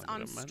focus məhdudlaşdırılmasına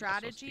on görə mən əsas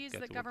strategies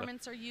that diqqəti burada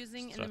governments are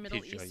using in the Middle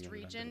stratejiyə East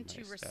region to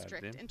yönləndirmək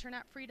restrict istərdim.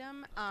 internet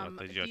freedom.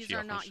 Stratejiya These ki,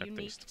 are yaxın not şərqdə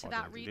unique to istifadə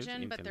that edilir,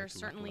 region, but they're interneti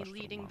certainly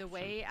leading the məhdudlaşdırmaq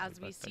way üçün. as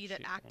we Əlbəttə see that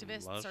ki,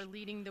 activists onlar are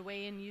leading the way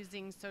in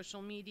using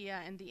social media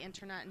and the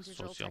internet and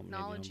digital sosial medianın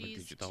və technologies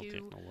digital to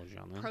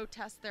texnologiyanın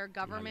protest their deməli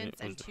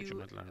governments and öz to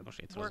hökumətlərinə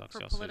qarşı etiraz work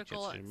for aksiyası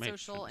political, keçirmək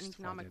social, üçün and istifadə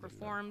economic edirlər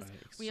reforms.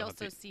 və We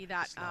also iqtisadi see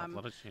that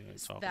islahatlar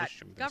that çağırış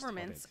kimi də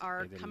governments istifadə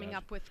are edirlər. coming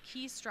up with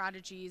key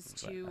strategies Və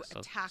to əsas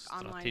attack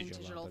online and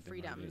digital stratejiyalarda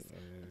freedoms.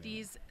 deməli,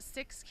 These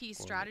 6 key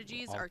bu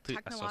strategies are 6 əsas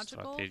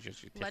technological,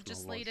 strateji,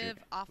 legislative,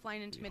 texnoloji,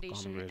 offline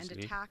intimidation and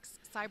qanunvericilik, attacks,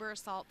 cyber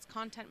assaults,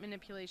 content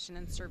manipulation,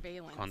 and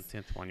surveillance.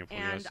 content And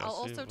manipulyasiyası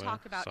I'll also və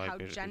talk about how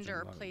cyber gender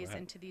hücumlar plays və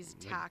into these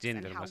və attacks and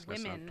gender how məsələsinə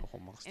women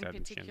toxunmaq in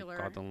istərdim ki, yəni particular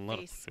qadınlar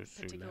face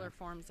xüsusilə particular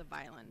forms of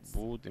violence.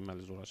 bu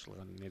deməli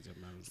zorakılığa necə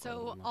məruz So,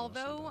 qalınmaq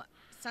although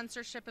arasında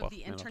censorship of the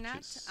baxmayaraq ki,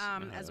 internet,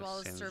 as well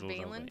as senzura və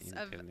surveillance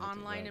of internet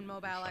online və and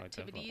mobile müşahidə və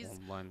activities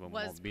onlayn və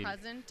was mobil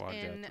present in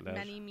fəaliyyətlər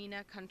many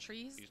MENA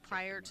countries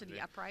prior to the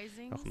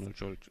uprisings, yaxın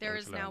ölkə there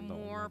is now ölkələrində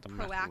more onlardan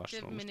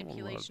proactive məhdudlaşdırılmışdı.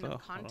 manipulation Onlarda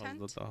of content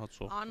hal-hazırda daha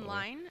çox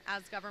online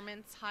as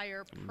governments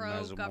hire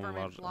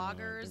pro-government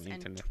bloggers and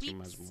internetçi tweets,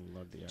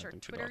 məzmunlar which are deyərdim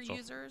ki, Twitter daha çox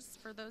users,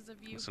 for those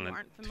of you who məsələn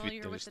aren't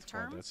familiar Twitter with the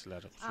term,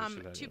 istifadəçiləri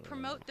to xüsusilə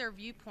promote their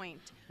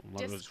viewpoint,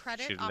 onlar öz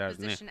discredit fikirlərini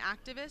opposition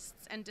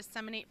activists, and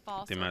disseminate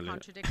false or deməli,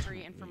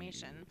 contradictory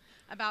information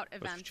about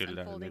öz events fikirlərini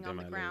unfolding on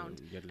the deməli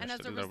ground. And as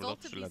a yerləşdirirlər və bu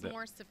result of these xüsusilə də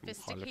more müxalifət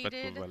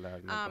sophisticated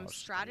qüvvələrinə qarşı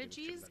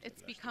strategies,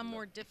 it's become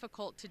more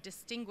difficult to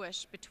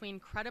distinguish between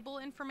credible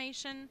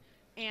information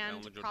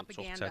and Çox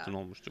propaganda. çətin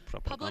olmuşdu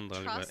Public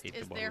propagandalı və trust is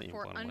etibarlı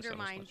therefore informasiya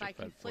undermined by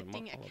arasında fərq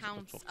conflicting qoymaq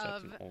accounts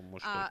hal-hazırda çox çətin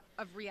olmuşdu.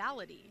 of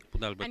reality.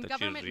 Bu da əlbəttə And ki,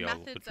 government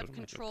reallığı methods of görmək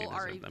control çox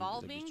are tez eldən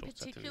evolving, bizə bir çox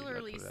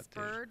particularly çətinliklər törədir.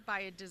 spurred by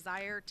a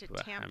desire to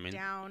Və tamp həmin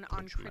down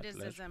on hökumətlər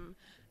criticism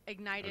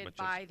ignited əlbəttə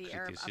by the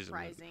Arab kritisizmlə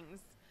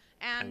uprisings.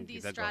 And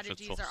these tənqidə qarşı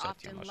strategies çox are sərt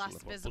often less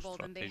yanaşılır və bu visible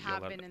than they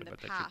have been in the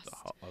strategiyalar past. əlbəttə ki,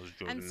 daha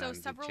az And so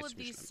görünəndir several of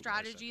these keçmişdən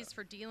strategies müqayisədə.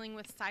 for dealing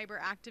with cyber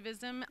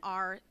activism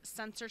are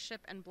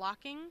censorship and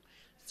blocking,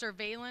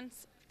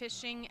 surveillance,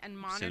 phishing and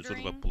Senzur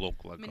və monitoring,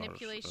 blokla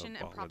manipulation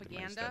and bağlı demək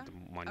propaganda,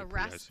 istərdim.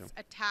 arrests, Manipulyasiya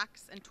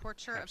attacks, and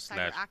torture of həbslər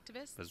cyber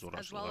activists, və as well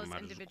zorakılığa as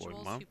məruz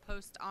individuals qoyma who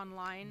post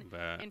online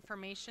və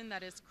information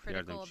that is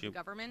critical deyərdim of the ki,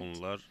 government,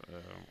 bunlar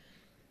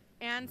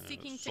and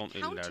seeking to son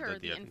counter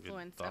illərdə the deyərdim ki,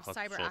 influence of daha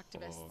cyber çox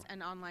activists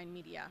and online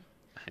media.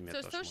 əhəmiyyət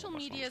So daşımağa social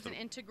media is an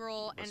başlamışdır.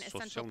 integral and Və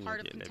essential sosial part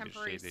of media elə bir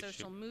contemporary şeydir ki,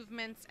 social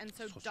movements, and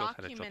so sosial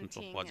hərəkatın çox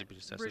documenting vacib bir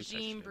hissəsini təşkil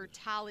regime edir.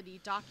 brutality,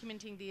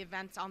 documenting the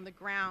events on the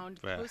ground,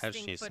 Və hər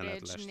posting şeyi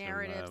footage, sənədləşdirmə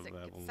narratives,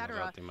 və etc.,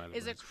 bunlara deməli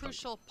is a vəzifə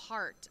crucial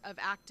part of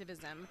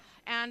activism.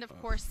 And of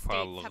course, states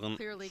have fəallığın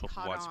clearly çox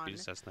caught vacib bir on.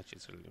 hissəsinə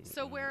keçirilmə.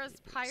 So whereas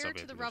prior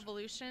to the edilir.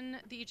 revolution,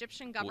 the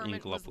Egyptian Bu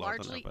government was inqilablardan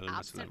largely əvvəl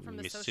absent məsələn from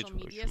the Misir social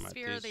media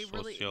sphere. hökuməti They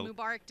really, sosial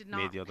Mubarak did not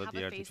mediada have a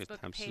deyərdi ki,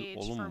 Facebook təmsil page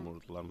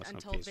olunmurdular. Məsələn,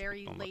 until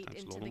very Facebookdan da late təmsil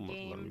into the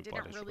olunmurdular. game, didn't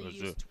Mübarək really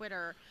özü use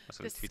Twitter. məsələn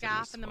The Twitterdən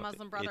SCAF and the istifadə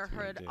Muslim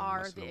Brotherhood etmirdi.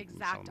 are the Məsələn,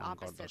 exact müsəlman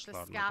opposite. The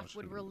qardaşlarına SCAF qarşı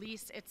would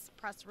release its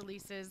press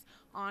releases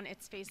on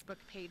its Facebook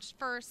page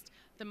first.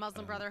 The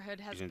Muslim Brotherhood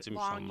has birinci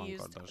long müsəlman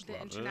used the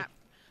qardaşları internet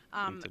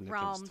internetdən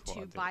realm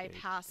to istifadə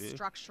bypass etdi.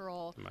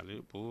 structural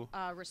Deməli, bu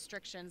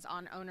restrictions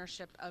on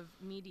ownership of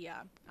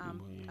media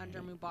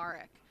under Bu-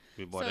 Mubarak.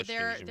 So mübarək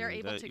they're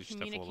able rejimində to ilk dəfə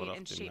communicate olaraq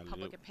and shape deməli,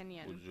 public bu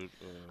opinion.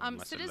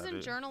 cür Citizen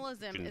məsələləri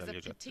journalism is a gündəliyə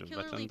gətirir.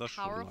 particularly Vətəndaş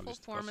powerful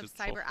form of jurnalistikası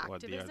cyber çox və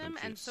activism, deyərdim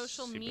ki, and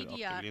social siber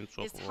media aktivliyin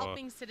çox is və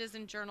helping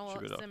citizen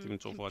journalism kiberaktivliyin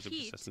çox vacib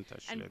compete hissəsini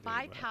təşkil and edir və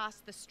bypass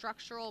the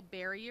structural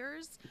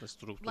barriers və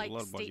strukturlar like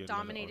bariyerləri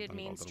state-dominated aradan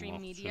mainstream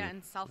qaldırmaq media üçün,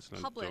 and məsələn,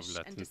 self-publish and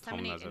dövlətin tam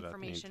disseminate nəzarətini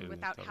information internetdə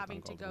without aradan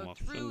having to go qaldırmaq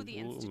through üçün the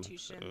bu,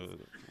 institutions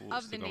bu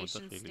of the istiqamətdə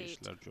nation xeyli state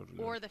işlər görülür.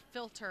 or the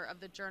filter of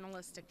the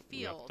journalistic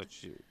Yaxud da field.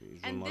 ki,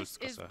 And this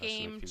jurnalistika is sahəsinin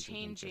game filtrdən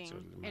changing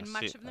keçirilməsi in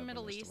much of the əvvəl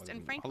Middle East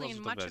and istifadə frankly in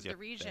Hal-hazırda much of the vəziyyət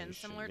region,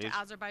 similar to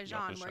dəyişilir.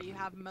 Azerbaijan, Yaxın where you Şərq-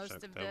 have most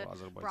of Şərqdə the və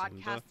Azərbaycanda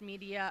broadcast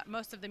media,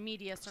 most of the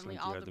media, certainly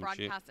all of the deyərdim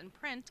ki, broadcast and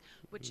print,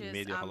 which is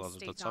media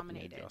hal-hazırda state çap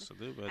dominated.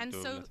 mediasıdır və And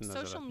so dövlətin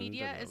social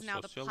media nəzarətində is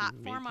now the sosial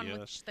platform on media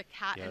which the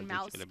cat and deyərdim ki,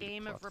 mouse elə bir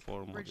game of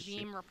platformadır ki,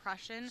 regime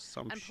repression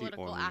sam and şey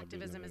political oynaya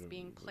activism is bilmir,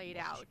 being played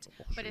oxşayır, out.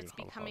 But it's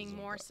oxşayır becoming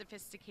more hal-hazırda.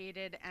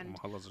 sophisticated and Amma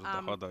hal-hazırda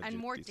daha da and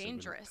more getdikcə belə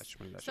dangerous.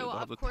 təkmilləşir, So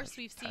daha of da course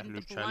we've seen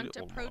the təhlükəli blunt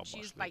olmağa approach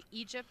used by başlayır.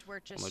 Egypt, where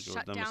it Ona just görə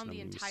shut də down the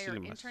məsələn, entire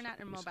Misir internet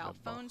and məsələsinə mobile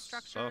phone baxsaq,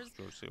 structures.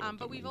 görsək But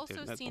orada we've also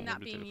internet, seen that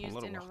mobil being used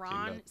telefonlar in vaxtilə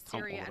Iran, tam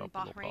Syria, and olaraq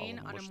blok Bahrain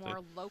on a alınmışdı.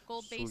 more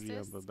local Suriya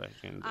basis. və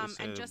Bəhreyndə isə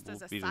And just bu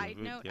as a bir side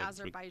növ note, deyək ki,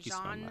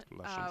 Azerbaijan, qismən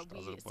məhdudlaşmışdı. we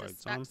Azərbaycan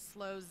suspect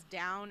slows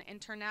down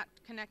internet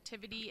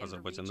connectivity in the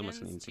Azərbaycanda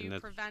məsələn regions to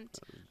internet prevent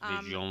people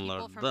from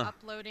regionlarda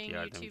uploading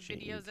deyərdim YouTube ki,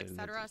 videos,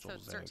 internet etc. So çox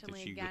it's zəifdir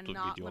certainly ki, again YouTube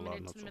not limited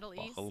videolarına to the çox Middle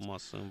East.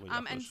 baxılmasın və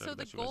And yaxın so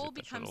the şərqdəki goal vəziyyətə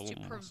becomes to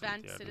olunmasın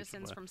prevent deyərdim ki,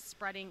 citizens və from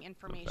spreading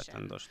information.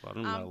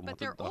 vətəndaşların But məlumatı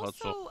they're daha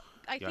çox also,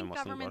 I think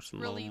yaymasının governments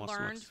qarşısında really olunmasını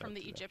learned from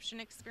the istədilər. Egyptian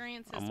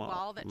experience as Amma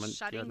well that mən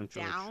shutting deyərdim ki,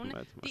 down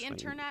hökumət the məsələn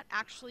internet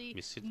actually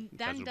Misir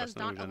then does təcrübəsindən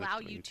not öyrənib allow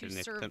ki, you to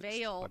internetdən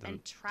surveil istifadənin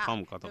and track tam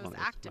those qadağan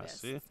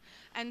activists. etməsi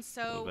And bu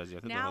so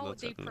vəziyyəti daha now da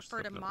they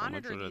prefer to çətinləşdirdi. Ona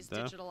monitor görə these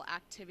də digital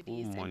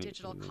activities and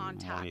digital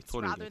contacts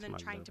monitoring rather than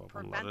trying to etməlidir və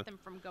prevent bunları them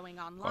from going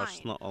online.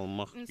 qarşısına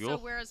almaq And so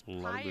yox, whereas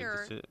bunları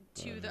prior bildirici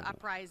to the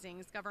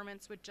uprisings,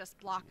 governments would just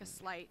block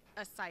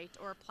a site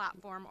or a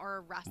platform or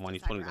arrest a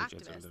monitoring cyber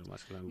keçirilir. activist.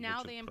 Məsələn, bu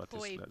Now cür they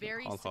employ protestlərdə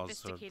very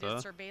sophisticated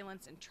hal-hazırda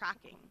surveillance and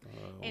tracking.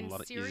 In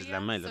onları Syria,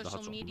 izləməklə daha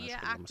social çox media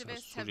məşğuldur. Məsələn,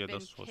 activists have Suriyada been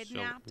sosial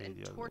kidnapped and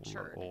mediada onlar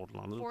tortured for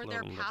oğurlanırdılar,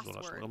 their onlar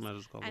zorakılığa passwords,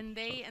 məruz and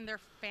they qalırdılar. and their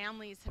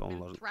families Və have been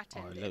onların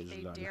threatened ailə if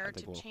they üzvlərinə dare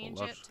hədəf to change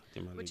olurlar, it,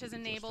 deməli which has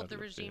enabled the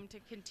göstərilirdi. regime to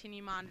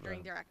continue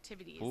monitoring their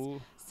activities.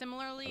 Bu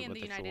Similarly, in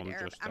the əlbəttə ki, United onu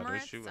Arab göstərir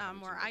Emirates, ki,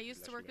 və where I həmçinin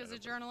used to work as a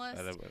Birləşmiş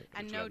journalist, Ərəb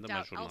and no Əmirliklərində mən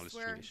doubt jurnalist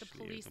elsewhere, kimi the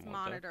police işləyirdim orada.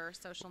 monitor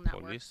social Polis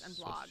networks and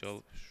blogs.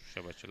 sosial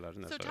şəbəkələri So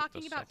nəzarətdə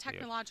talking about saxlayır.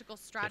 technological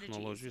strategies,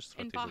 Texnoloji in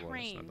strateji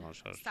Bahrain, barəsində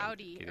danışarkən,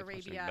 Saudi qeyd etmək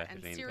Arabia, üçün and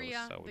Bəhreyn də,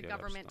 Syria, the Səudiyyə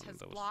government has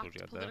Ərəbistanında və blocked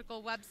Suriyada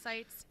political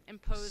websites,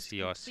 imposed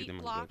siyasi complete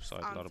deməli blocks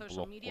on vebsaytları social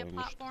blok media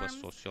qoymuşdu və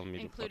platforms, sosial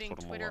media including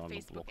Twitter, platformalarını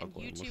Facebook, bloka and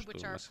YouTube,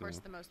 which qoymuşdu. are of course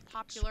Məsələn, the most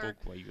popular.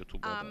 TikTok və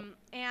YouTube-da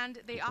And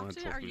they bunlar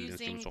often çox are bildiyiniz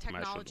kimi using çox məşhur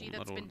technology bunlar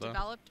that's been orada.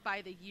 developed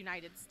by the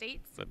United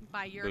States, Və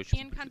by böyük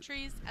European bir-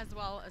 countries, as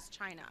well as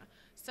China.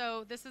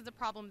 So this is a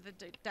problem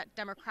that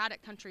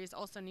democratic countries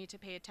also need to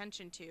pay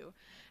attention to.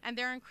 And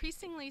they're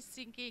increasingly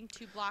seeking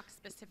to block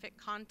specific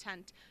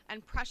content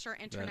and pressure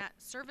internet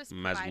service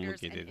məzmunu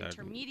providers qeyd and edərdim, qeyd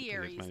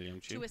intermediaries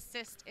etməliyəm ki, to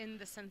assist in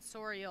the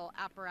censorial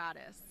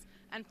apparatus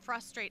and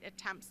frustrate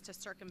attempts to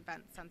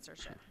circumvent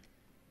censorship.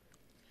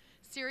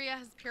 Syria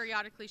has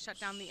periodically shut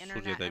down the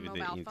internet Suriyada and bir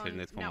də mobile phone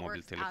internet və mobil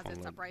networks as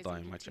its telefonlar uprising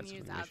daima continues,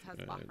 kəsilmiş, as has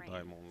Bahrain.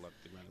 daima onlar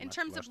deməli In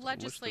terms of məhdudlaşdırılmışdır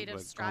legislative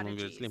və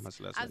strategies, qanunvericilik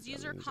məsələsinə as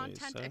user gəlincə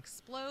content isə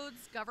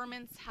explodes,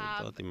 governments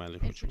burada have deməli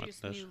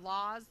introduced hökumətlər new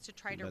laws to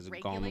try to bəzi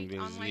regulate online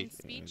qanunvericilik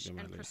speech and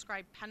deməli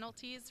prescribe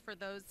penalties for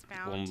those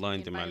found onlayn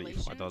in deməli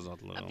violation ifadə of the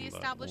azadlığında,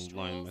 established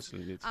onlayn rules.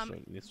 məsələn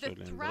net The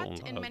söyləndə threat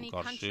in onlara many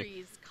qarşı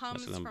countries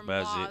comes məsələn, from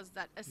bəzi laws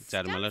that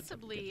cərimələr tətbiq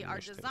ostensibly are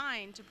edilmişdir.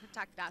 designed to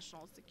protect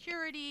national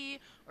security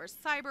or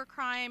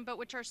cybercrime, but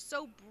which are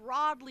so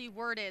broadly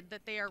worded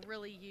that they are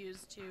really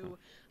used to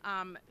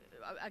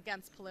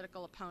against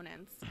political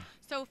opponents.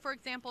 So, for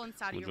example, in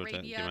Saudi Bu cür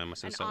Arabia, deməli, an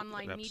məsələn,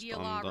 online media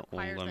law Ərəbistanda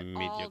requires that online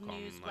media all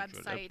news qanununa görə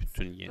websites,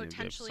 bütün yeni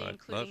potentially vebsaytlar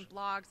including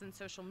blogs and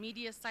social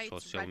media sites,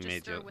 sosial media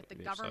register with the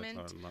government.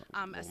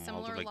 vebsaytlarına A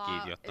similar olmalıdır və law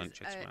qeydiyyatdan is,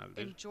 in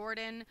keçməlidir.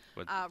 Jordan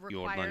Və requires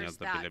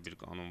Yordaniyada belə that bir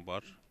qanun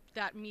var.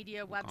 that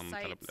media Bu qanun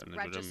websites tələblərinə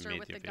görə register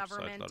with media the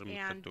government veb-saytları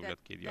mütləq and dövlət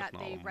that qeydiyyatına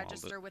they alınmalıdır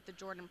register with the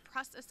Jordan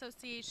Press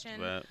Association.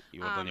 və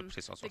Yordaniya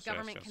Pres The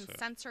government can Assosiasiyası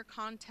censor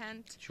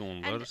content. ki,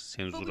 onlar But we've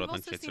senzuradan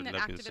also seen that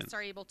keçirilə bilsin. activists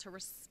are able to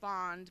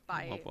respond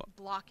by Amma bu-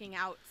 blocking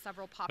out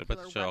several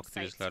popular Əlbəttə ki, websites, for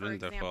aktivistlərin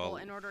də example,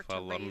 in order to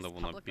fəalların raise da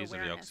buna public biz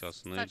awareness,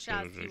 reaksiyasını such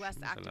as görürük. U.S.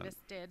 Məsələn,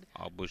 activists did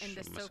ABŞ in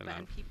the SOPA məsələn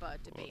and PIPA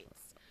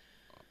debates.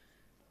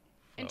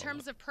 In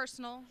terms of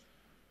personal,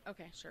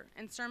 okay, sure.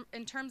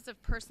 In terms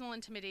of personal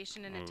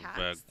intimidation and və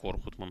attacks,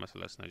 qorxutma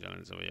məsələsinə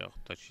gəlincə və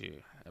yaxud da ki,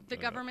 the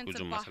governments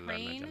of hücum məsələlərinə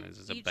Bahrain,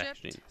 gəlincə, Egypt,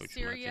 Bəhrin hökuməti,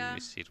 Syria,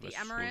 Misir və the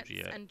Emirates,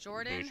 Suriyə, and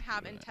Jordan böyük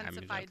have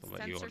intensified əmirliklər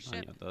və censorship,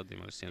 Yordaniyada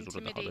deməli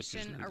senzura daha da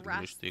intimidation,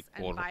 arrests, gücləndirilmişdir,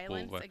 and qorxu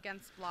violence və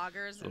against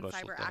bloggers and zorakılıq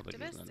cyber daha da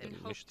activists in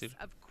hopes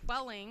gücləndirilmişdir. of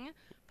quelling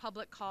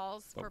public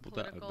calls for Bu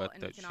da political and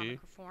əlbəttə ki,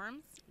 economic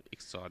reforms.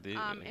 iqtisadi In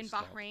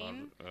islahatlar,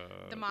 Bahrain,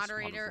 the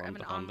moderator of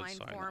an online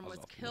forum was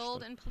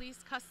killed in police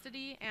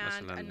custody,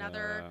 and Məsələn,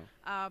 another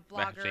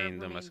blogger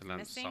Bəhreyndə remains məsələn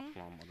missing.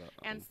 saxlanmada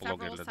And several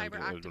blogerlərdən cyber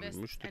biri activists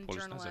öldürülmüşdü, and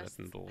polis journalists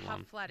nəzarətində olan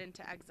have fled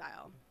into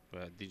exile.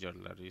 və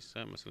digərləri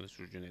isə məsələn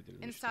sürgün In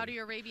edilmişdir. Saudi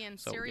Arabia and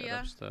Saudi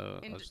Syria,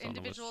 Ərəbistan,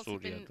 individuals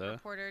have been Suriyədə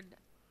reported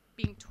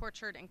being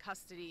tortured in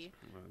custody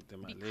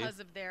deməli because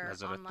of their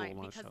nəzarətdə online,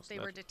 olan because they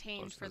were şəxslər,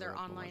 detained polis for their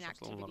nəzarətdə olan online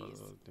şəxslər onlara,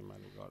 activities.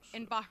 deməli, qarşı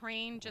In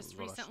Bahrain, just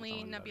zorakılıq recently,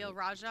 əməlləri Nabil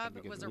Rajab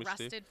tətbiq was edilmişdir.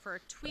 arrested for a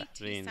tweet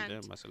he Bəhreyndə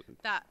sent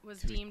məsələn that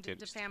was deemed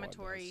Twitter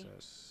defamatory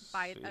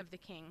of the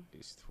king.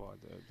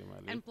 istifadə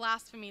deməli And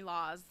blasphemy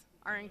laws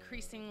are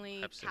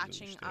increasingly hapse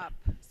catching edilmişdir. up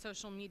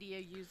social media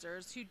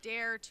users who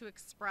dare to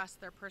express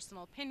their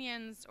personal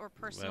opinions or və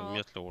personal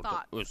ümumiyyətlə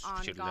orada öz thoughts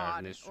on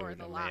God fikirlərini or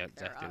the söyləməyə lack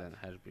cəhd edən thereof.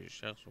 hər bir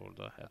şəxs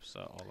orada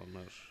həbsə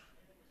alınır.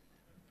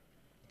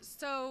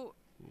 So,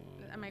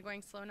 am I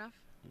going slow enough?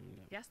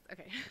 Yes?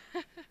 Okay.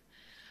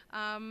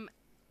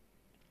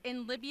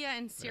 In Libya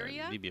and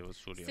Syria, Libiya və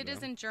Suriyada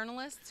citizen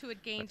journalists who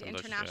had gained Vətəndaş,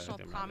 international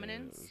deməli,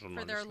 prominence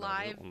for their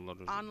jurnalistləri, live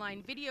onlar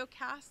online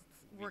videocasts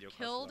were Video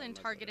killed in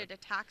kastlarına targeted görə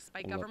attacks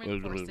by onlar government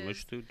forces.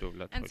 öldürülmüşdü,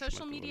 dövlət and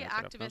social hökuməti media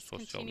tərəfindən activists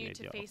sosial continue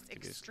to media face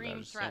extreme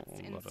aktivistləri isə threats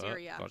in onlara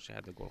Syria. qarşı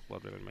həddi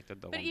qorxular verilməkdə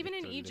davam But even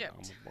in etdirilir.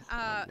 Egypt, Amma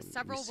baxmayaraq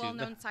several Misirdə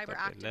well-known cyber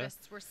hətta belə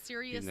activists were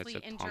seriously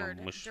neçə injured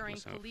tanınmış, during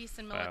məsələn, police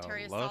and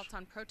military fəallar, assaults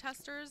on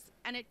protesters,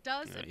 and it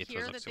does etiraz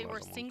appear that they aksiyaları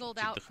were zamanı singled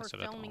ciddi out for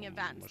xəsarət filming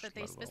events, that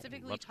they alınmışlar və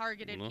specifically onlar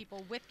targeted bunu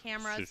people with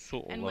cameras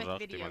xüsusi and with olaraq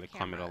video deməli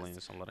kameralı cameras.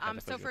 insanları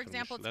hədəfə So, for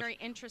example, it's very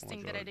götürmüşlər. interesting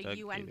Ona that at görə a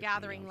də UN qeyd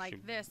gathering etmirəm like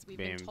ki, this, we've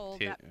been told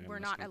BMT, that we're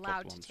not məsələn,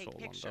 allowed to toplantısı take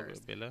olanda və pictures.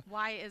 belə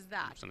Why is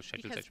that? Məsələn,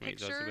 şəkil Because çəkməyə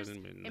icazə pictures,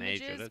 verilmir. Nəyə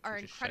images görə? are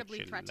Çünki incredibly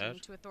threatening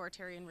şəkillər to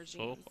authoritarian çox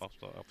regimes.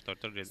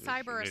 avtoritar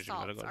Cyber rejimlərə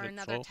assaults are qarşı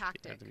another çox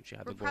tactic. dedim ki,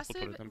 həddi qorxu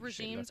Repressive törədən bir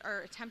regimes şeylər.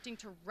 are attempting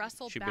to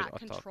wrestle Kiber back atak,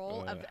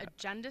 control of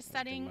agenda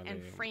setting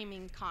and deməli,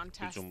 framing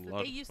contests that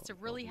hücumlar, they used to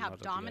really have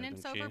onları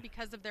dominance deyərdim over ki,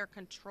 because of their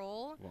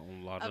control və of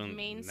onların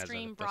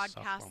mainstream nəzarətdə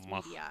broadcast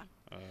saxlamaq, media.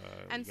 ə,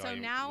 And so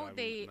yayım- now yayım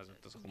they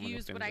nəzarətdə saxlamaq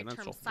use what I nöqtəsindən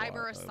term çox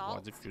cyber vacib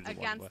assaults gücü var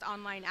against və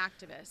online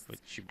activists.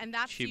 və And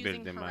that's kiber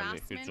using deməli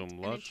harassment and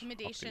hücumlar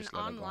intimidation aktivistlərə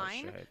qarşı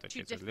online həyata to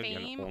keçirilir. Yəni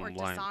defame or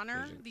onlayn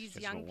dishonor keçir- these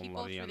keçirir. young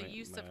people Onları through the yəni,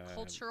 use of ə,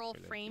 cultural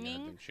belə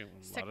framing, deyərdim ki,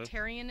 onları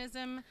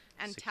sectarianism,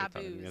 and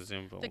taboos.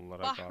 sekretaryanizm və The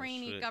onlara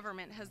Bahraini qarşı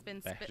government has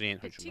been Bəhreyn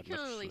hökumətlə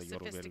particularly xüsusilə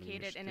yoru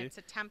sophisticated in verilmişdi. its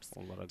attempts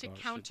Onlara to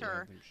qarşı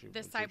counter deyərdim ki, the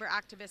bu cür, cyber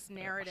activist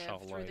narrative through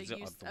the aşağılayıcı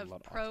use addımlar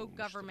of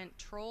pro-government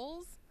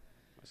trolls.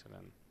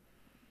 Məsələn,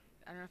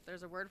 I don't know if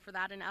there's a word for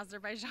that in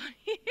Azerbaijani.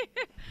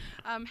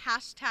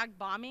 Hashtag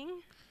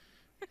bombing.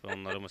 və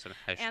onları məsələn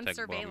And hashtag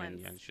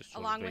surveillance, bombing, yəni ki,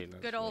 along with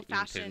surveillance good və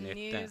old-fashioned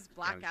internetdə, news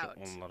blackout.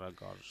 Yəni ki, onlara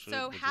qarşı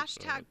So bu cür,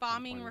 hashtag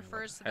bombing kampaniyalar,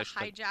 refers to the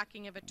hashtag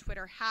hijacking of a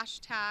Twitter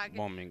hashtag,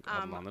 bombing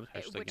adlanır.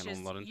 Hashtag which yəni is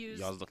onların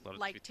used yazdıkları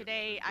like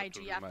today, Twitter'lərin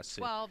götürülməsi.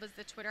 IGF2012 is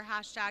the Twitter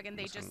hashtag, and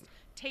they just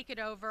take it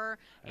over.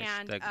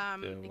 And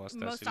Hashtag, most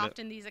vasitəsilə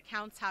often these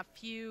accounts have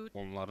few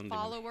onların deməli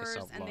followers,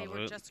 and they were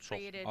hesabları just çox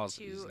created az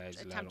to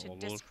izləyiciləri attempt to olur.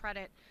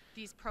 discredit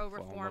these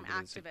pro-reform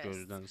Falanlar birinci activists.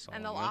 gözdən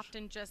And they'll salınır.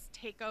 often just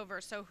take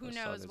over. So who Və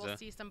knows, we'll sadəcə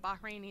see some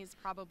Bahrainis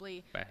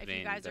probably, if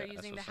you guys are Bəhreyndə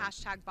using the əsasən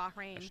hashtag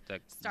Bahrain,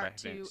 hashtag start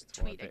to Bəhreyn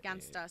tweet istifadə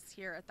against us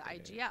here at the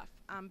IGF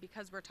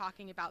because we're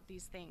talking about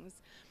these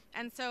things.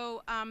 And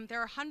so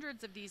there are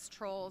hundreds of these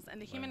trolls, and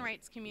the human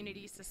rights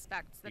community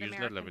suspects that yüzlərlə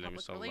American belə public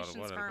misallar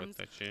relations var firms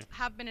əlbəttə ki.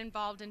 have been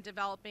involved in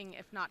developing,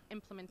 if not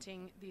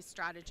implementing, these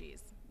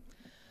strategies.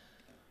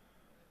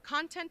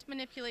 Content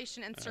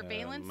manipulation and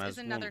surveillance is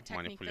another Məzmun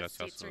technique that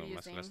states are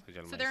manipulyasiyası using. məsələsinə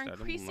gəlmək So they're istərdim.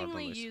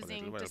 increasingly Bunlardan da istifadə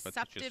using edilir. Əlbəttə ki,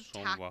 deceptive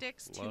son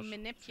tactics to vaxtlar xüsusi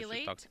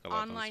manipulate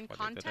taktikalardan online istifadə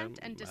content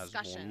edirlər, and məzmunlu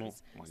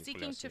discussions,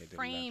 seeking to manipulyasiya edirlər.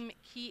 frame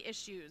key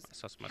issues,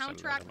 Əsas məsələləri,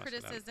 counteract məsələn,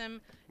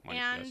 criticism,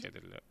 manipulyasiya and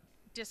edirlər.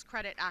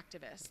 discredit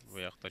activists.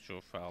 Və yaxud da ki,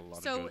 o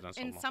fəalları So gözdən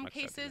in salmaq some məqsədilə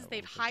cases, olur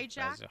they've ki, bəzi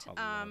hijacked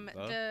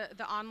hallarda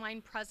the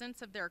online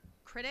presence of their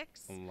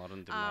critics.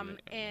 Onların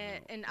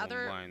deməli In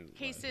other online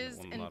cases,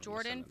 in onlar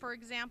Jordan, məsələn, for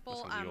example,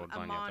 məsələn,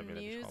 Yordaniyada Amman belə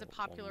bir News, a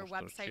hal popular olmuşdur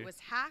website, ki, was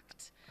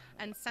hacked,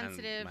 and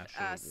sensitive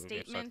məşhur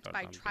statement by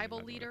vebsaytlardan tribal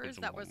birinə leaders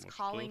hücum that was olmuşdur.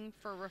 calling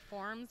for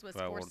reforms was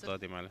Və orada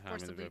deməli həmin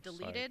forcibly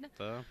deleted.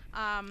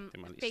 vebsaytda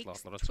deməli Fake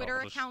islahatlara Twitter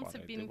çağırış accounts var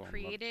have idi been və onlar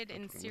created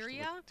in götürülmüşdü və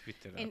Syria,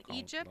 Twitter in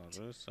Egypt,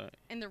 accountları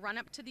in the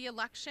run-up to the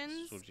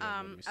elections. Suriye'de,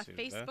 A Mısır'da.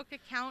 Facebook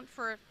account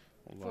for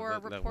onlarda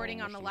ləğv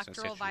reporting on olunmuşdu, məsələn,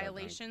 electoral seçkilərdən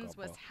violations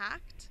was qabaq.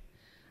 hacked.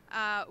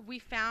 We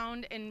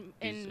found in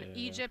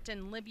Egypt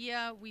and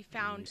Libya, we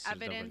found Mısırda və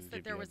evidence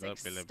that there was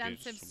Libyada belə bir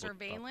extensive sübut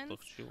surveillance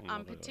tapdıq ki,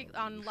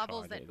 onları on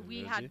levels that müşahidə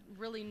we had edilirdi.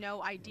 really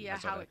no idea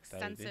how Nəzarətdə idi.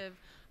 extensive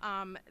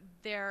Həmin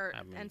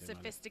and deməli.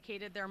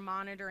 sophisticated their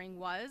monitoring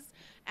was.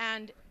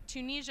 And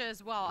Tunisia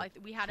as well,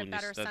 we had a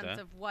better Tunis'te sense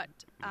de of what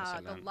the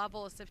mesela-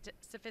 level of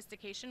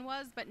sophistication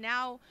was. But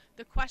now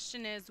the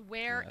question is,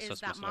 where is Əsas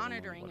that məsələ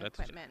monitoring bundan ibarətdir.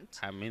 equipment?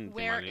 Həmin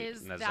Where deməli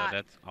is that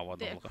nəzarət the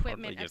avadanlığı harda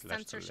equipment of yerləşdirilir?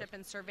 censorship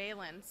and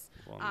surveillance?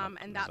 Bu anlam-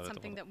 And that's nəzarət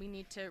something that we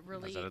need to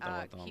really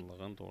nəzarət keep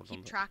avadanlığını doğrudan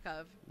keep da track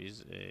of.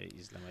 biz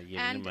izləmə yerini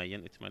And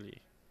müəyyən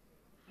etməliyik.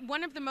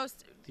 One of the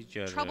most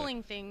Digər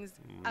troubling things, as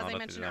I narahat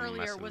mentioned edilən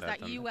earlier, was that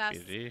məsələlərdən US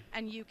biri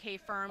and UK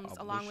firms,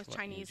 along with ABŞ və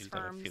Chinese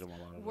İngiltərə firms,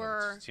 firmaları var,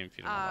 were Çin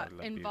firmaları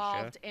ilə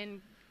involved birgə.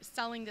 in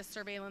selling the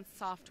surveillance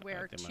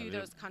software to Deməli,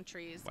 those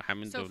countries. Bu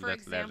həmin So, for dövlətlərə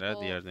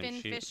example, deyərdim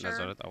Fin ki, Fisher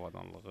nəzarət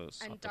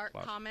avadanlığı and Dark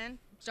satıblar. Comet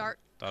Rat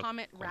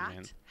Comet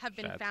have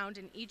been Rat, found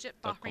in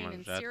Egypt, Dark Bahrain, Comet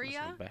and Rat,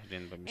 Syria. məsələn,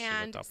 Bəhreyn və Misirdə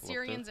And tapılıbdır.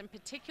 Syrians in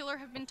particular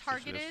have been Xüsusilə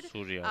targeted.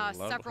 Suriyalılar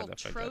bu Several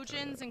hədəfə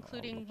Trojans,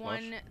 including alınıblar.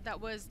 one that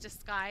was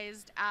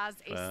disguised as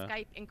a Və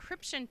Skype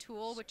encryption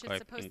tool, which is Skype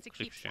supposed to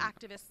keep encryption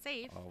activists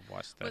safe,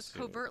 was vasitəsi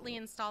covertly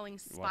installing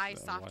spy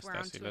software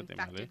onto vasitəsilə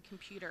infected deməli,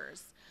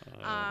 computers. o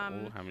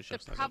həmin The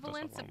şəxslər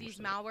prevalence of these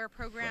malware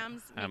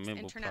programs makes həmin bu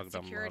internet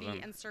security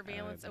proqramların, and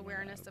surveillance deməli,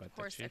 awareness, of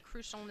course, əlbəttə a ki,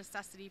 crucial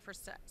necessity for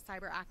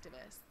cyber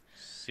activists.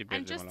 siber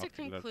And just deməli to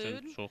aktivlər üçün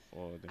conclude, çox,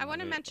 I want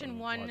to deməli, mention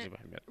one vacib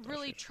əhəmiyyət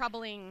really daşıyır.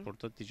 troubling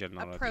Burada digər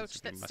narahat approach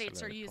edici that bir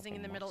states are məsələyə using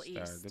in the toxunmaq Middle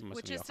East, istərdim.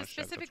 which Məsələn, is to yaxın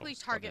şərqdə specifically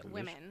çox target istifadə edilir.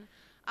 women.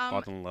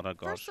 Qadınlara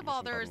qarşı, First of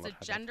all, məsələn, there is a qadınlar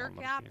hədəf gender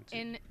alınır gap birinci.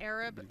 in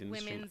Arab Bildiğiniz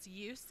için women's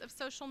use of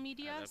social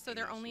media, Arap so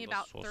they're only dünyasında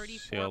about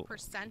sosyal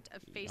 34%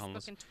 of Facebook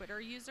yalnız and Twitter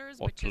users,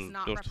 which is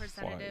not 34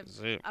 representative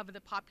faizi of the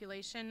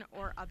population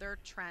or other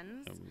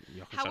trends.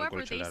 yaxın şərq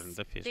However,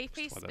 ölkələrində they Facebook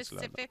face istifadəsilərdir.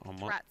 specific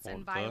Amma threats and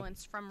orada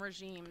violence from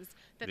regimes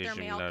that their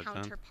male rejimlərdən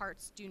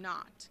counterparts do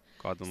not.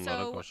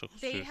 qadınlara So qarşı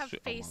they have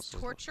xüsusi faced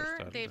amansızlıq torture,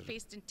 they have göstərilir.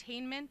 faced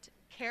detainment,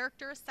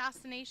 character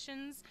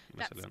assassinations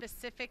that Mesela-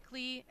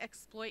 specifically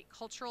exploit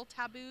cultural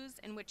taboos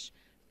in which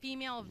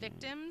female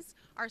victims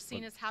are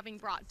seen as having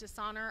brought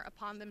dishonor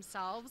upon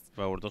themselves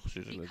Və orada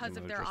xüsusilə because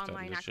of deməli their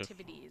online göstərilir ki,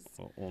 activities.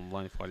 o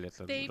onlayn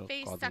fəaliyyətlərdə They də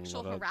face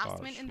sexual qadınlara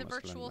harassment in the qarşı,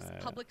 virtual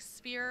məsələn, public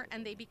sphere,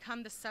 and they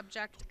become the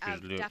subject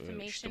of güclü,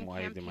 defamation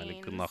ictimai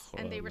deməli, campaigns, qınaq,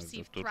 and they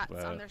receive mövcuddur threats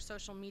və on their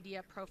social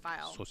media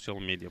profile. sosial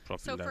media So, for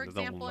profillərdə də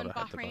example, in onlara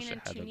hətta Bahrain qarşı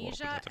and hədə qorxu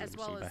Tunisia, as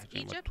well gətirilməsin. as Bəhreyn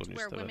və Egypt,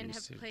 where Tunisdə və women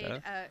have played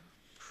Misirdə a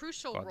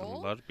crucial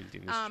role, qadınlar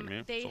bildiyiniz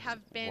kimi they çox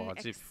have been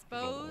vacib rol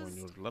exposed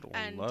oynayırdılar.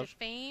 and Onlar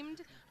defamed.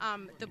 The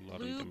Onların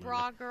blue deməli-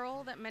 bra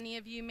girl that many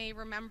of you may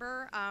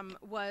remember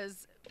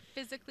was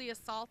physically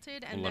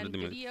assaulted, and onları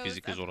then deməli videos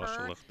fiziki of her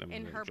zorakılıq in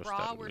deməli her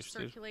bra were göstərilmişdir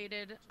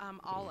circulated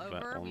all və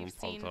over. onun We've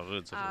seen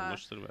paltarı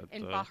cırılmışdır və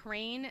in hətta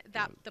Bahrain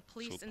that the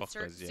police and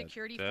çılpaq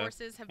security vəziyyətdə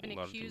forces have been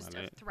onlar accused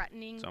deməli of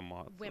threatening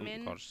cəmaatın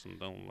women,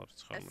 qarşısında onları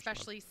çıxarmışlar.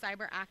 especially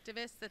cyber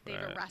activists, that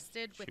they've Və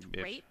arrested with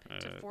kiber, rape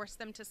to force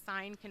them to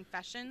sign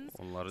confessions.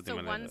 Onları So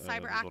deməli one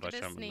cyber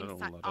activist zorakəmirlər named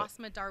onlara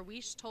Asma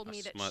Darwish told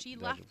me that Asma she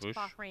left Darwish,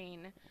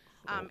 Bahrain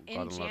o in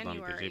qadınlardan biri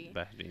January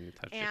Bəhreyni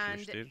tərk and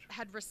etmişdir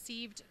had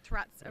received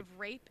threats of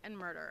rape and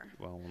murder.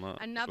 və ona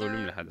Another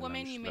ölümlə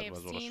woman you may hədələmişdilər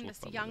və have seen, this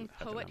zorakılıqla young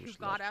poet who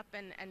got up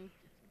and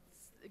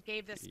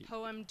gave this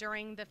poem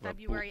during the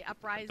February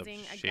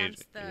uprising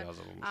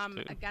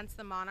against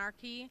the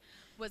monarchy,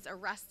 was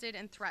arrested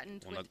and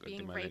threatened with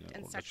being raped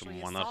and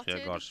sexually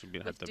assaulted,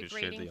 with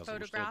degrading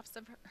photographs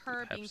of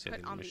her being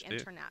put on the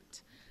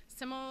internet.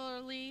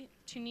 Similarly,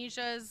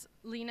 Tunisia's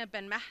Lina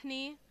Ben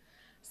Mehni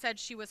said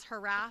she was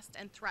harassed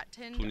and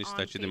threatened on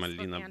Tunisdəki deməli Facebook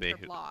Lina and her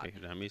blog.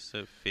 Behrämi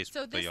isə So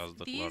Facebookda these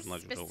yazdıqlarına görə ona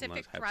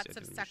specific həbs threats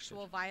of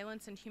sexual edilmişdir.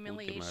 violence and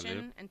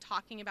humiliation and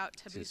talking about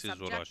taboo Cinsi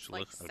subjects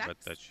like zorakılıq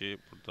əlbəttə sex ki,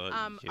 burada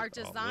are yer alır.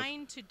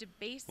 designed to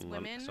debase Bunların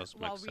women əsas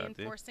while məqsədi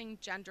reinforcing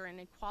gender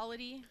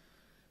inequality.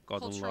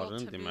 Qadınların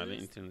cultural deməli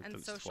taboos internetdən and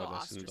social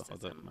istifadəsini daha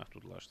da ostracism.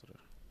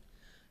 məhdudlaşdırır.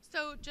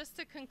 So just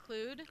to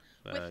conclude,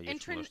 Və with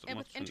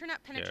yekunlaşdırmaq üçün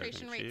internet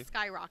penetration deyərdim rates ki,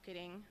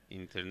 skyrocketing,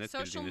 internet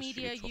social bildiyiniz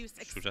media kimi use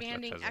çox sürətlə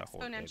expanding təzahür edir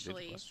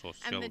exponentially, və and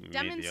sosial the media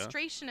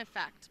demonstration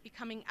effect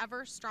becoming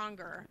ever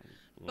stronger,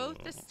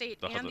 Both the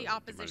state daha and da the deməli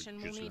opposition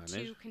will need to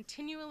güclənir.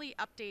 continually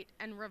update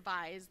and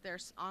revise their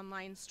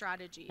online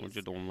strategies. Ona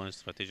görə də onlayn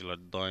strategiyalar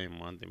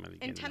daima deməli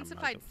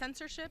Intensified yenilənməlidir.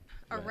 censorship,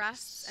 Və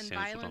arrests, and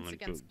violence sensurların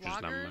against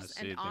bloggers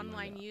and güclənməsi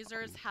online deməli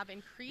users have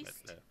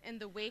increased ümumiyyətlə in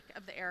the wake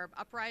of the Arab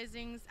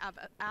uprisings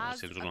as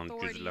sensurların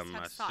authorities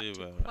have sought güclənməsi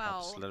to və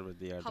quell həbslər və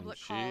deyərdim public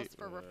ki, calls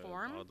for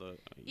reform, daha da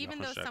even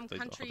yaxın though some şərqdə daha da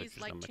countries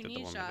like güclənməkdə davam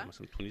Tunisia edir.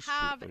 Məsələn, Tunis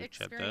have kimi ölkədə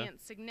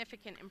experienced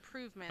significant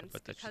improvements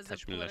əlbəttə ki, because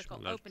of political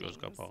təkmilləşmələr göz openings.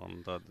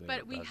 qabağındadır.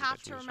 But we bəzi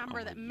have to təkmilləşmələr, remember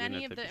amma that yenə many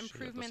də of the bir şey yadda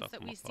improvements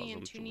that we saxlamaq see in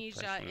lazım ki, bu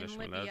Tunisia, in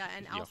təkmilləşmələr Libya,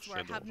 and yaxşıya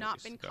elsewhere have doğru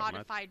not been istiqamət.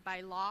 codified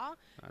by law.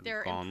 Yəni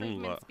They're qanunla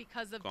improvements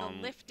because of the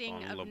lifting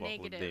qanunla of bağlı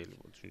negative deyil.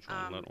 Çünki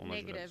onlar ona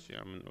görə negative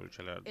həmin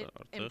ölkələrdə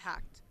artıq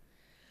impact.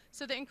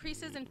 So the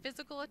increases in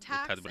physical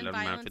attacks and tədbirlər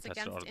violence mənfi təsir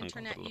against ardından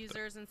internet qaldırılıbdır.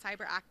 users and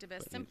cyber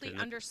activists Və simply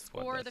internet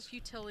underscore the istifadəsi-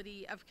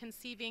 futility of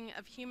conceiving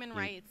of human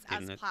rights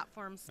as internet,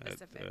 platform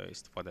specific.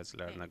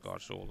 istifadəçilərinə Thanks.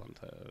 qarşı olan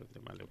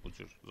deməli bu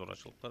cür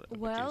zorakılıqlar əlbəttə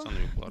Well, insan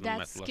hüquqlarının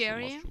that's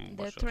scary. məhdudlaşdırılması üçün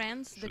The başa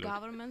trends the düşülür.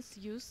 governments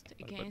used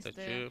against Əlbəttə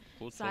the ki,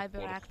 bu çox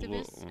cyber qorxulu,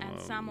 activists, and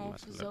some of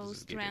məsələdir, those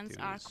siz qeyd trends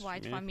are etdiyiniz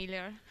quite kimi.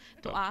 familiar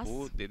to Və us.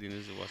 bu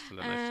dediyiniz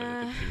vasitələr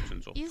əksəriyyəti bizim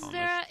üçün çox Is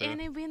there tanışdır.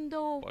 any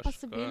window Başqa-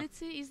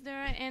 possibility? Is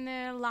there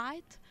any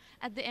light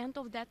at the end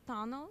of that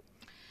tunnel?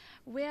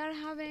 We are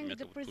having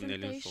the Ümumiyyətlə, bu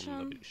tunelin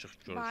sonunda presentation bir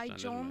işıq by görsənirmi?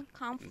 John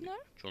Kampfner,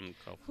 John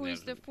who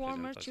is the Kampfner'in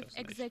former chief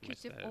prezentasiyasını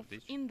executive eşitmək of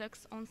istərdik.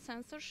 Index on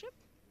Censorship,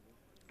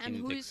 and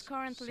who is İndeks,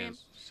 currently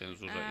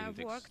senzura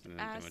worked indeksinin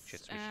as demək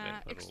keçmiş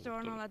rəhbəri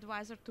external oldu.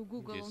 advisor to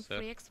Google on İngilizlər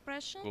free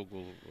expression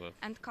Google və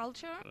and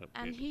culture, bir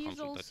and he is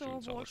konsultasiya also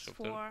üçün works çalışıbdır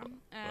for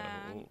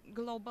və o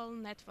Global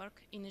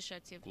Network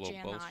Initiative,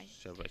 Global GNI.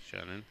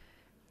 şəbəkənin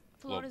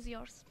Floor is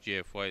yours.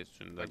 GFI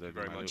üstündə Thank də you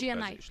very deməli much.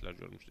 GNI. bəzi işlər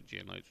görmüşdür.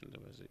 GNI üstündə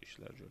bəzi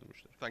işlər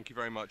görmüşdür. Thank you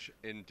very much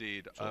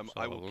indeed. Çox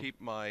sağ I will olun.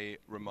 keep my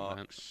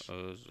remarks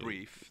öz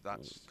brief.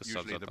 That's qısaca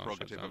usually the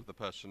prerogative danışacağam. of the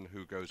person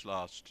who goes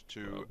last to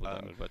Bu da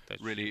əlbəttə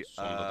ki, really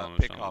sonda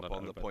pick up danışanlar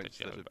on the əlbəttə points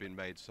ki, that have been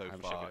made so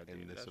həmişə far belə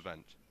in this deyirlər.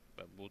 event.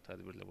 Və bu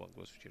tədbirlə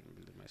bağlı öz fikrimi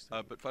bildirmək But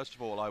istəyirəm. first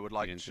of all, I would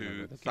like Birinci to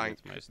növbədə qeyd thank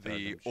etmək the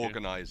istərdim ki,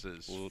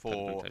 organizers bu for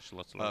tədbirin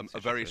təşkilatçılarını a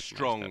very təşəkkür etmək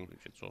strong istərdim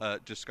ki,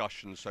 çox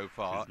discussion so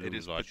far. güclü It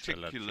is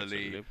müzakirələr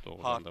particularly keçirilib,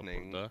 doğrudan da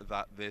heartening burada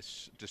that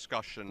this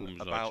discussion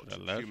bu about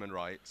müzakirələr human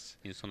rights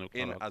insan in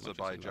hüquqları haqqında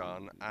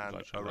Azerbaijan keçirilən and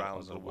müzakirələr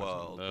around the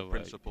world, Azərbaycanda the və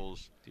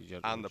principles digər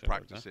and the ölkələrdə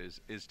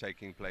practices is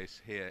taking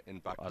place here in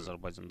Baku.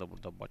 Azərbaycanda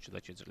burada Bakıda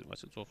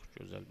keçirilməsi çox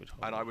gözəl bir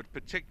And I haldır. would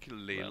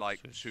particularly Və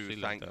like to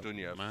xüsusilə thank də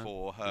Dunya mən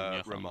for her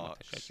Dünya xanıma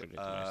remarks. təşəkkür etmək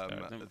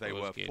istərdim. They Öz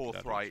were qeydləri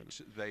forthright.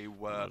 üçün. They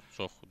were Onlar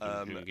çox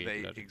düzgün they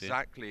qeydlər idi.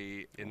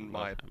 exactly, in Onlar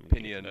my həmin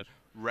opinion, qeydlər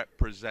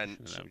represent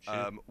düşünürəm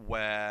ki,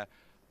 where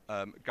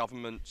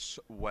governments,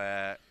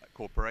 where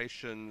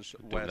corporations,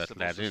 where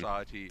civil dövlətlərin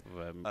society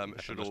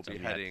və should all be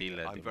vətəndaş heading. cəmiyyəti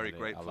ilə I'm very deməli,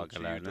 grateful to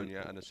you, əlaqələrinin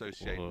Dunya, and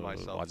associate o,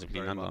 myself very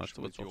vacibliyindən much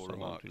danışdığı with çox your sağ olun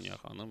remarks. Dünya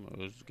xanım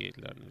öz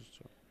qeydləriniz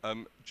üçün.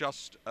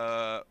 Just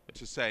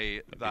to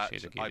say that şey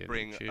də qeyd I edim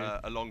bring ki,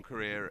 a long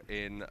career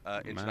in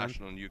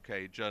international and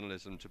UK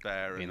journalism to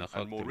bear, and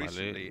beynəlxalq more deməli,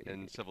 recently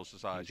in civil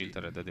society.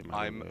 İngiltərədə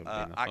deməli I'm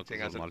beynəlxalq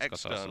acting as an jurnalistika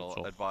sahəsində external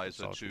çox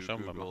advisor to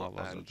çalışmışam və Google and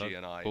hal-hazırda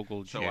GNI,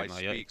 Google, so I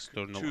GNI-ya speak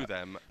external to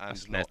them and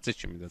məsləhətçi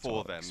not kimi də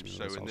for them. qismində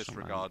So in this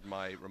çalışıram. regard,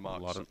 my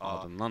remarks Onların are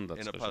adından da in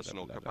a çıxış edə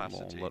personal bilərəm, amma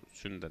capacity. onlar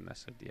üçün də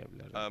nəsə deyə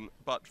bilərəm.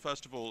 But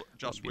first of all,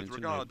 just with birinci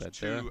regard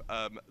to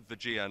növbədə the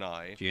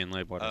GNI,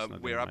 GNI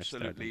barəsində we're demək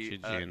absolutely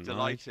istərdim ki, GNI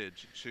delighted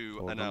to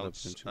doğrudan da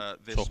announce bizim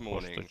üçün this çox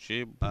morning xoşdur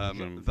ki,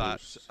 bugün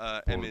that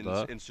burada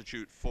Emin's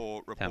Institute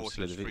for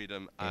Reporters' edilir.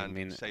 Freedom and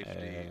Emin,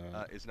 Safety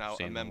is now a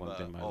Hüseyn member oğlu of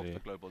deməli, the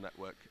Global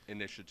Network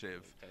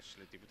Initiative,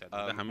 təşkil etdiyi bu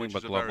tədbirdə həmin which və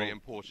is a very qlobal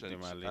important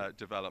deməli,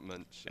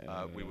 development,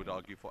 we would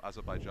argue, for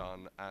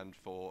Azerbaijan and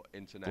for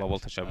internet qlobal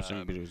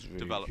təşəbbüsün bir üzvü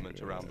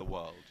development around the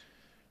world.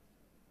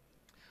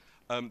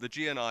 The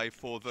GNI,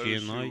 for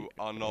those GNI, who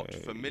are not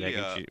familiar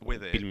yəqin ki,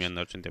 with it,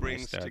 bilməyənlər üçün demək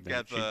brings istərdim ki,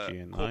 together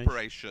GNI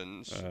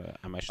corporations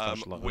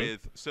əməkdaşlığı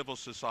with civil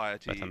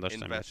society vətəndaş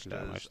cəmiyyəti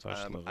ilə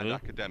investors əməkdaşlığı and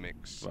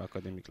academics, və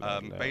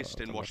akademiklərlə based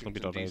in vətəndaşlığı Washington,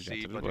 bir araya D.C.,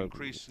 gətirir but və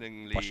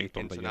increasingly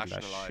Vaşinqtonda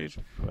internationalized.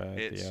 yerləşir və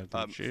Its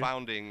deyərdim ki,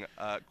 founding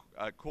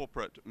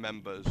corporate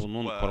members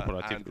bunun were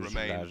korporativ and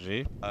remain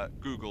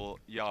üzvləri Google,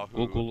 Yahoo,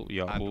 Google,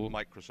 Yahoo and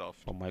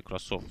Microsoft, və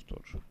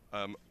Microsoftdur.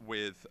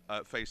 with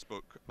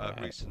Facebook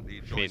Və recently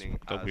joining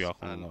Facebookda bu as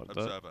an yaxınlarda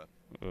observer.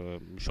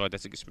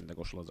 müşahidəçi qismində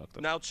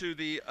qoşulacaqdır. Now to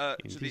the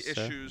İndi isə,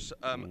 issues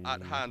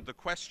at hand. The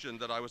question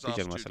that I was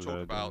digər asked to talk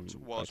məsələlərdən about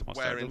was qayıtmaq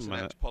where istərdim.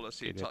 internet Mənə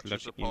policy qeyd etdilər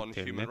touches ki, upon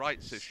human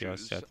rights internet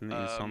issues, siyasətinin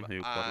insan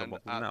hüquqlarla and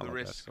bağlı nə at the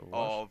risk əlaqəsi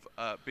var?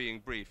 of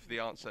being brief, the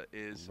answer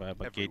is Və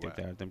qeyd everywhere.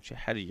 edərdim ki,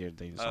 hər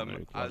yerdə insan As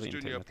hüquqları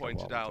Dunya internetlə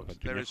pointed out, bağlıdır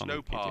və there Dünya is no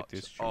xanım qeyd part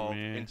etdiyiniz of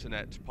kimi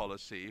internet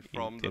policy,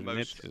 from the internet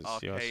most arcane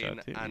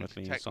siyasəti and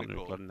ümumiyyətlə insan technical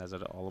hüquqları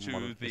nəzərə to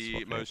alınmadan heç the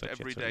vaxt most həyata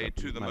everyday, keçirilə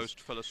to the bilməz. most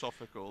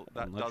philosophical,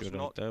 that Ona does görə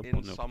not də bu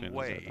in some nöqteyi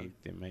way nəzərdən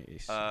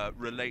demək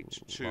relate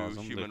to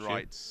lazımdır human ki,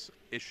 rights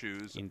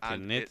issues and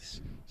internet its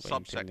və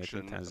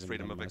subsection, internetin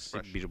freedom of tənzimlənməsi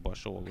expression.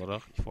 birbaşa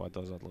olaraq ifadə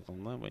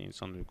azadlığına və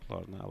insan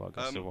hüquqlarına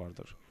əlaqəsi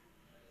vardır.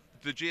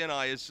 The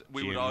GNI is,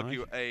 we would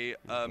argue, a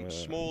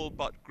small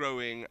but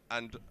growing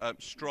and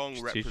strong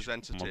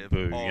representative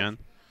of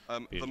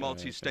the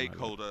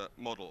multi-stakeholder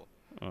model,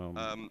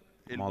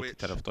 in which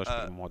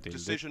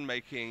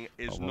decision-making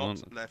is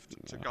not left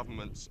to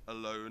governments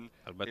alone,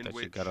 in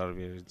which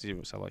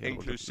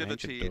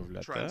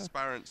inclusivity,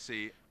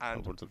 transparency,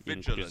 and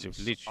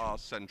vigilance are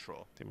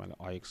central. And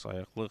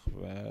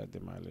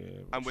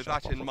with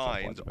that in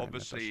mind,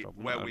 obviously,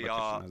 where we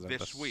are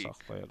this week,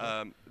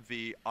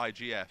 the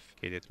IGF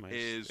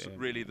is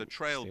really the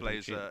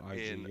trailblazer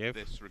in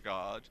this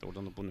regard.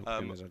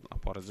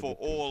 For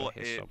all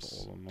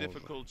its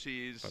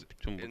difficulties,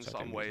 in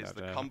some ways,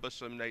 the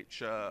cumbersome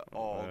nature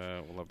of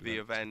the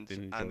event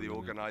and the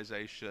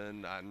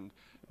organization, and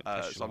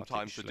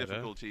sometimes the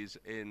difficulties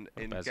in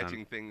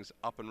getting things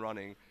up and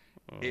running,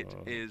 it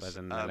is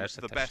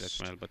the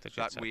best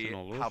that we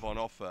have on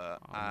offer,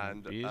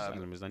 and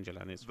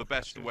the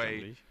best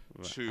way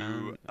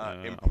to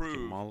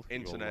improve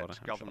internet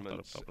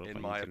governance,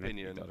 in my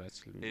opinion,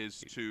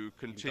 is to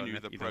continue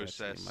the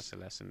process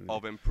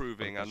of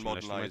improving and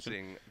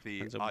modernizing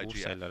the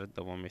IGF.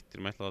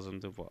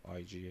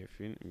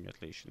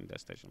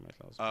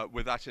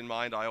 With that in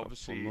mind, I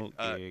obviously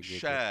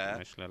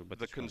share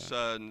the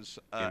concerns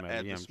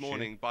aired this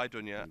morning by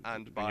Dunya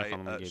and by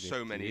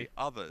so many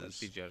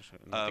others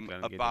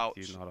about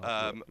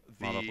the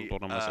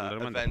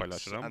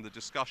events and the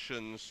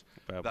discussions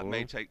that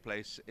may take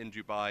place in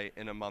Dubai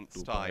in a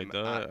month's time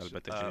at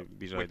Wicket.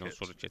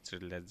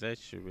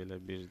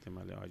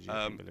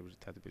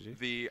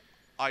 The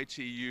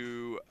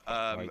ITU,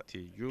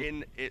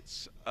 in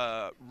its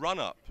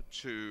run-up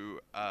to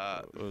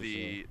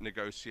the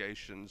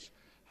negotiations,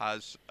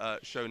 has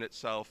shown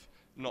itself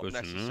not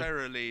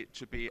necessarily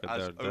to be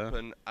as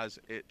open as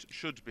it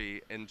should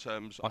be in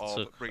terms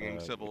of bringing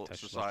civil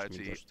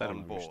society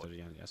on board.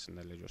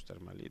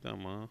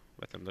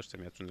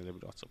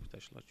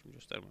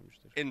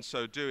 In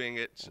so doing,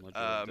 it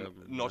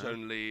not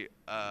only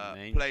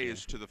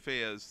plays to the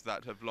fears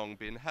that have long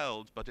been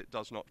held, but it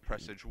does not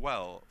presage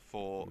well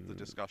for the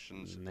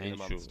discussions in a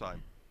month's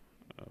time.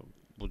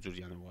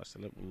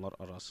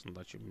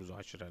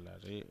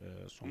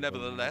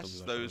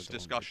 Nevertheless, those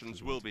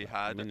discussions will be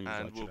had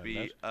and will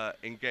be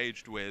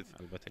engaged with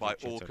by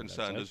all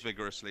concerned as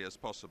vigorously as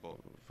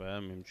possible.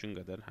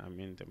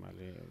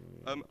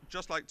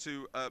 Just like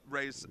to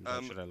raise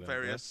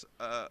various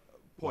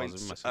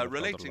points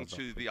relating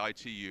to the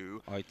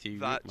ITU,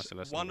 that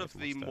one of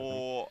the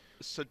more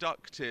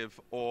seductive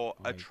or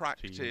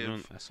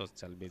attractive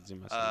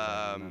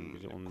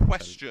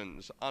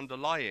questions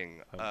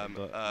underlying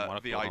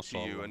the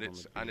ITU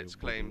and its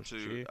claim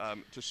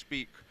to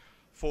speak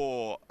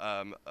for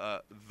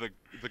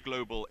the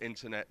global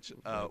internet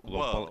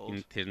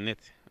world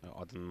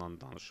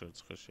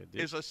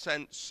is a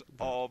sense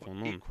of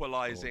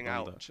equalizing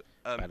out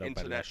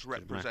internet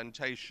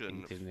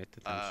representation,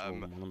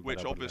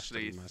 which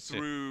obviously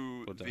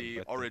through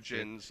the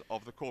origins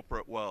of the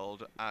corporate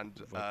world and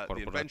the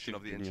invention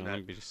of the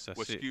internet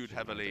was skewed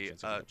heavily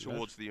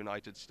towards the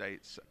United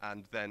States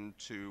and then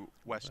to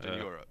Western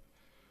Europe.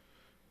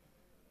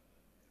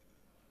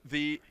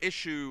 The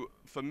issue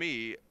for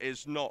me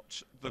is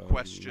not the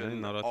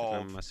question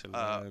of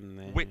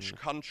which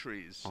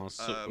countries.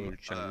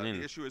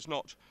 The issue is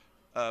not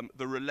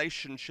the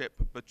relationship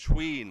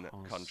between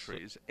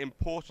countries,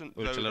 important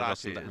though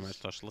that is,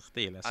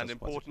 and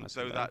important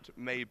though that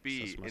may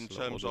be in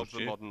terms of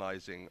the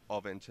modernizing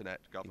of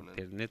internet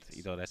governance.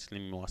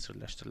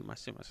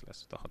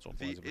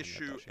 The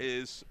issue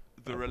is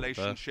the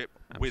relationship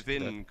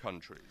within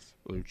countries.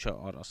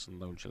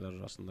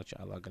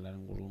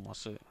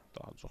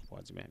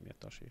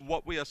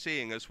 What we are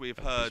seeing, as we've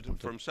heard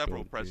from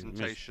several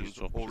presentations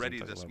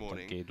already this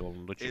morning,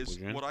 is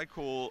what I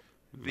call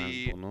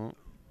the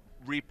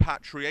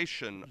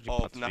repatriation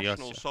of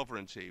national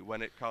sovereignty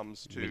when it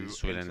comes to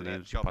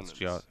internet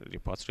governance.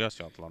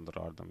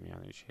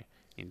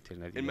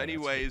 In many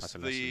ways,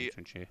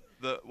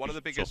 one of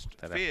the biggest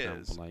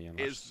fears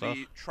is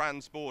the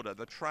transborder,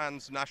 the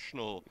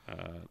transnational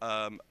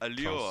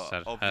allure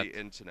of the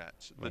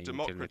internet, the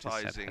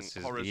democratizing,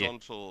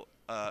 horizontal,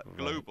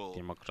 global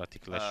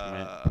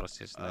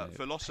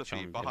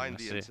philosophy behind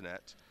the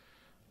internet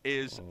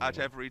is at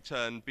every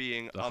turn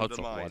being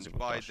undermined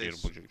by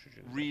this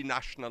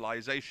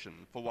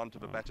renationalization, for want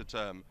of a better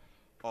term,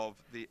 of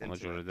the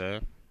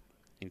internet.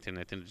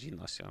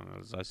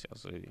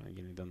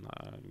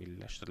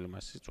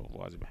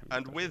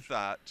 And with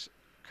that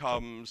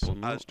comes,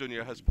 as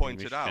Dunya has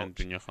pointed out,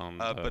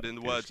 but in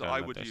the words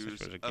I would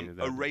use,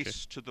 a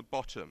race to the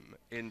bottom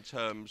in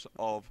terms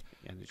of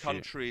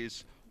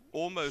countries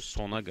almost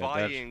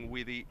vying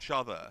with each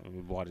other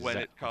when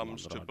it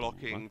comes to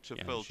blocking, to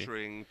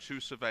filtering, to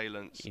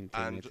surveillance,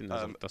 and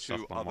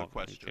to other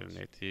questions.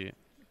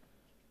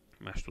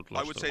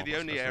 I would say the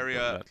only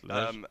area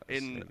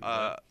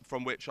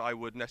from which I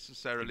would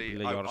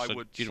necessarily, I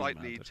would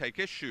slightly take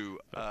issue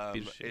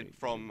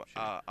from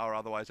our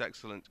otherwise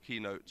excellent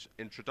keynote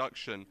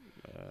introduction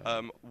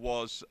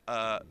was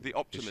the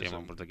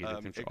optimism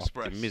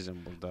expressed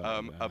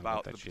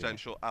about the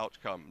potential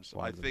outcomes.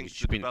 I think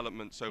the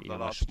developments over the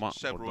last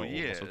several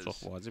years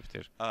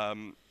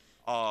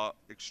are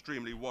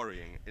extremely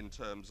worrying in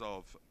terms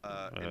of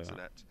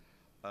internet,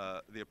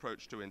 the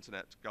approach to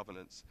internet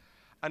governance.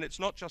 And it's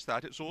not just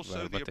that, it's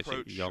also the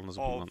approach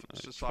of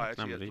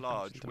society at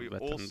large. We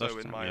also,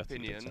 in my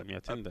opinion,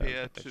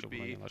 appear to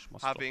be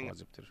having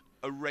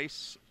a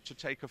race to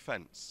take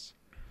offense.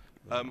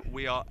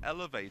 We are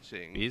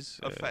elevating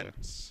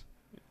offense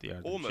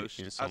almost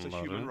as a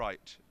human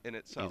right in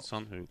itself.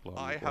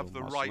 I have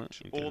the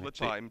right all the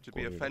time to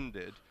be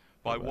offended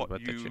by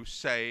what you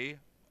say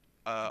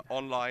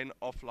online,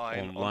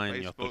 offline, on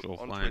Facebook,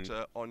 on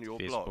Twitter, on your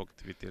blog.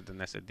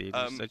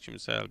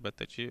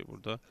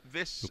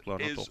 This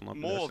is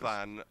more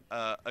than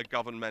a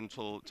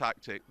governmental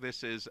tactic.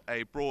 This is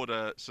a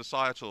broader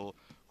societal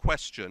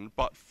question,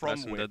 but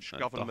from which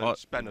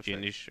governments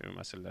benefit.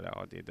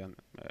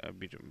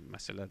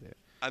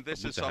 And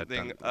this is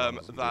something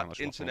that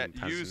internet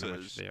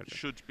users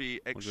should be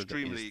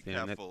extremely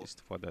careful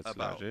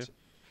about.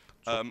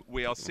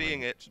 We are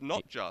seeing it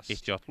not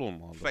just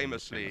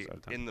famously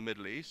in the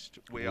Middle East,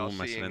 we are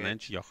seeing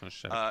it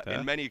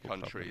in many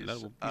countries.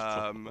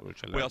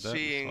 We are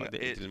seeing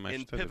it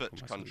in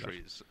pivot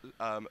countries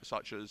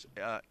such as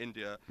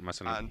India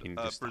and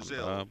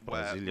Brazil,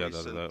 where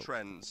recent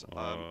trends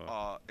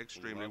are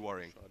extremely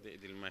worrying.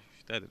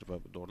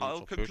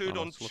 I'll conclude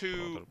on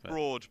two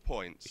broad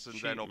points, and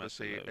then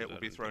obviously it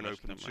will be thrown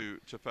open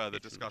to further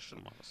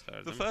discussion.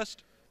 The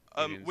first,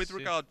 with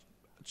regard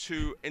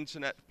to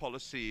internet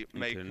policy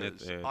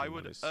makers, I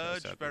would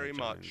urge very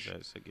much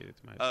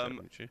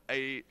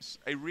a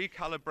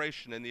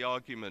recalibration in the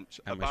argument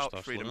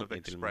about freedom of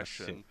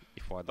expression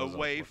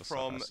away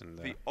from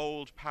the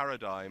old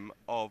paradigm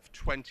of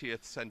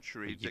 20th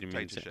century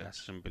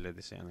dictatorships.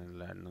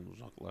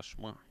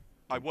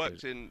 I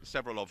worked in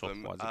several of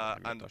them,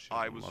 and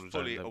I was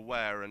fully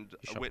aware and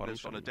a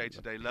witness on a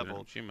day-to-day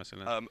level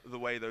the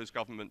way those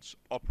governments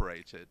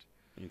operated.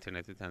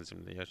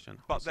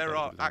 But there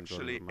are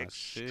actually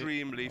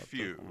extremely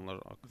few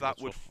that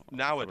would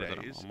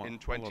nowadays, in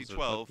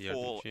 2012,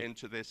 fall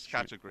into this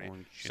category.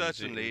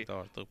 Certainly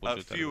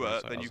fewer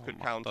than you could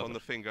count on the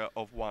finger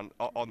of one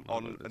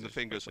on the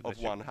fingers of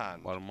one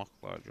hand.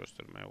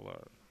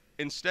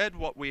 Instead,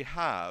 what we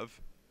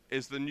have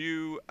is the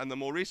new and the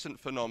more recent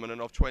phenomenon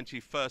of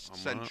 21st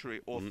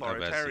century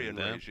authoritarian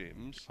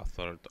regimes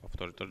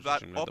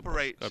that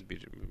operate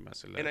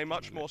in a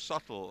much more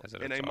subtle,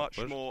 in a much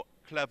more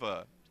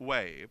clever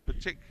way,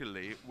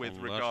 particularly with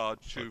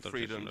regard to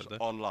freedoms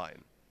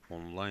online.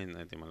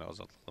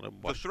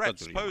 The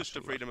threats posed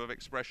to freedom of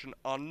expression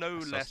are no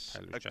less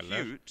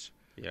acute,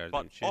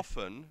 but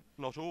often,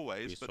 not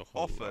always, but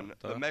often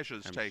the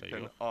measures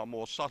taken are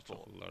more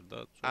subtle.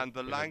 And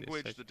the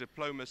language, the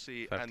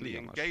diplomacy and the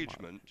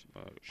engagement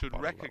should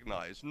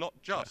recognize not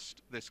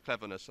just this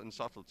cleverness and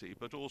subtlety,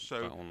 but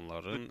also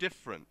the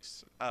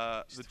difference,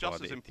 the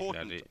just as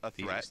important a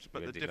threat,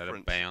 but the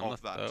difference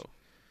of that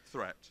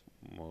threat.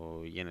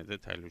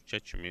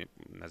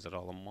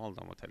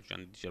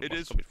 It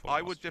is,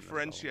 I would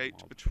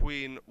differentiate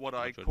between what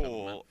I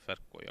call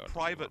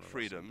private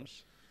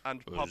freedoms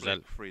and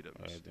public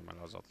freedoms,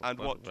 and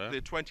what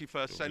the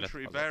 21st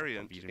century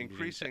variant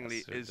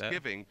increasingly is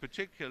giving,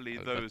 particularly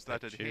those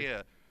that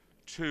adhere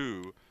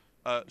to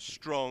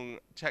strong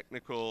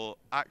technical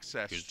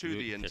access to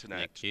the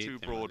internet, to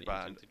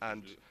broadband,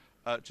 and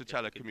to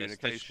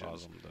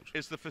telecommunications,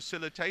 is the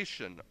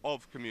facilitation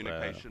of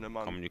communication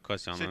among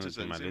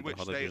citizens, in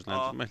which they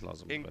are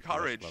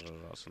encouraged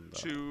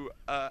to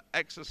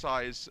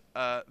exercise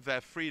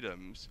their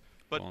freedoms,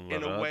 but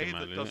in a way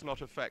that does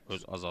not affect,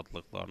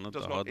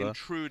 does not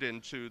intrude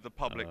into the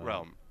public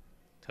realm.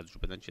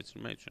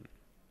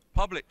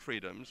 Public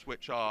freedoms,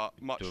 which are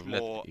much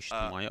more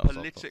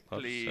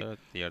politically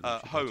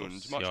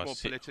honed, much more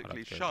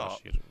politically sharp,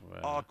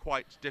 are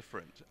quite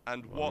different.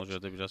 And what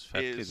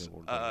is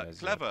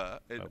clever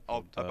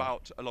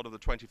about a lot of the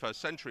 21st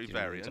century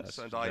variants,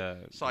 and I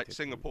cite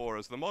Singapore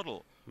as the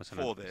model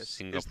for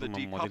this, is the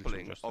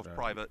decoupling of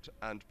private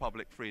and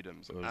public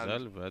freedoms.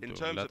 And in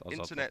terms of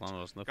internet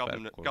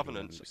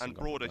governance and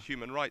broader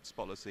human rights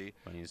policy,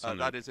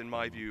 that is, in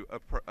my view,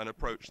 an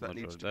approach that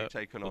needs to be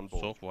taken on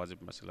board.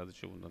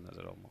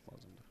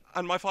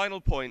 And my final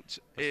point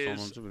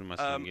is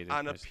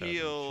an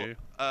appeal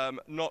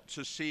not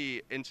to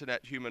see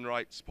internet human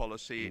rights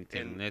policy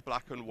in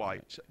black and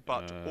white,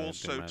 but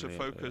also to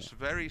focus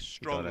very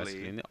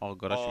strongly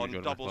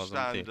on double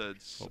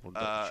standards,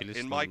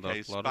 in my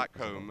case, back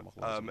home,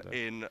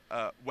 in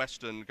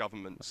Western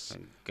governments,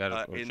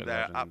 in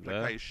their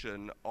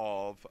application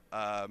of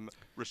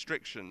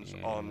restrictions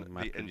on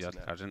the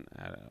internet.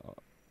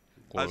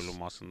 As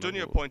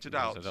Dunya pointed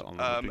out,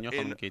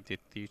 in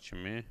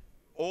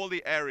all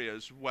the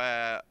areas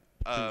where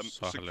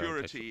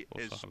security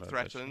is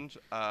threatened,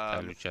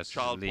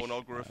 child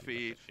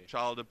pornography,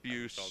 child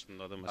abuse,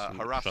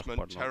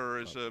 harassment,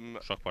 terrorism,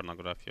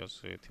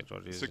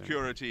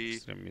 security,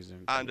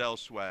 and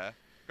elsewhere.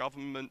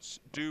 Governments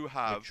do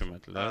have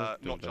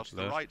not just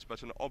the right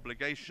but an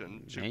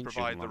obligation to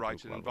provide the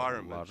right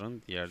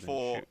environment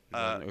for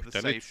the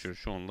safe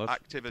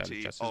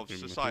activity of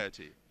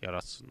society.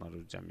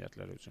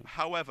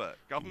 However,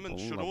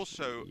 governments should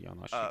also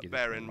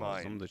bear in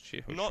mind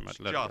not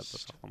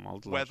just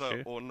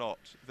whether or not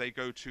they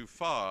go too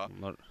far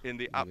in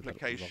the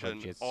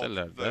application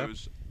of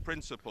those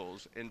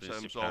principles in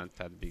terms of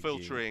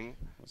filtering,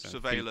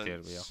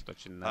 surveillance,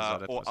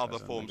 or other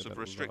forms of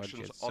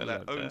restrictions on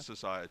their own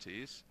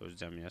societies.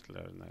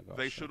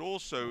 They should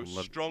also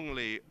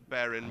strongly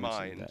bear in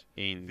mind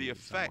the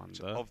effect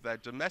of their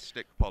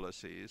domestic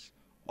policies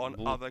on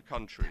other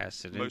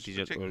countries, most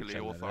particularly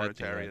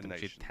authoritarian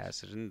nations.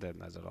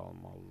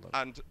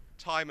 And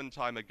time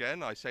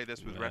again, I say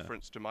this with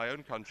reference to my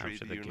own country,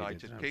 the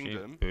United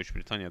Kingdom,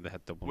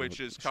 which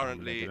is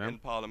currently in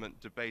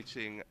Parliament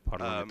debating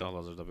I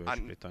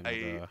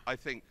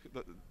think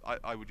that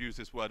I would use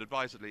this word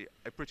advisedly,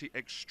 a pretty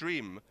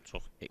extreme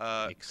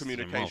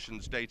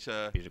communications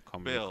data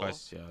bill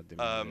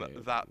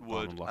that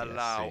would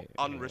allow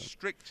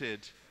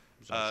unrestricted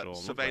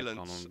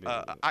surveillance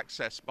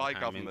access by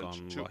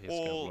government to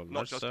all,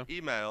 not just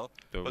email,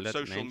 but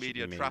social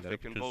media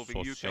traffic involving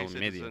UK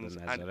citizens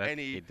and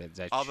any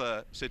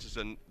other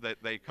citizen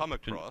that they come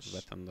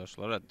across.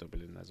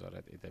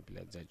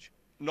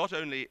 Not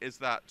only is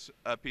that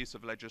a piece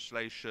of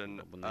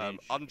legislation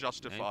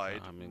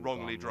unjustified,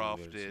 wrongly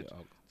drafted,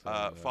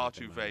 far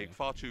too vague,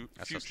 far too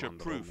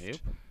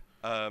future-proofed,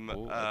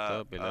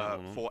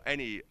 for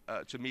any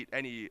to meet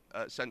any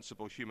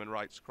sensible human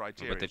rights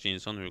criteria. But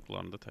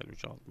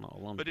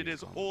it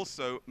is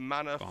also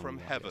manna from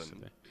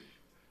heaven.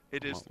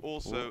 It is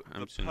also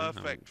the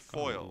perfect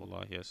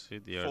foil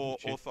for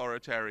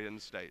authoritarian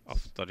states.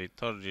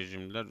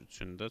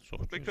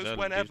 Because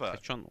whenever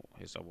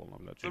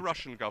the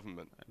Russian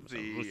government,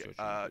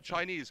 the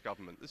Chinese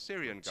government, the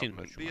Syrian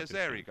government, the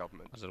Azeri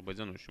government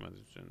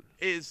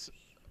is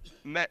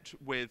met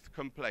with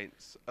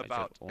complaints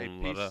about a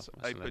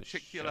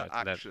particular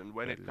action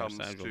when it comes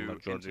to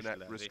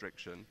internet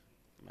restriction,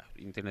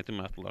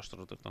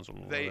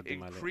 they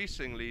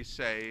increasingly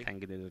say,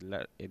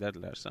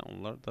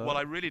 well,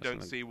 I really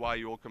don't see why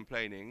you're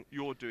complaining.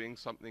 You're doing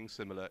something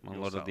similar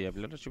yourself.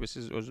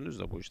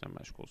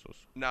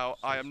 Now,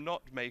 I am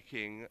not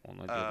making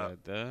a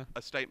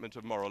statement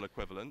of moral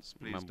equivalence.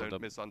 Please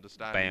don't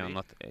misunderstand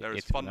me. There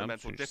is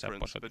fundamental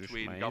difference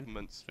between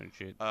governments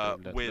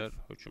with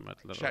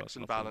checks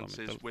and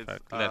balances, with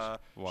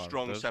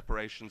strong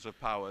separations of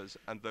powers,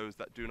 and those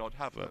that do not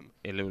have them.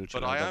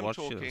 But I am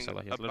talking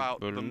about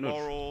the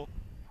moral,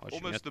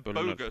 almost the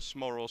bogus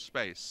moral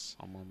space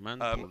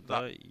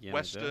that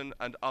Western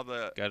and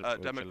other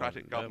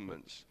democratic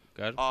governments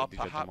are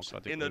perhaps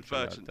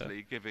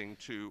inadvertently giving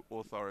to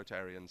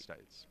authoritarian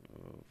states.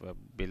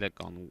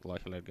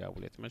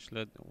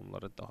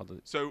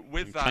 So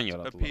with that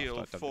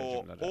appeal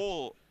for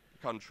all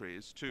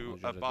countries to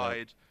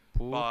abide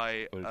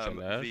by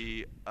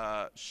the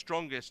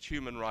strongest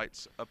human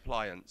rights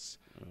appliance,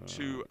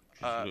 to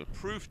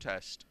proof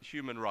test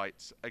human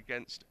rights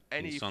against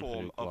any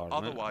form of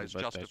otherwise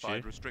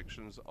justified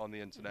restrictions on the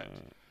internet.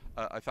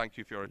 I thank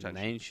you for your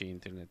attention.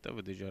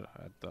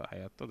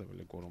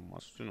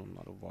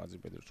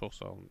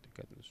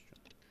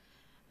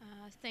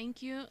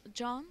 Thank you,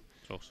 John.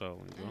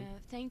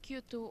 Thank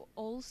you to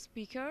all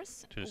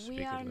speakers.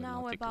 We are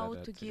now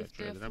about to give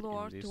the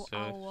floor to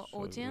our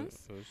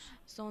audience.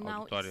 So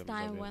now it's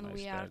time when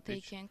we are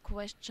taking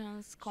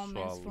questions,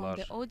 comments from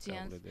the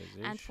audience.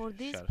 And for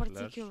this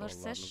particular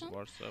session,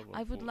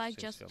 I would like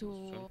just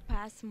to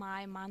pass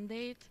my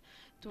mandate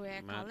to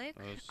a colleague,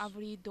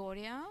 Avri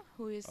Doria,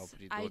 who is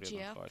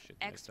IGF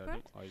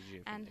expert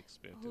and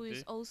who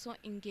is also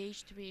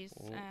engaged with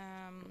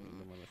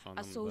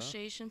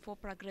Association for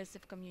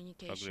Progressive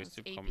Communications,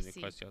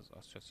 ABC.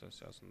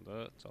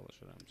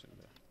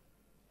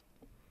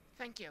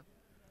 Thank you.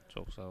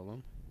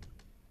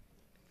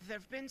 There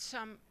have been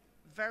some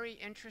very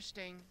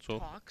interesting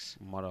talks.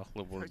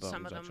 Heard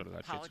some of them.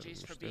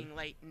 Apologies for being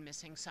late and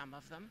missing some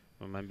of them.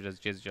 And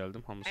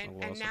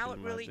now it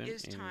really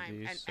is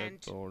time.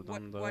 And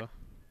what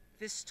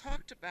this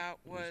talked about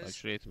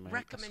was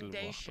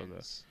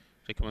recommendations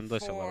for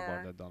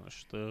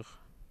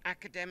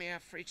academia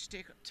for each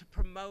state to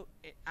promote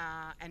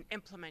and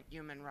implement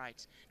human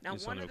rights. Now,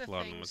 one of the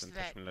things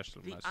that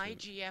the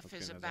IGF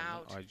is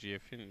about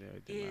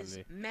is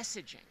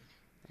messaging.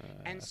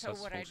 And so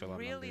what I'd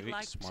really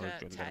like to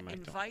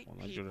invite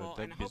people,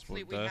 and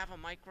hopefully we have a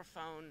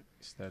microphone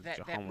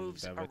that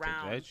moves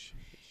around,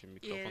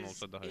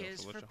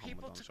 is for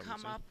people to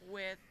come up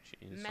with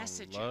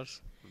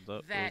messages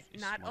that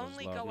not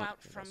only go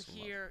out from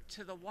here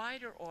to the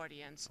wider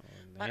audience,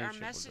 but are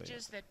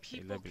messages that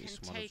people can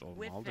take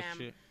with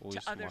them to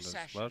other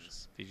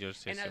sessions.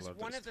 And as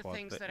one of the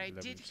things that I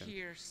did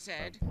hear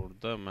said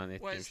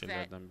was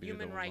that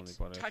human rights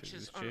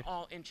touches on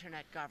all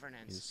internet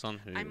governance.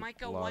 I might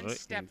go one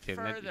step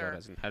further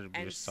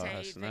and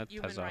say that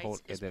human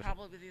rights is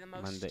probably the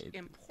most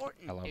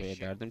important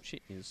issue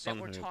that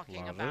we're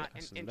talking about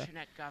in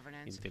internet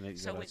governance.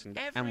 So in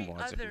every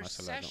other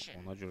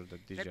session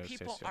that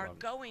people are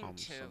going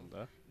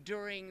to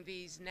during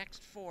these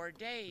next 4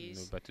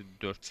 days,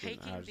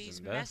 taking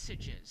these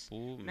messages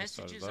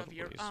of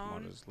your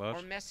own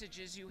or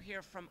messages you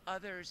hear from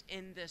others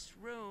in this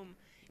room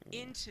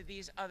into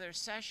these other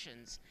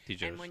sessions,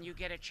 and when you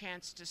get a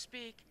chance to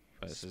speak,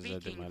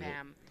 speaking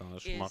them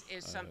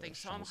is something.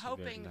 So I'm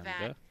hoping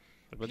that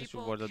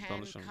people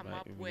can come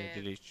up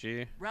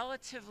with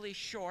relatively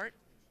short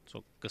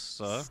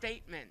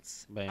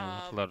statements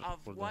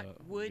of what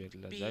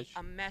would be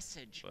a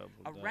message,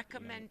 a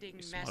recommending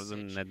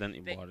message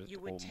that you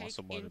would take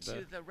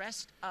into the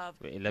rest of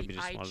the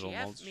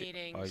IGF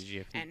meetings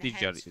and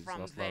hence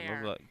from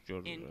there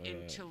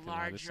into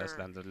larger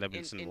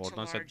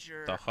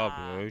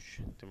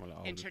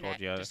internet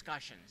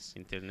discussions.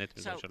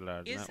 So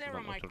is there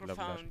a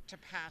microphone to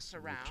pass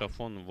around?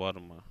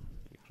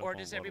 Or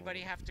does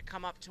everybody have to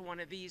come up to one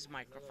of these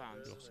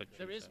microphones?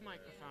 There is a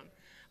microphone.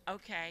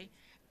 Okay.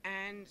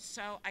 And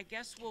so I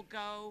guess we'll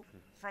go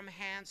from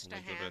hands to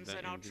hands,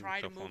 and I'll try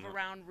to move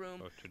around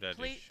room.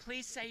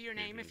 Please say your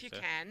name if you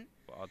can.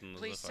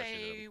 Please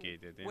say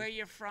where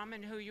you're from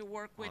and who you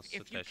work with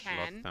if you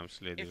can.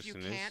 If you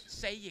can't,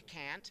 say you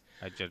can't.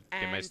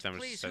 And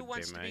please, who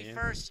wants to be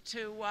first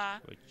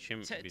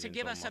to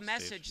give us a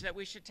message that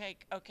we should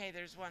take? Okay,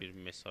 there's one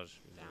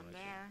down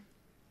there.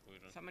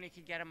 Somebody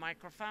could get a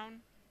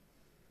microphone.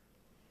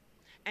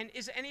 And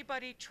is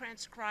anybody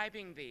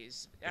transcribing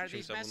these? Are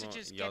these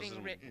messages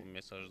getting written?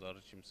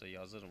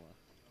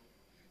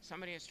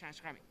 Somebody is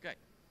transcribing. Good.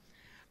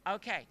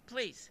 Okay,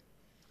 please.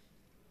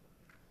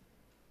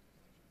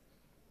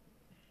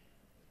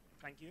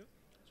 Thank you.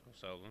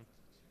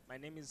 My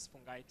name is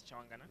Fungai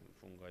Chawangana.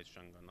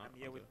 I'm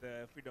here with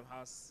the Freedom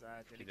House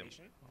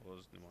delegation.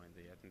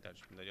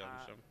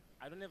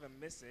 I don't have a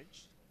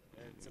message.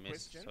 It's a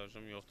question.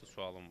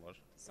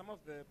 Some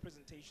of the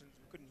presentations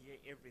we couldn't hear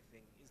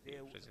everything. Is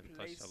there a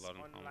place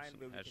online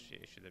where we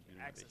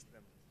can access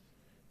them?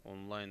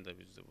 Online da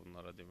biz de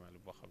bunlara deməli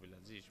baxa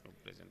biləcəyik bu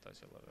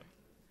prezentasiyalara.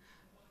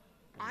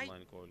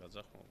 Online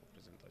qoyulacaq mı bu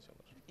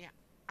prezentasiyalar? Yeah.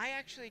 I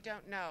actually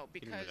don't know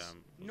because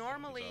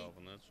normally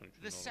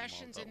the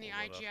sessions in the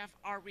IGF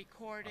are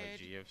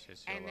recorded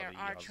and there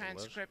are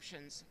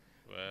transcriptions.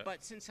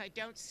 But since I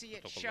don't see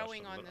it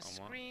showing on the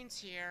screens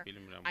here,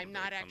 I'm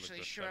not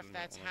actually sure if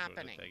that's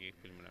happening.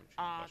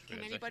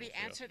 Can anybody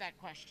answer that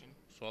question?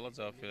 Suala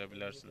cavab verə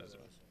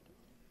bilərsinizmi?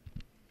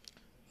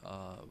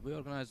 We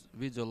organize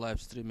video live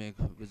streaming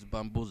with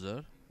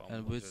Bambuzer,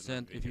 and we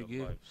send, if you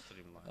give,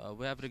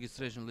 we have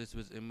registration list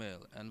with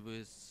email, and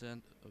we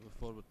send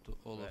forward to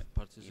all of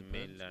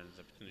participants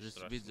this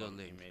video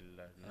link,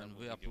 and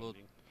we upload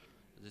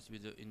this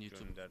video in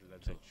YouTube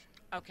too.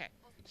 Okay.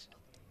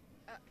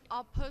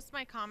 I'll post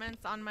my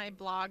comments on my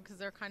blog because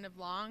they're kind of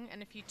long,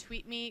 and if you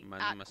tweet me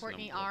at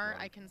Courtney R,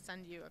 I can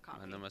send you a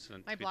copy.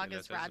 My blog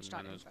is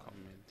raj.info.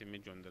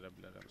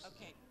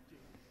 Okay.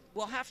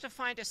 We'll have to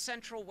find a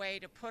central way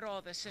to put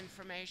all this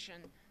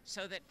information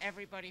so that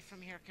everybody from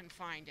here can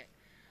find it.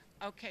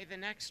 Okay, the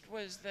next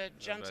was the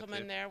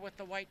gentleman there with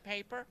the white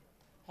paper.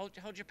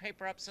 Hold your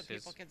paper up so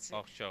people can see.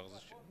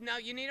 No,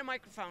 you need a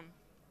microphone.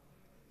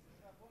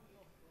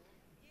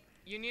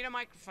 You need a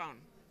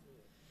microphone.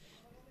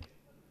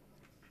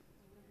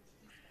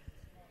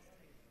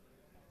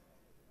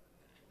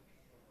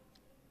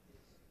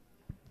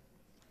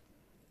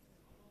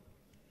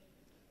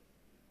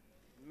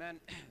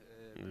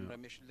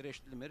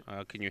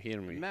 Can you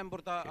hear me?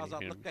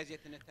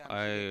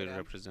 I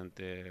represent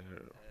the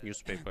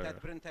newspaper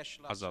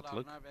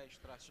Azadlık.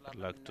 I'd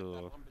like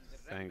to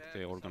thank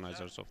the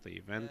organizers of the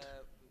event.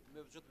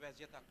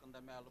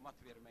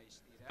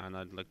 And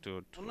I'd like to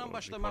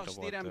report about the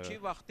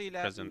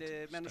present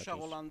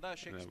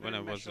status. When I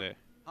was a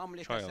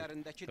child,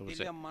 there was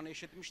a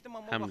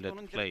Hamlet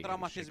play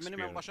in Shakespeare,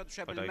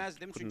 but I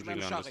couldn't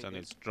really understand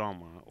its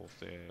drama of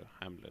the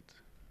Hamlet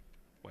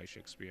by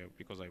Shakespeare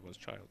because I was a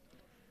child.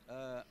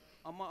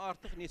 Amma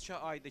artıq neçə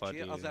aydır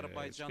ki,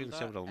 Azərbaycanda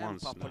ən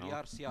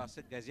populyar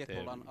siyasi qəzet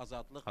olan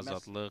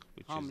Azadlıq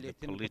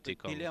Hamletin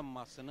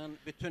dilemmasının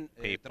bütün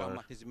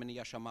dramatizmini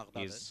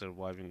yaşamaqdadır.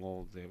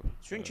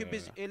 Çünki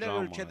biz elə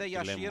ölkədə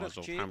yaşayırıq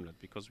ki,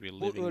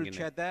 bu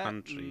ölkədə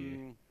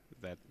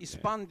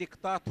İspan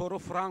diktatoru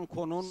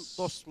Franco'nun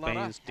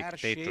dostlara hər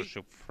şey,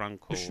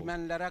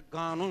 düşmənlərə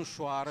qanun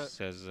şuarı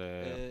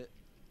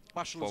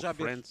başlıca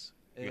bir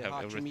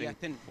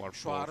hakimiyyətin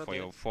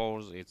şüarıdır.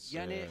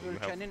 Yəni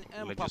ölkənin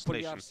ən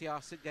populyar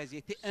siyasi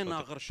qəzeti ən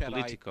ağır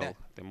şəraitdə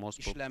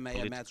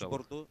işləməyə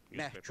məcburdur,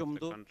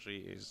 məhkumdur,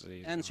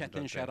 ən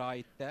çətin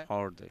şəraitdə.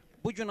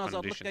 Bugün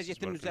Azadlıq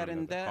qəzetinin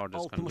üzərində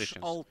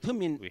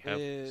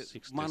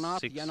 66.000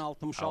 manat, yəni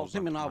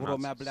 66.000 avro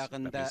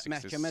məbləğində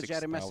məhkəmə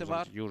cəriməsi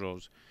var.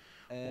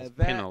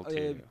 Və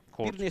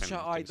bir neçə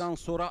aydan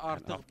sonra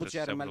artıq bu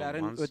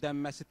cərimələrin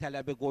ödənməsi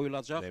tələbi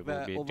qoyulacaq və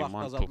o vaxt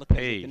Azadlıq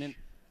qəzetinin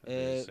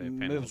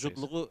mövcud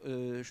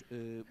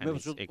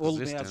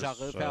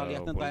olmayacağı,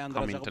 fəaliyyətini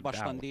dayandıracağı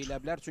başdan deyilə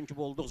bilər. Çünki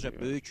bu olduqca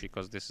böyük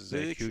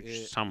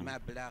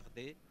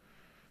məbləğdir.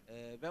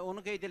 Və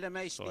onu qeyd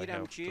eləmək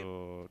istəyirəm ki,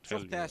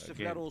 çox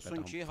təəssüflər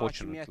olsun ki,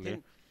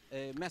 hakimiyyətin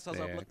məhz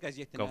Azadlıq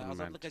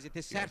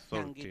qəzeti sərt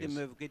tənqidi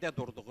mövqedə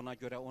durduğuna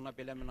görə ona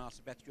belə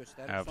münasibət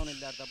göstərir. Son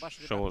illərdə baş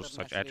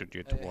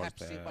redaktor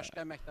həbsi,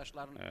 başqa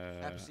əməkdaşların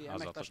həbsi,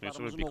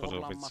 əməkdaşlarımızın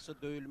uğurlanması,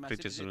 döyülməsi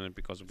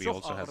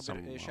çox ağır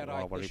bir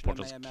şəraitdə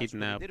işləməyə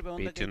məcburidir və onu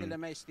da qeyd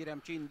eləmək istəyirəm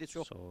ki, indi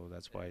çox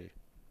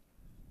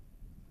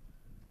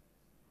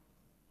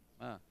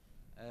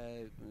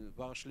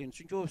bağışlayın,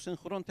 çünki o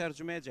sinxron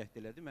tərcüməyə cəhd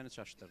elədi, məni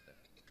çaşdırdı.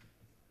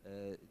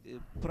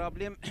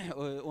 Problem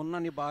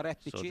ondan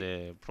ibarətdir ki,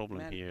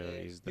 mən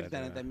bir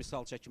dənə də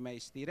misal çəkmək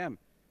istəyirəm.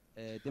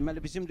 Deməli,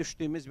 bizim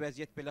düşdüyümüz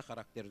vəziyyət belə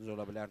xarakterli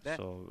ola bilər də.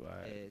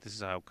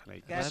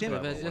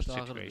 Vəziyyət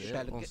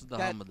ağırdır, onsuz da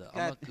hamıdır,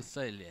 amma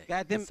qısa eləyək.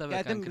 Qədim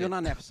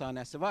Yunan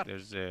əfsanəsi var.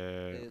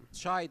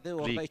 Çaydır,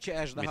 orada iki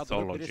əjdaha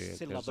durur, birisi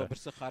Sillada,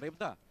 birisi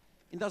Xaribda.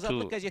 İndi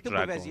Azadlıq qəzeti bu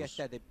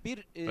vəziyyətdədir. Bir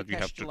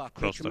təşkilat,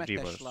 hökumət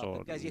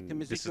təşkilatı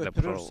qəzetimizi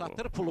götürür,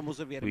 satır,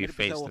 pulumuzu vermir,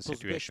 bizə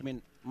 35.000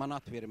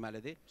 manat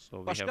verməlidir.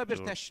 Başqa bir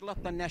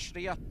təşkilat da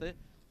nəşriyyatdır.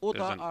 O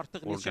da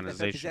artıq neçə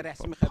dəfə bizə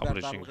rəsmi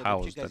xəbərdarlıq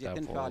edir ki,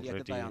 qəzetin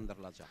fəaliyyəti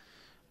dayandırılacaq.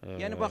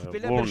 Yəni, bax,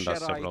 belə bir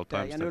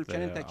şəraitdə, yəni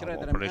ölkənin təkrar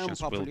edirəm, ən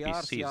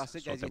populyar siyasi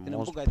qəzetinin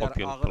bu qədər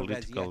ağır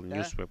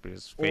vəziyyətdə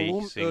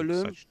olum,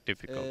 ölüm,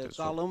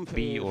 qalım,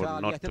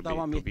 fəaliyyəti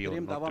davam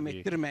etdirim, davam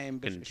etdirməyin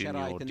bir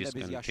şəraitində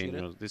biz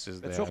yaşayırıq.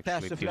 Və çox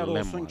təəssüflər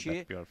olsun ki,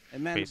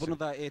 mən bunu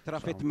da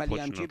etiraf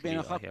etməliyəm ki,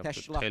 beynəlxalq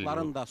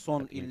təşkilatların da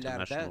son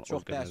illərdə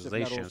çox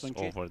təəssüflər olsun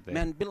ki,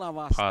 mən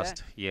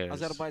bilavasitə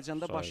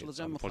Azərbaycanda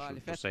başlıca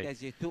müxalifət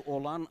qəzeti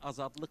olan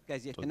Azadlıq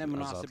qəzetinə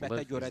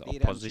münasibətə görə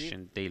deyirəm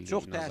ki,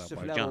 çox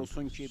təəssüflər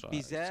olsun ki,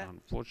 bizə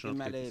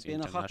deməli,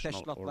 beynəlxalq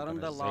təşkilatların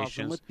da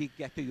lazımı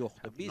diqqəti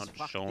yoxdur. Biz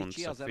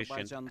faktiki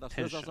Azərbaycanda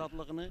söz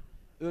azadlığını,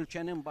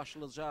 ölkənin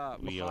başlıca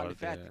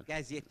müxalifət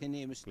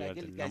qəzetini,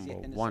 müstəqil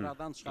qəzetini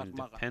sıradan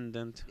çıxartmağa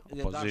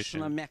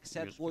qarşısına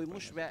məqsəd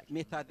qoymuş və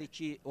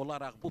metodiki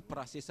olaraq bu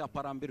prosesi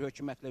aparan bir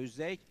hökumətlə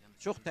üzrəyik.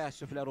 Çox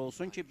təəssüflər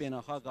olsun ki,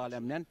 beynəlxalq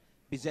aləmdən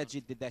bizə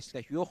ciddi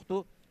dəstək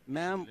yoxdur.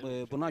 Mən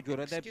buna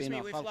görə də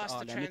beynəlxalq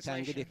aləmi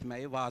tənqid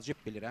etməyi vacib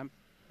bilirəm.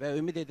 Və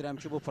ümid edirəm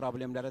ki, bu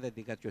problemlərə də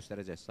diqqət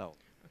göstərəcək. Sağ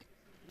olun.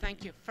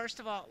 Thank you. First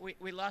of all,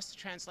 we lost the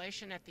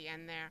translation at the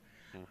end there.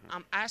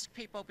 Ask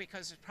people,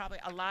 because there's probably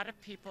a lot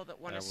of people that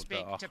want to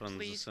speak, to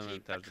please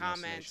keep the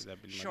comments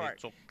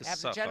short.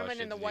 The gentleman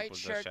in the white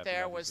shirt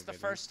there was the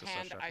first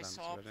hand I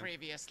saw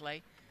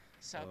previously.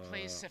 So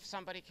please, if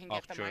somebody can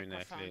get the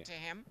microphone to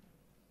him.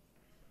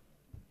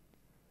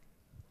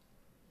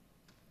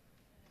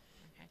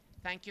 Okay.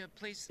 Thank you.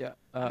 Please,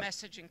 a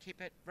message and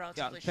keep it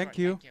relatively short. Thank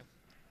you.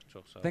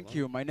 Thank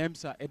you. My name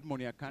is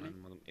Edmond Yakani.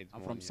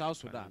 I'm from South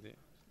Sudan,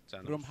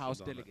 Room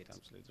House delegate.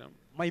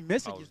 My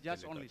message is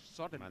just only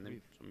short and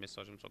brief.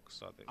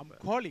 I'm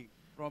calling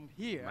from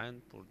here.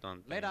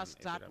 Let us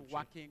start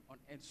working on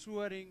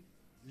ensuring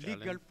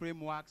legal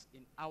frameworks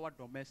in our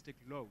domestic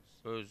laws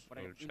for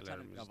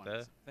internet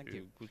governance. Thank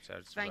you.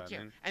 Thank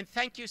you. And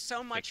thank you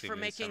so much for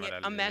making it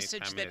a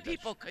message that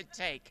people could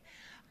take.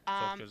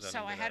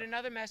 So I had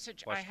another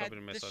message. I had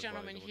this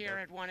gentleman here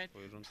had wanted,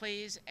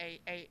 please,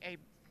 a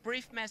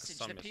brief message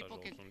that people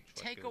can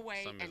take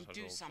away and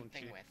do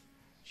something with.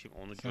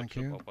 Thank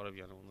you.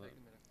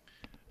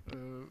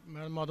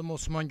 Mənim adım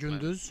Osman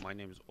Gündüz. My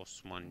name is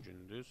Osman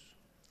Gündüz.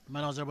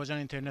 Mən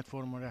Azərbaycan İnternet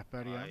Forumu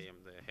rəhbəriyəm. I am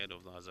the head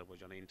of the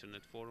Azərbaycan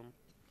Internet Forum.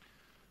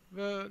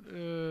 Və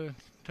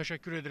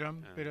təşəkkür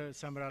edirəm belə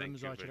səmərəli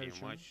müzakirə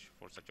üçün.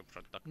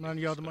 Mən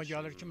yadıma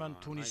gəlir ki, mən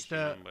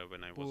Tunisdə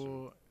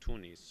bu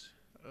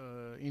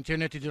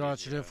İnternet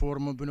İcraçılığı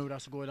Forumu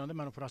bünövrəsi qoyulanda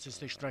mən o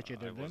prosesdə iştirak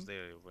edirdim.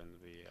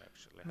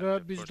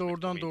 Və biz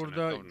doğrudan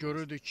doğruda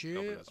görürdük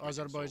ki,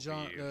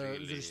 Azərbaycan,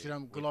 üzr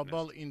istəyirəm,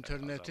 qlobal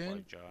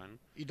internetin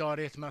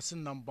idarə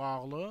etməsinlə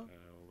bağlı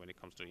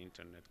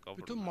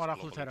bütün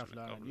maraqlı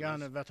tərəflərin,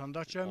 yəni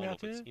vətəndaş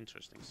cəmiyyəti,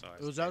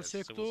 özəl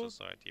sektor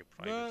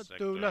və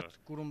dövlət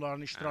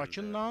qurumlarının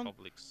iştirakı ilə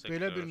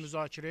belə bir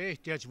müzakirəyə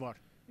ehtiyac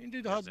var.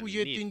 İndi daha bu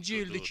 7-ci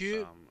ildir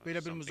ki,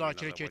 belə bir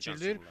müzakirə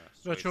keçirilir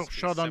və çox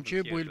şadam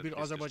ki, bu il bir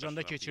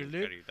Azərbaycanda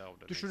keçirilir.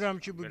 Düşünürəm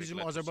ki, bu bizim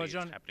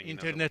Azərbaycan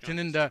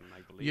internetinin də,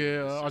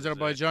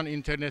 Azərbaycan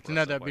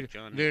internetinə də bir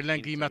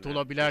verilən qiymət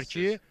ola bilər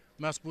ki,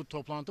 məhz bu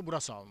toplantı bura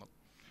salınıb.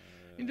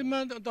 İndi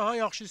mən daha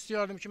yaxşı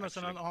istəyərdim ki,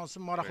 məsələn, hansı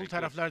maraqlı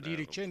tərəflər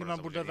deyirik ki, indi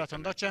mən burada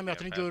vətəndaş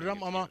cəmiyyətini görürəm,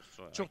 amma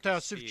çox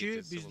təəssüf ki,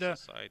 bizdə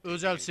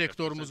özəl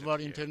sektorumuz var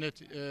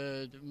internet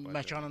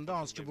məkanında,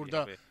 hansı ki,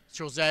 burada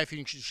çox zəif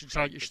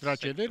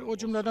iştirak edir, o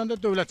cümlədən də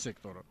dövlət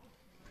sektoru.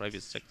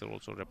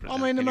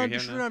 Amma indi mən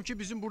düşünürəm ki,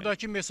 bizim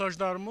buradakı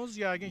mesajlarımız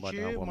yəqin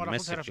ki,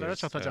 maraqlı tərəflərə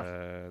çatacaq.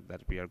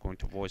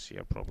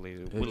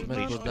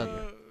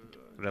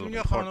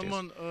 Dünya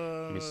xanımın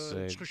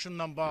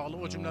çıxışından bağlı,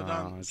 o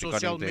cümlədən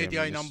sosial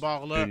media ilə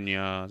bağlı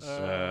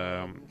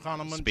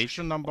xanımın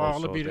çıxışından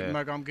bağlı bir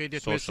məqam qeyd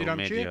etmək istəyirəm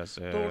ki,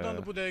 doğrudan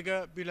da bu dəqiqə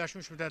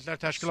Birləşmiş Millətlər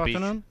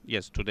Təşkilatının,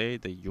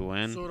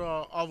 sonra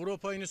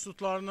Avropa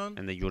institutlarının,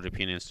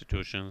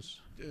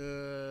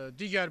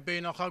 digər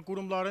beynəlxalq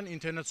qurumların,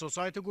 İnternet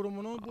Society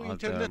qurumunun bu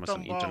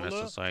internetdən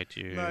bağlı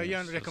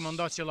müəyyən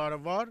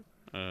rekomendasiyaları var.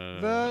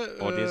 Və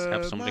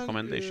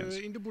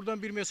mən indi buradan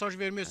bir mesaj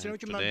vermək istəyirəm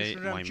ki, mən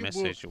düşünürəm ki,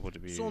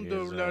 bu son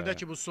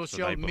dövrlərdəki bu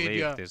sosial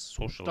media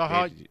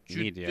daha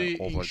ciddi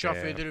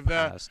inkişaf edir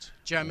və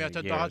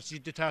cəmiyyətə daha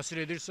ciddi təsir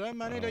edirsə,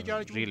 mənə elə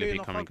gəlir ki, bu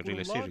beynəlxalq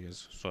qurumlar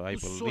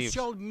bu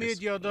sosial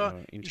mediada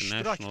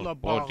iştirakla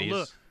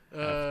bağlı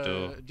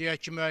deyək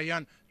ki,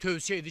 müəyyən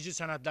tövsiyə edici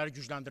sənədləri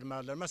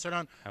gücləndirməlidir.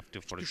 Məsələn,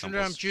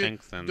 düşünürəm ki,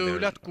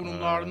 dövlət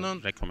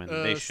qurumlarının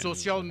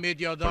sosial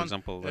mediadan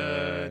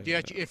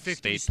deyək ki,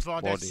 effektiv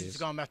istifadəsi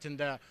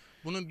istiqamətində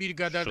bunun bir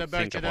qədər də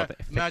bəlkə də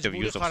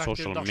məcburi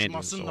xarakter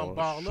daşımasıyla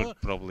bağlı,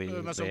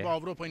 məsələn, bu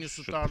Avropa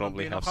institutlarının,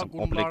 beynəlxalq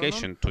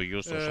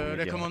qurumlarının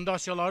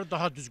rekomendasiyaları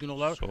daha düzgün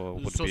olar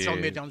sosial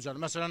medianın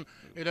üzərində. Məsələn,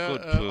 elə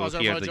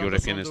Azərbaycanda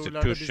son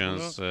dövrlərdə biz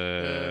bunu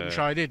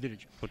müşahidə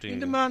edirik.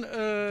 İndi mən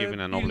bir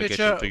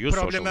neçə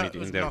problemə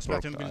öz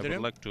münasibətimi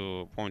bildirim.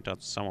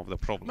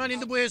 Mən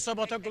indi bu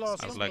hesabata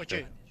qulaq asım.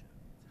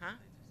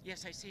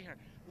 Yes, I see her.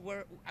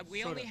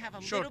 We only have a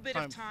little bit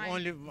of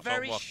time,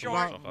 very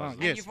short,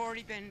 and you've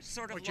already been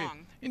sort of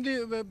long. İndi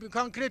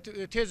konkret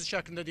tez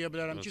şəklində deyə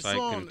bilərəm ki,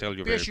 son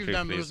 5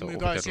 ildən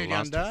müqayisə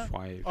edəndə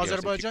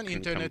Azərbaycan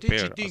interneti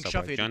ciddi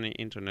inkişaf edir.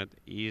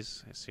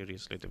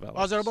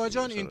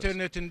 Azərbaycan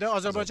internetində,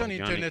 Azərbaycan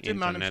interneti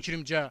mənim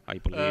fikrimcə,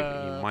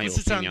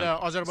 xüsusən də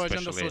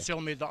Azərbaycanda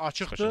sosial media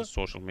açıqdır,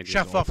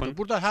 şəffafdır.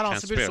 Burada hər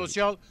hansı bir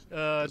sosial,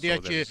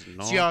 deyək ki,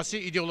 siyasi,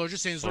 ideoloji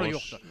senzura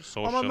yoxdur.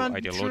 Amma mən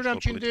düşünürəm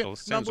ki, indi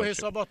mən bu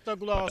hesabatda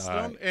qulaq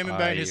asdım, Emin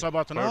bəyin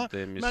hesabatına.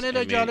 Mən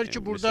elə gəlir ki,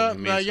 burada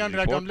müəyyən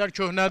rəqəmlər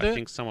köhnədir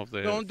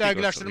və onun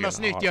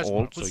dəqiqləşdirilməsinə ehtiyac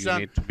var. Xüsusən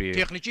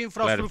texniki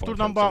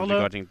infrastrukturla bağlı,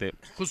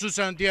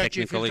 xüsusən deyək ki,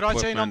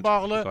 filtrasiya ilə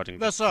bağlı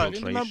və s.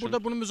 İndi mən burada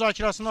bunun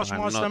müzakirəsini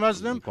açmaq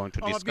istəməzdim,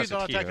 amma bir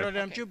daha təkrar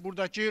edirəm ki,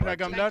 buradakı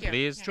rəqəmlər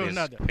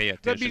köhnədir.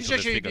 Və bircə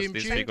şey deyim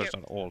ki,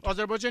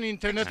 Azərbaycan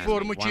internet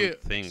forumu ki...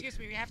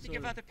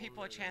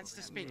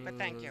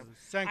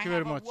 Thank you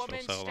very much.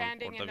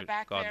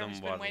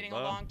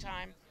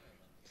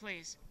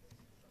 Please.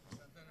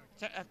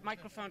 A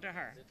microphone to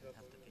her.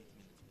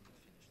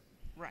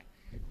 Right.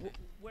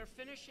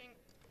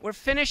 We're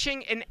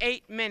finishing in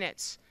 8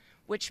 minutes,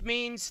 which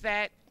means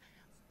that,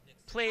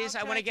 please,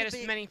 I want to get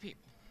as many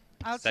people.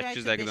 I'll try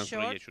to be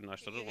short.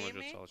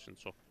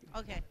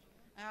 Okay.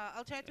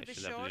 I'll try to be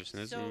short.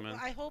 So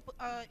I hope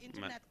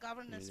Internet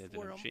Governance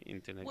Forum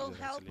will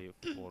help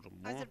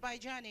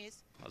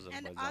Azerbaijanis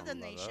and other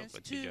nations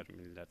to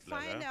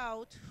find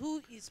out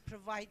who is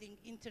providing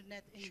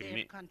internet in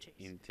their countries.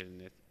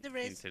 There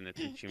is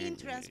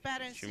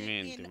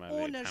intransparency in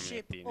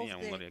ownership of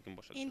the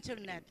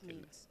internet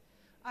means.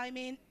 I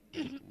mean,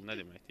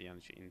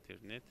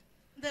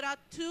 there are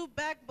 2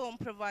 backbone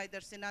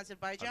providers in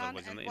Azerbaijan,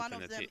 and one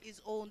of them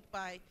is owned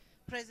by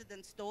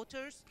President's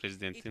daughters.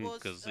 It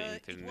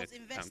was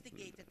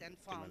investigated and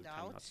found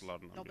out.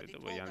 Nobody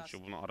told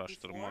us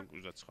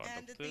before.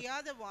 And the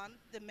other one,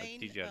 the main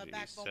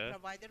backbone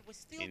provider, we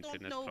still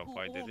don't know who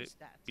owns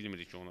that.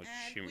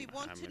 And we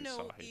want to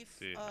know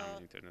if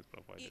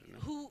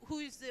who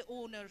is the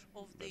owner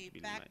of the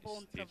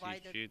backbone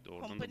provider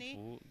company.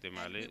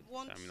 And we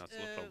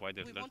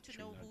want to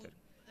know who.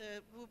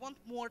 We want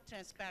more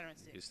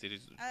transparency. And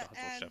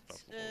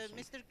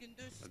Mr.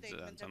 Gündüz's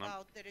statement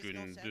about there is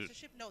no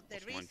censorship. No,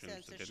 there is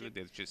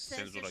censorship.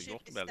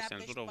 Censorship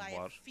established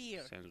by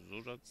fear.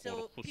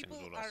 So people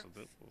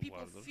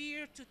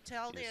fear to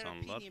tell their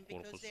opinion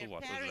because their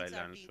parents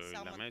are being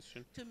summoned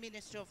to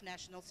Ministry of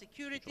National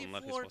Security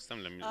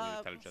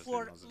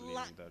for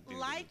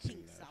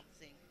liking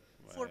something.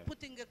 For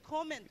putting a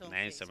comment on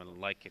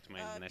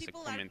Facebook.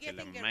 People are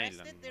getting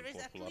arrested. There is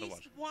at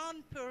least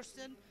one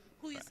person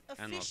who is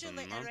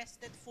officially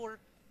arrested for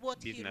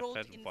what he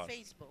wrote in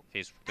Facebook.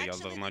 Actually,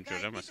 the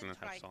guy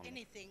didn't write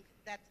anything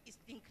that is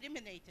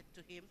incriminated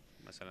to him.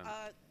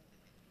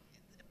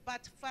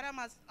 But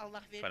Faramaz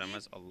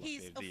Allahverdi, he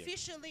is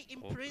officially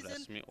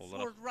imprisoned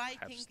for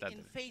writing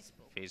in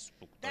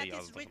Facebook. That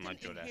is written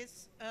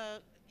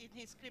in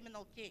his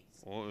criminal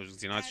case.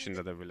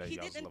 And he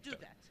didn't do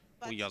that.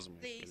 But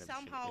they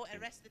somehow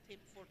arrested him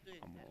for doing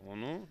that.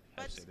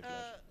 But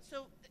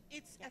so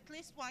it's at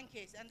least one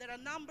case, and there are a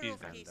number of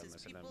cases,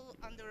 people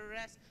under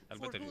arrest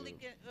for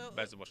hooligan,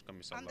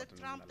 under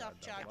trumped-up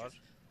charges,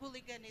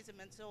 hooliganism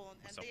and so on.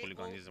 Mesela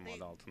huliganizm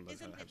adı altında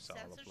hepsi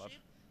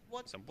alıplar.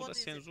 Mesela bu da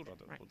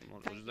senzuradır.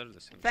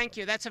 Thank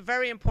you. That's a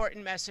very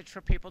important message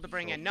for people to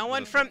bring in. No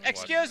one from,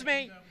 excuse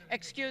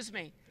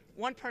me.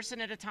 One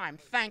person at a time.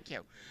 Thank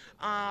you.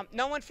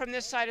 No one from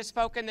this side has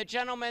spoken. The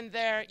gentleman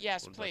there,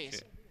 yes,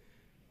 please.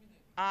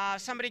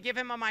 Somebody give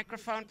him a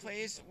microphone,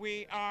 please.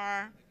 We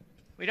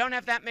don't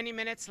have that many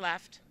minutes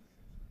left.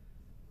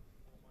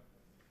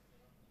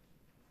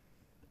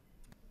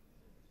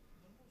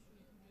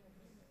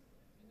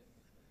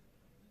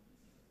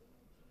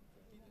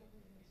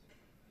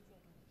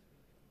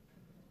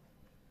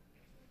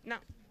 No,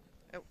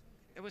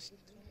 it was.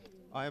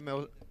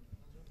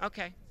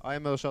 Okay. I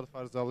am Elshad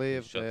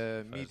Farzaliyev,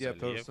 the media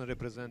person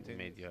representing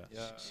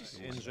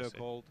NGO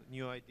called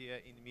New Idea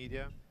in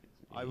Media.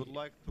 I would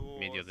like to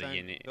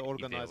thank the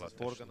organizers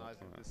for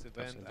organizing this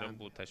event, and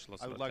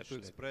I would like to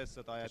express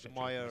that I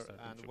admire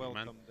and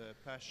welcome the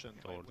passion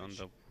by which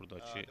the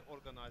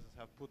organizers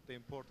have put the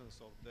importance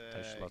of the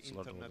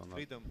internet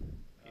freedom.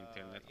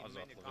 İnternet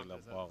azadlığıyla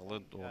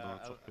bağlı doğrudan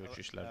çox böyük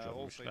işlər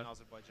görmüşlər.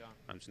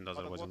 Həmçinin də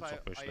Azərbaycanda çox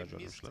böyük işlər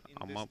görmüşlər.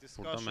 Amma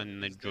burada mən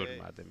nə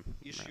görmədim,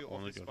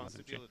 onu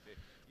görmədim ki,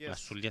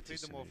 məsuliyyət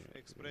hissini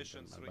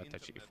əlbəttə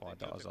ki,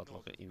 ifadə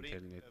azadlığı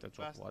internetdə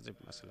çox vacib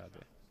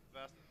məsələdir.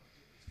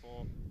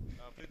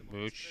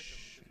 Böyük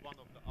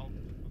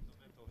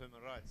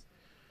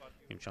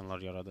imkanlar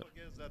yaradır.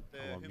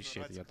 Amma bir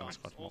şeyi yaddan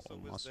çıxartmaq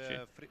olmaz ki,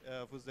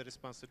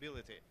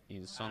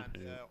 insan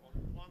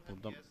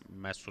burada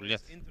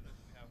məsuliyyət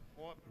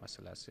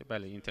məsələsi.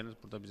 Bəli,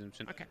 internet burada bizim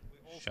üçün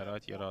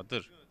şərait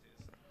yaradır.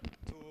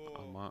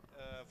 Amma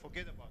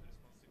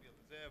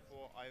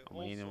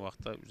eyni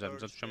vaxtda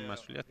üzərimizə düşən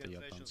məsuliyyət də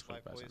yaddan çıxır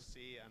bəzən.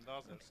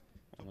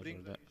 Ona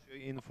görə də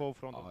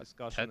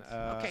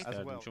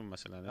istərdim ki,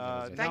 məsələni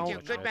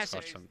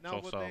çıxarsın.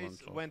 Çox sağ olun.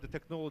 When the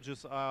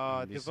technologies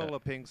are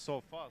developing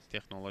so fast,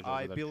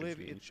 I believe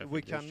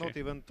we cannot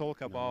even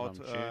talk about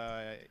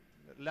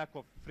lack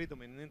of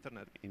freedom in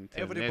internet.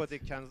 Everybody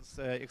can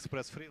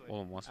express freely.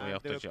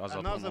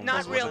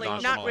 Not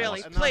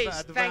really.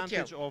 Please, thank you.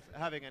 Another advantage of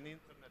having an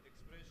internet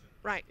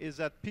expression is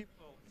that people.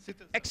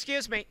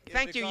 Excuse me.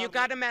 Thank you. You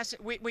got a message.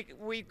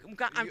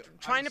 I'm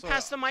trying to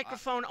pass the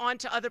microphone on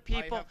to other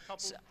people.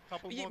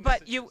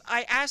 But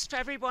I asked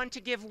everyone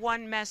to give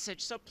one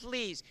message. So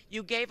please,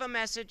 you gave a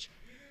message.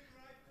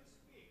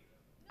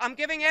 I'm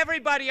giving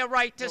everybody a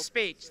right to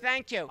speech.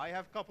 Thank you. I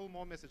have a couple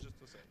more messages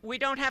to say. We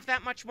don't have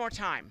that much more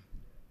time.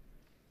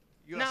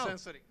 You are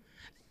censoring.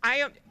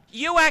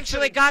 You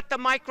actually got the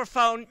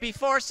microphone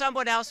before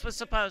someone else was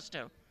supposed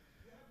to.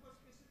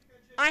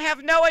 I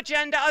have no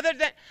agenda other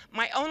than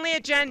my only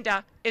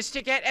agenda is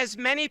to get as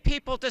many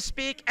people to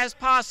speak as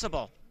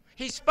possible.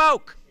 He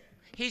spoke.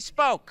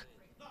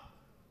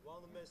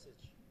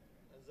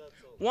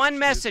 One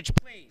message,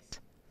 please.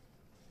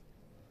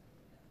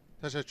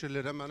 Təşəkkür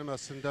edirəm. Mənim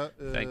əslində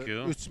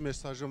 3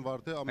 mesajım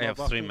vardı, amma I have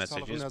 3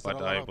 messages,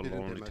 but I will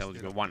only tell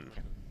you one.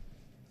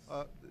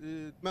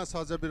 Mən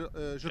sadəcə bir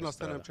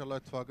Jurnalistlər Həmkarlar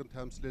İttifaqını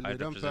təmsil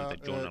edirəm və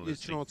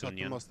ilkin onu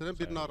çatdırmaq istəyirəm.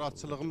 Bir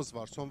narahatçılığımız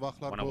var. Son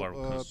vaxtlar bu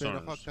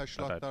beynəlxalq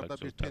təşkilatlarda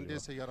bir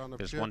tendensiya yaranıb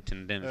ki,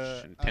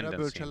 ərəb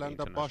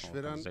ölkələrində baş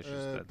verən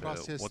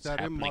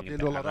proseslərin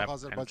modeli olaraq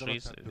Azərbaycana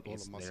tətbiq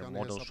olunması. Yəni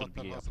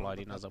hesabatlar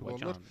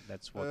Azərbaycana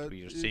tətbiq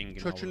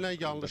olunur. Kökündən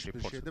yanlış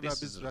bir şeydir və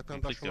biz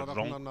vətəndaş olaraq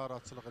bundan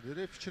narahatçılıq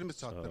edirik. Fikrimi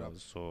çatdırıram.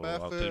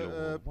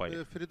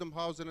 Bayaq Freedom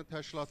House-ın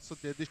təşkilatçısı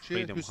dedi ki,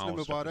 Hüsnü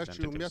Mübarək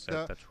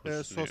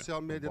ümumiyyətlə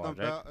sosial mediadan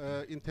və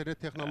internet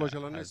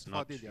texnologiyalarından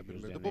istifadə edə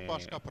bilmirdi. Bu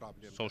başqa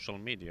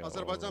problemdir.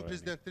 Azərbaycan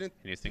prezidentinin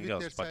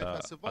Twitter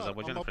səhifəsi var,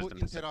 amma bu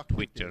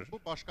interaktivdir. Bu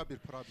başqa bir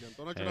problemdir.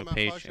 Ona görə mən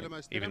xahiş eləmək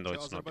istəyirəm ki,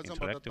 Azərbaycan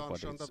burada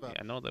danışanda və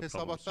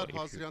hesabatlar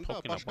hazırlayanda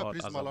başqa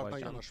prizmalardan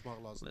yanaşmaq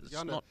lazımdır.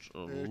 Yəni,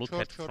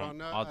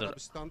 kör-köranə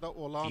Ərəbistanda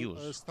olan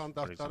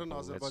standartların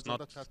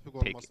Azərbaycanda tətbiq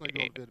olmasına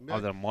yol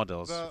vermək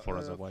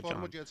və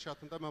formu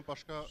gedişatında mən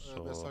başqa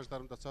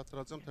mesajlarımı da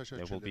çatdıracağım.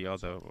 Təşəkkür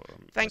edirəm.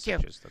 Thank you.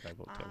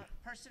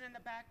 Person in the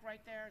back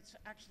right there, it's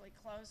actually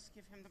close.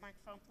 Give him the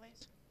microphone,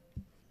 please.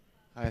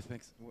 Hi,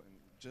 thanks.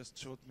 Just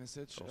short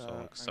message.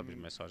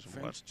 I'm a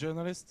French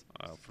journalist.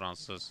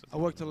 I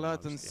worked a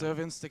lot on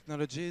surveillance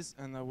technologies,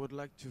 and I would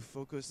like to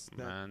focus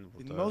that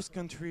in most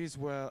countries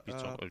where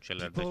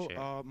people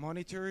are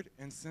monitored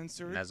and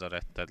censored, it's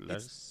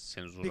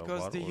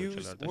because they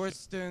use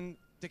Western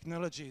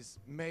technologies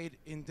made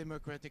in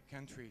democratic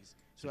countries.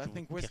 So I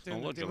think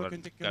Western and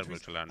democratic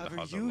countries have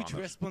a huge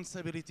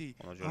responsibility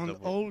on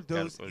all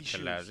those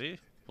issues.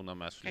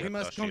 We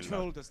must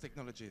control those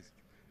technologies.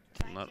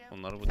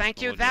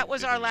 Thank you. That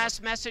was our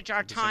last message.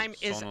 Our time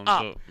is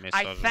up.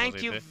 I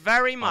thank you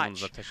very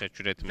much.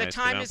 The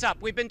time is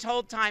up. We've been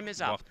told time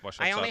is up.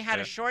 I only had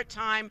a short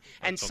time,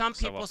 and some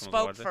people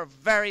spoke for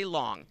very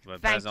long.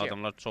 Thank you.